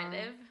not song.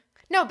 alternative.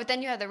 No, but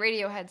then you have the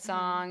Radiohead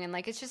song, and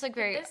like it's just like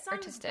very This song's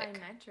artistic. by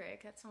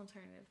Metric. That's an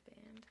alternative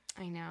band.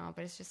 I know,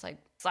 but it's just like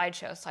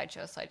slideshow.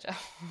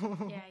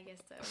 Yeah, I guess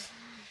so.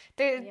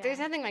 There's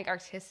nothing like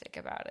artistic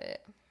about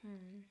it. I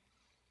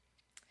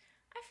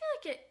feel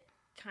like it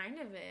kind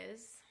of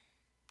is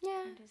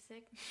Yeah,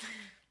 artistic.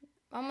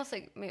 almost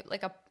like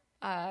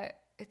a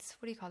it's,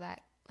 what do you call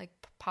that? Like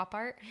pop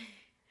art.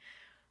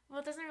 Well,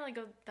 it doesn't really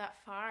go that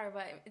far,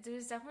 but it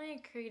was definitely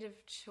a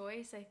creative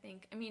choice, I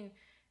think. I mean,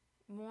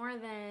 more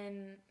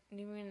than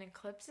New Moon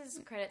Eclipse's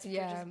credits for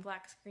just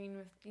black screen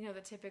with, you know,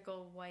 the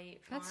typical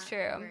white font That's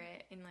true. over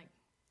it in, like,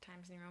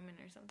 Times New Roman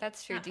or something.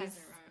 That's true. Not These Times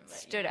New Roman, but,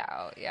 stood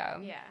out. Yeah.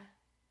 Yeah.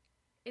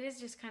 It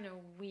is just kind of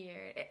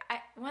weird.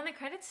 When the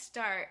credits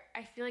start,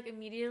 I feel like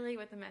immediately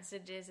what the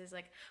message is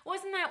like,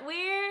 wasn't that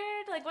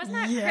weird? Like, wasn't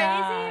that crazy?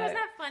 Wasn't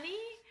that funny?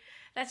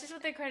 That's just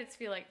what the credits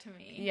feel like to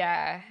me.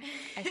 Yeah,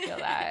 I feel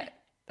that.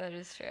 That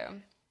is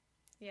true.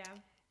 Yeah.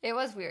 It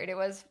was weird. It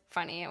was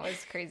funny. It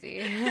was crazy.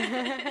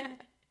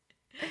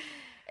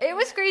 It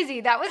was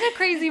crazy. That was a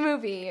crazy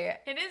movie.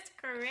 It is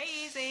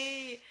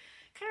crazy.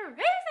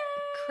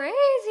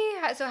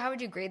 Crazy. So how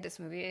would you grade this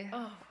movie?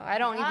 Oh, I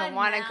don't even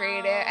want to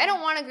grade it. I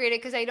don't want to grade it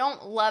because I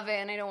don't love it,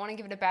 and I don't want to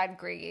give it a bad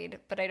grade,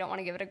 but I don't want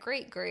to give it a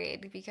great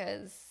grade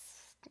because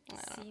I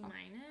don't C know.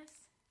 minus?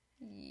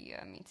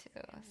 Yeah, me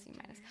too. C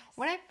minus.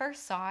 When I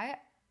first saw it,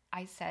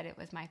 I said it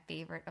was my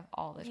favorite of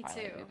all the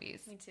Twilight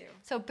movies. Me too.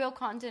 So Bill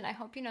Condon, I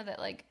hope you know that,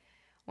 like,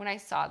 when I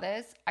saw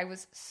this, I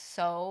was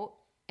so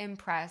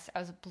impressed. I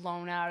was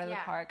blown out of the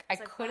park. I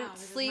couldn't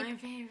sleep, This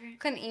is my favorite.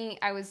 couldn't eat.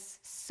 I was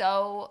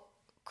so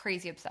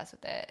crazy obsessed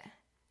with it.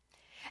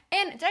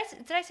 And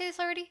did I say this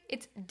already?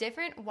 It's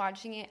different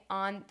watching it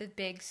on the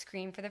big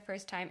screen for the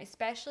first time,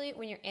 especially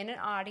when you're in an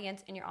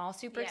audience and you're all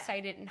super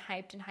excited and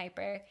hyped and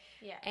hyper.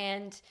 Yeah.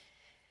 And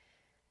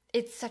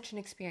it's such an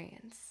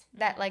experience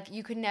that, like,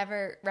 you could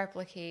never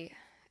replicate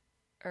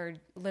or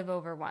live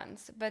over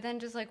once. But then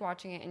just, like,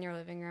 watching it in your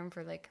living room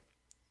for, like,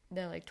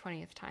 the, like,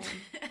 20th time,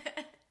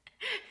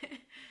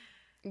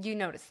 you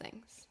notice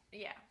things.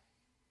 Yeah.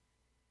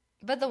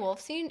 But the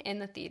wolf scene in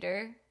the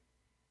theater,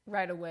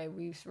 right away,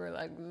 we were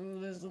like,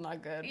 this is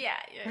not good. Yeah.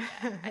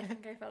 I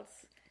think I felt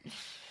a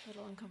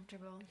little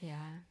uncomfortable.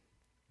 Yeah.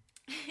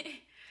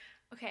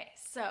 Okay,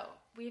 so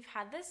we've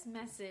had this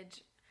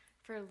message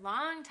for a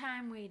long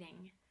time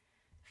waiting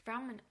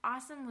from an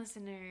awesome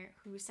listener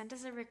who sent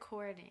us a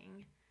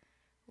recording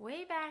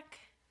way back.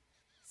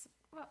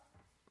 Well,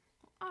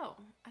 oh,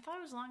 I thought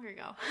it was longer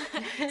ago.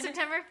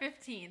 September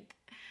 15th.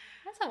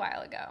 That's a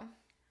while ago.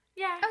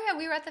 Yeah. Oh, yeah,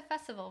 we were at the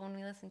festival when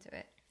we listened to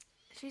it.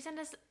 She sent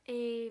us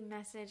a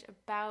message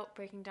about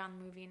Breaking Dawn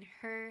the movie and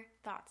her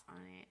thoughts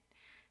on it.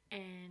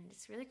 And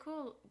it's really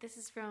cool. This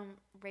is from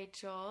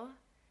Rachel.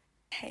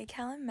 Hey,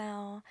 Cal and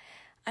Mel.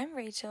 I'm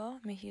Rachel.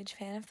 I'm a huge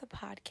fan of the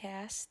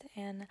podcast.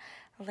 And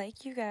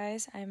like you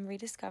guys, I'm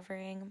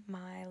rediscovering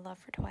my love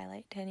for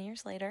Twilight 10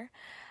 years later.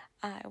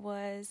 I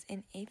was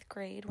in 8th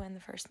grade when the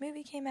first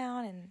movie came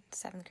out, and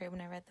 7th grade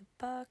when I read the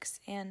books.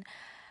 And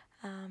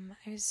I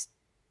was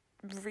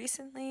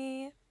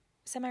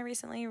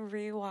semi-recently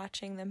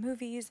rewatching the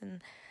movies,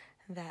 and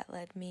that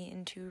led me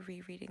into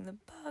rereading the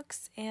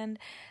books. And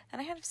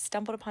then I kind of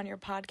stumbled upon your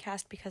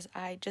podcast because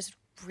I just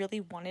really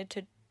wanted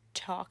to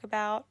talk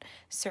about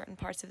certain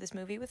parts of this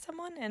movie with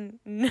someone, and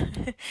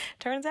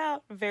turns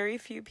out very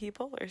few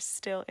people are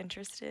still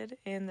interested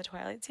in the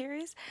Twilight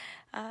series.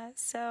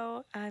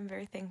 So I'm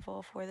very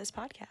thankful for this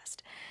podcast.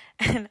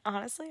 And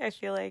honestly, I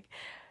feel like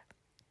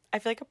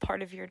a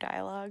part of your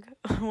dialogue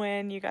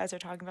when you guys are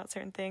talking about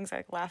certain things.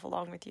 I laugh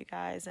along with you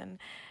guys, and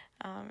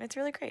it's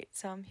really great.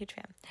 So I'm a huge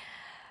fan.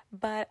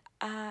 But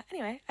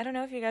anyway, I don't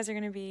know if you guys are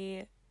going to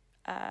be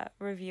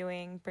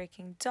reviewing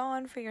Breaking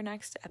Dawn for your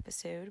next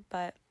episode,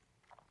 but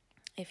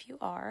if you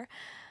are,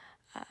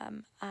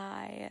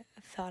 I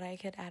thought I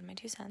could add my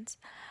 2 cents.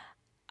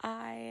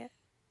 I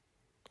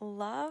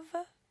love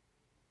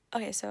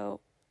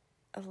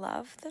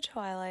the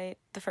Twilight,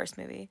 the first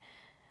movie.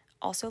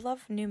 Also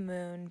love New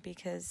Moon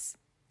because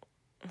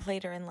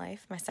later in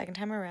life, my second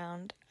time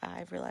around,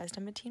 I realized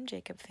I'm a Team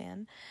Jacob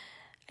fan.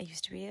 I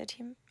used to be a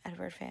Team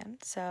Edward fan,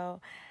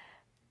 so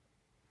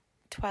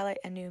Twilight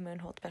and New Moon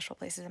hold special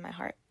places in my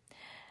heart.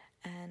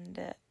 And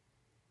the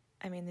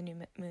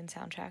New Moon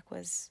soundtrack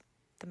was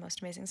the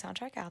most amazing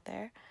soundtrack out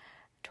there.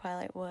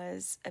 Twilight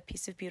was a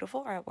piece of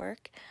beautiful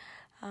artwork.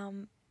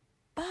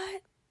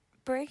 But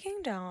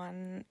Breaking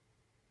Dawn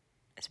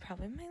is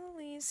probably my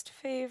least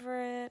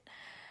favorite.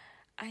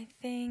 I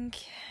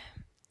think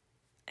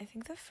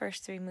the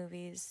first 3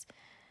 movies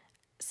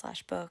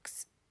 /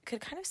 books could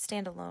kind of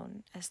stand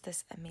alone as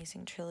this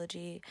amazing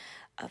trilogy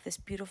of this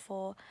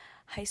beautiful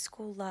high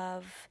school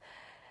love,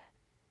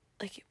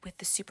 like with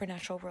the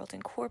supernatural world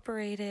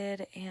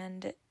incorporated,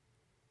 and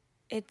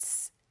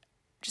it's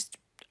just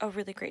a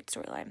really great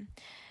storyline.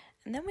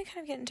 And then we kind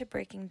of get into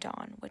Breaking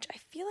Dawn, which I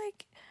feel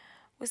like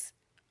was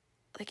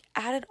like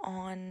added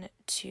on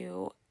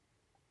to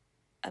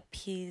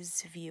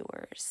appease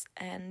viewers,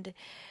 and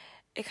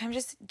it kind of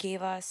just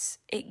gave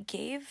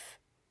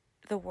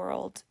the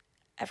world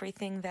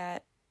everything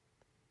that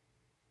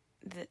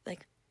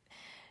like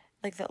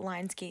that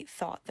Lionsgate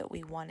thought that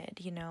we wanted,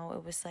 you know.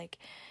 It was like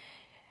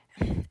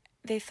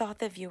they thought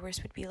that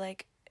viewers would be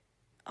like,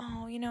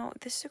 oh, you know,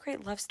 this is a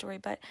great love story,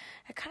 but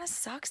it kind of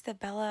sucks that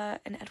Bella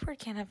and Edward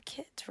can't have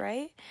kids,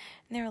 right?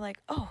 And they were like,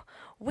 oh,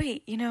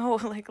 wait, you know,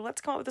 like,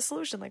 let's come up with a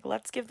solution. Like,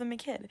 let's give them a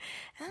kid.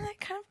 And then that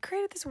kind of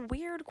created this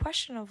weird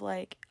question of,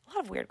 like, a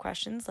lot of weird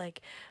questions.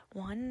 Like,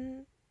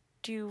 one,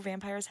 do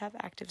vampires have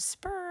active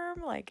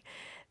sperm? Like,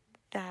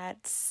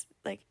 that's,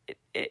 like,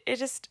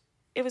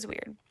 it was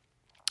weird,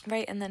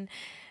 right? And then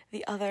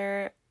the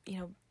other, you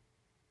know,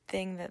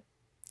 thing that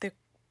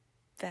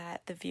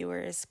the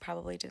viewers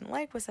probably didn't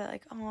like was that,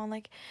 like, oh,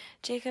 like,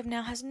 Jacob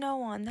now has no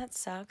one, that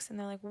sucks. And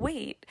they're like,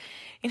 wait,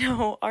 you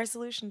know, our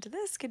solution to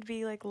this could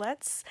be, like,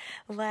 let's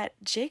let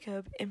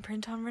Jacob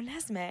imprint on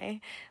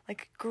Renesmee.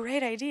 Like,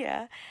 great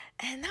idea.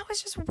 And that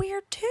was just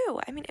weird too.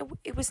 I mean,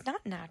 it was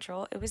not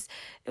natural. It was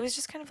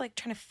just kind of like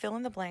trying to fill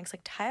in the blanks,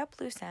 like tie up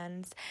loose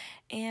ends,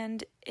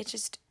 and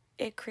it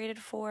created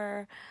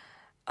for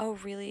a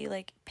really,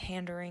 like,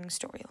 pandering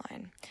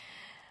storyline.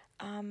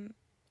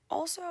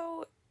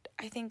 Also,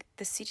 I think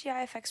the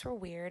CGI effects were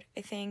weird.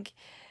 I think,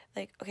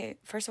 like, okay,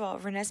 first of all,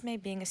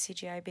 Renesmee being a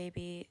CGI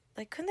baby,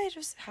 like, couldn't they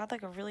just had,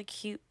 like, a really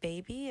cute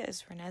baby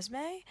as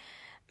Renesmee?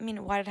 I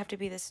mean, why did it have to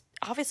be this?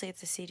 Obviously,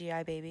 it's a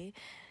CGI baby.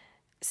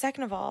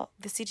 Second of all,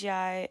 the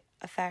CGI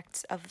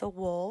effects of the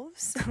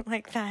wolves,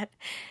 like that,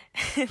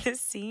 the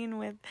scene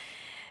with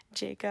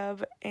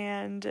Jacob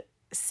and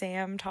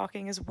Sam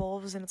talking as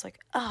wolves, and it's like,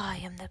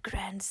 I am the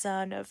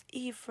grandson of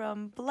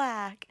Ephraim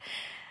Black.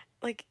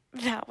 Like,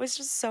 that was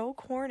just so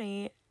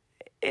corny.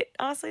 It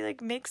honestly, like,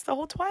 makes the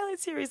whole Twilight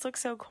series look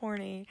so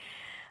corny.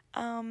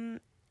 Okay,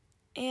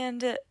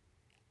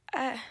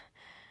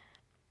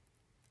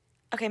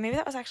 maybe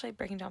that was actually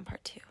Breaking Dawn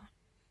Part 2.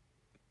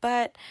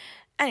 But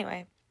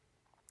anyway,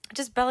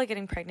 just Bella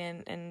getting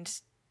pregnant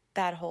and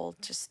that whole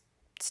just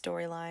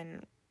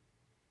storyline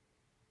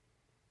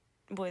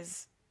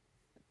was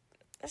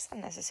just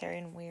unnecessary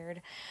and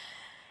weird.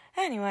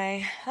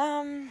 Anyway,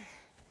 yeah,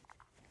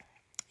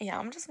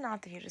 I'm just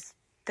not the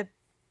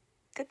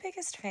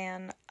biggest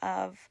fan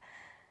of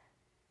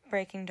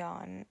Breaking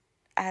Dawn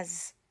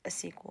as a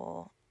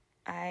sequel.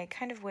 I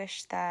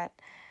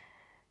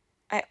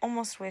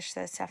almost wish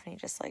that Stephanie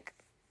just, like,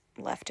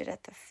 left it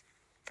at the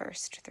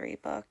first 3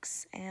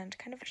 books and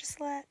kind of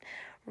just let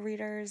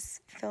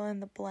readers fill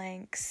in the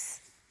blanks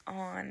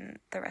on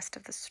the rest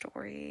of the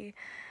story.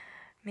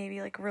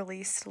 Maybe, like,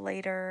 released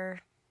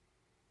later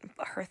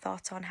her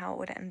thoughts on how it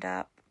would end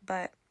up.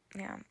 But,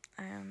 yeah,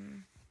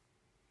 I'm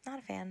not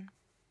a fan.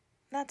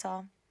 That's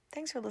all.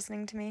 Thanks for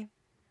listening to me.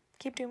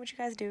 Keep doing what you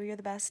guys do. You're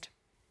the best.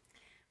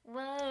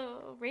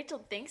 Whoa,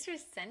 Rachel, thanks for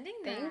sending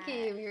that. Thank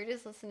you. We were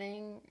just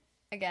listening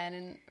again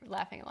and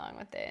laughing along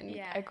with it and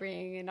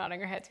agreeing and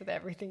nodding our heads with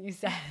everything you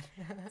said.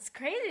 It's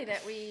crazy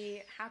that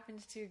we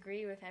happened to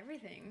agree with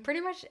everything.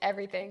 Pretty much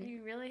everything.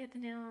 You really hit the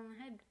nail on the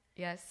head.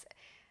 Yes.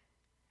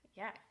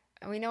 Yeah.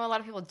 And we know a lot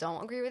of people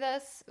don't agree with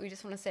us. We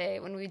just want to say,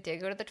 when we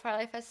did go to the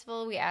Twilight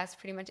Festival, we asked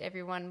pretty much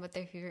everyone what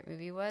their favorite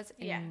movie was,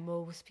 and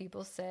most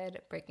people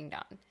said Breaking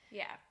Dawn.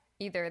 Yeah.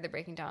 Either of the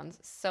Breaking Dawns.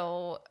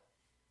 So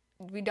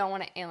we don't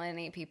want to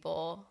alienate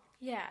people.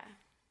 Yeah.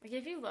 Like,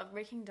 if you love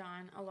Breaking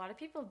Dawn, a lot of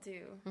people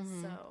do.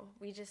 Mm-hmm. So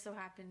we just so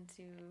happen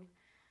to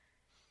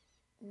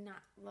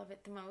not love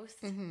it the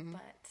most. Mm-hmm.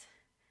 But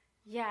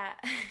yeah,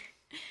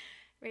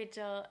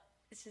 Rachel,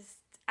 it's just,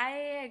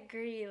 I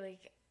agree.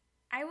 Like,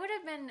 I would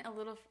have been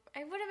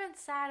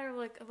sad or,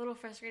 like, a little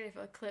frustrated if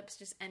Eclipse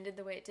just ended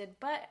the way it did.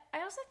 But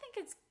I also think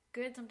it's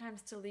good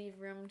sometimes to leave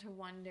room to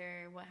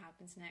wonder what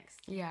happens next.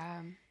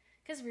 Yeah.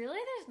 Because really,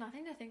 there's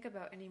nothing to think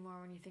about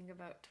anymore when you think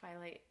about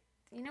Twilight.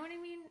 You know what I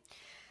mean?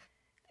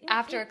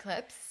 After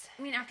Eclipse?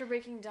 I mean, after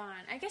Breaking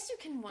Dawn. I guess you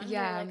can wonder,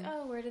 like,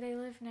 oh, where do they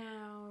live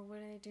now? What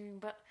are they doing?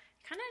 But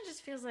it kind of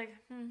just feels like,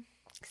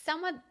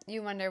 Somewhat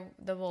you wonder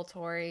the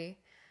Volturi,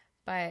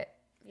 but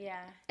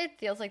yeah, it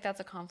feels like that's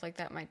a conflict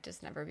that might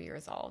just never be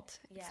resolved.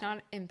 Yeah. It's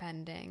not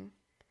impending.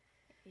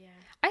 Yeah.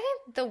 I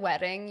think the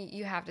wedding,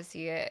 you have to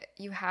see it.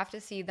 You have to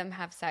see them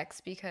have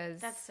sex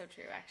because... That's so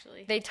true,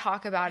 actually. They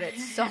talk about it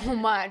so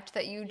much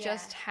that you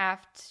just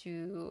have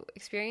to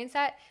experience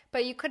that.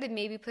 But you could have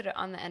maybe put it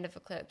on the end of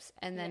Eclipse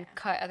and then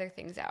cut other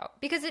things out.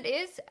 Because it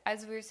is,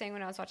 as we were saying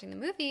when I was watching the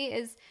movie,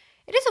 it is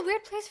a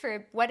weird place for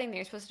a wedding that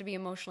you're supposed to be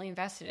emotionally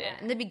invested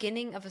in the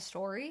beginning of a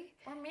story.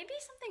 Or maybe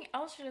something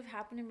else should have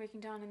happened in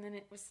Breaking Dawn and then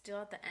it was still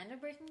at the end of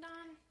Breaking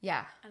Dawn.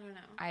 Yeah. I don't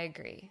know. I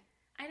agree.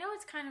 I know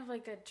it's kind of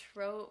like a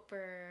trope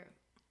or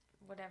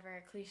whatever,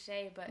 a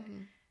cliche, but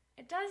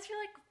it does feel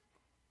like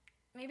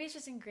maybe it's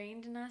just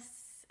ingrained in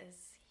us as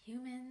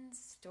humans,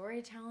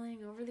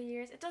 storytelling over the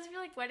years. It does feel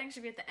like weddings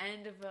should be at the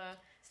end of a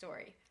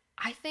story.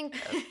 I think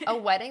a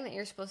wedding that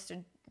you're supposed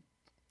to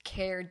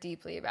care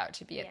deeply about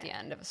to be at the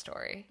end of a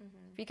story.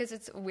 Because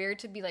it's weird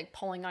to be like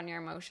pulling on your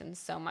emotions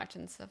so much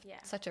in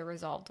such a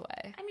resolved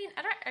way. I mean,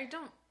 I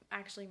don't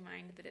actually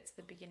mind that it's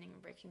the beginning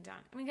of Breaking Dawn.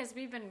 I mean, because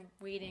we've been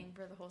waiting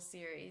for the whole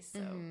series,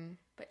 so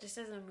but just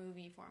as a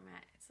movie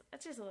format,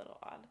 it's just a little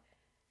odd.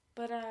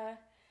 But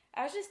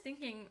I was just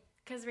thinking,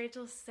 because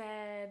Rachel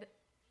said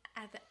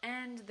at the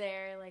end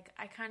there, like,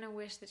 I kind of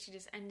wish that she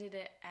just ended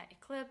it at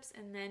Eclipse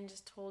and then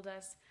just told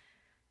us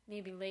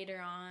maybe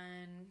later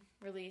on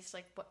released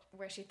like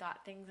where she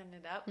thought things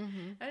ended up.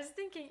 I was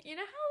thinking, you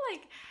know how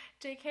like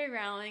J.K.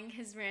 Rowling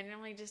has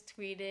randomly just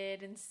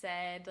tweeted and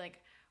said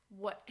like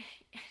what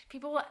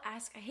people will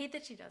ask. I hate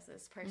that she does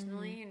this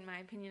personally. In my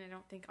opinion, I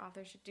don't think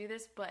authors should do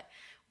this, but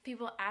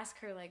people ask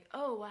her like,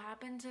 oh, what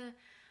happened to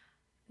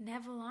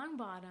Neville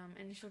Longbottom?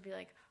 And she'll be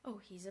like,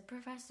 oh, he's a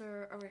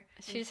professor. Or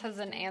she just has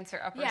an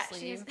answer up her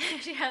sleeve.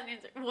 She has an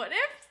answer. What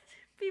if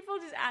people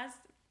just asked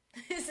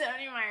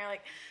Stephenie Meyer,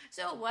 like,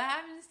 so what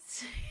happens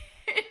to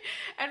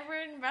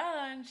Edward and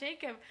Bella and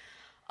Jacob?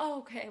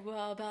 Okay,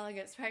 well, Bella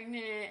gets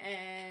pregnant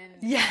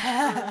and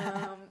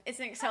it's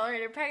an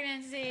accelerated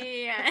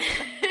pregnancy and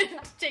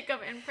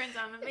Jacob imprints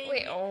on the baby.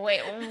 Wait.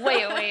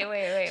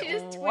 She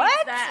just tweets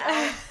what?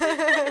 that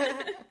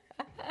out.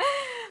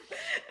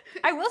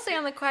 I will say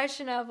on the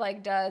question of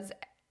like, does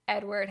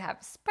Edward have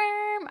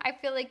sperm? I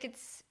feel like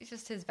it's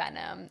just his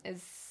venom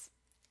is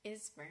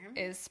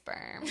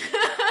sperm.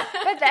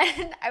 But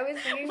then I was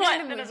thinking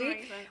in the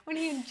movie, when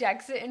he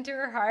injects it into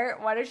her heart,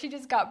 what if she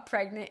just got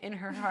pregnant in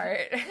her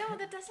heart? No,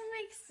 that doesn't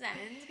make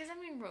sense. Because, I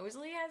mean,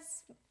 Rosalie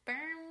has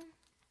sperm.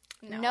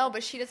 No,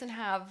 but she doesn't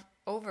have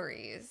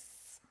ovaries.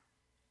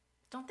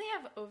 Don't they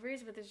have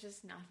ovaries, but there's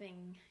just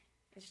nothing?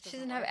 She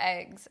doesn't have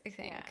eggs, I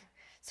think. Yeah.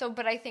 So,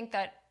 but I think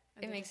that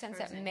it makes sense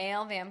that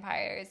male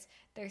vampires,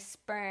 their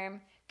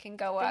sperm can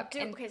go up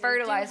and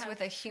fertilize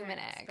with a human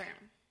egg.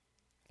 Sperm.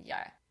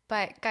 Yeah.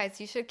 But guys,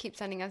 you should keep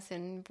sending us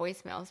in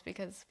voicemails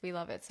because we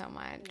love it so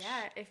much.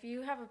 Yeah, if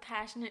you have a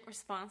passionate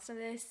response to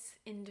this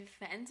in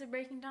defense of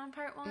Breaking Dawn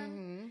Part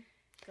 1,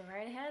 go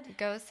right ahead.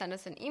 Go send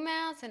us an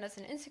email, send us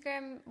an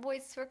Instagram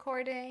voice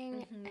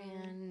recording,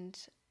 and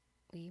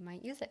we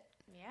might use it.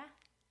 Yeah.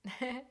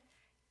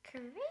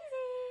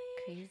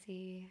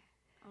 Crazy.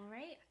 All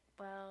right.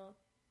 Well,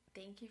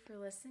 thank you for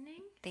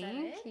listening.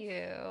 Thank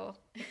you.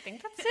 I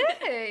think that's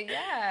it.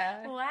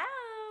 Yeah. Wow.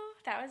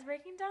 That was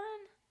Breaking Dawn.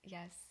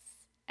 Yes.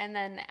 And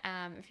then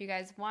if you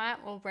guys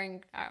want, we'll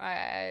bring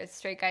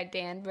Straight Guy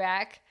Dan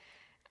back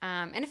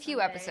in a few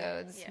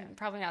episodes. Yeah.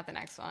 Probably not the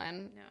next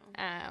one. No.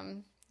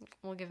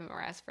 We'll give him a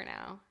rest for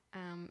now.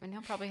 And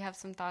he'll probably have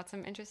some thoughts.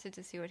 I'm interested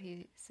to see what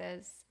he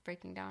says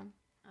Breaking Dawn.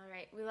 All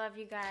right. We love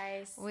you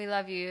guys. We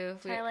love you.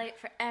 Twilight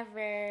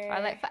forever.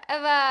 Twilight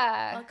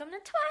forever. Welcome to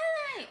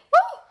Twilight.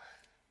 Woo!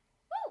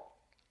 Woo!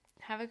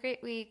 Have a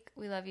great week.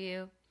 We love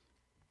you.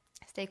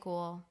 Stay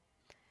cool.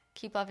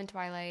 Keep loving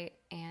Twilight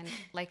and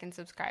like and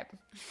subscribe.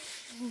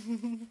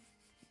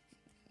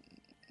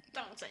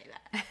 Don't say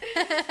that.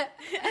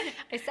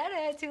 I said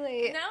it too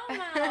late. No,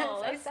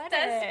 Mel. That's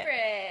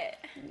desperate.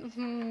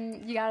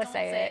 You gotta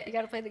say it. You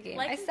gotta play the game.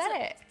 I said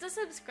it. To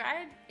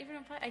subscribe, even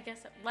apply. I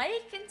guess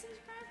like and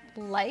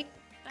subscribe. Like.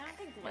 I don't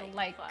think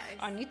like applies.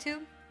 On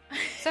YouTube.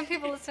 Some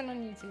people listen on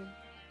YouTube.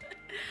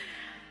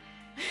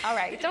 All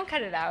right, don't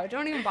cut it out.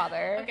 Don't even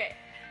bother. Okay.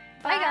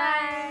 Bye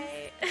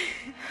guys.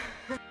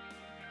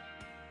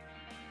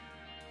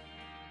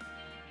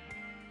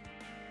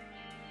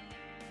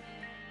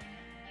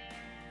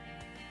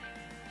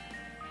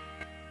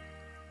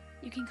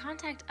 You can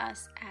contact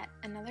us at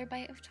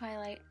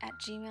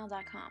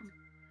anotherbiteoftwilight@gmail.com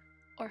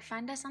or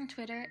find us on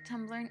Twitter,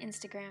 Tumblr, and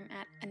Instagram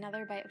at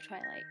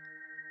anotherbiteoftwilight.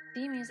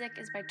 Theme music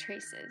is by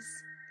Traces.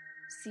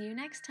 See you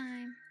next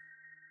time.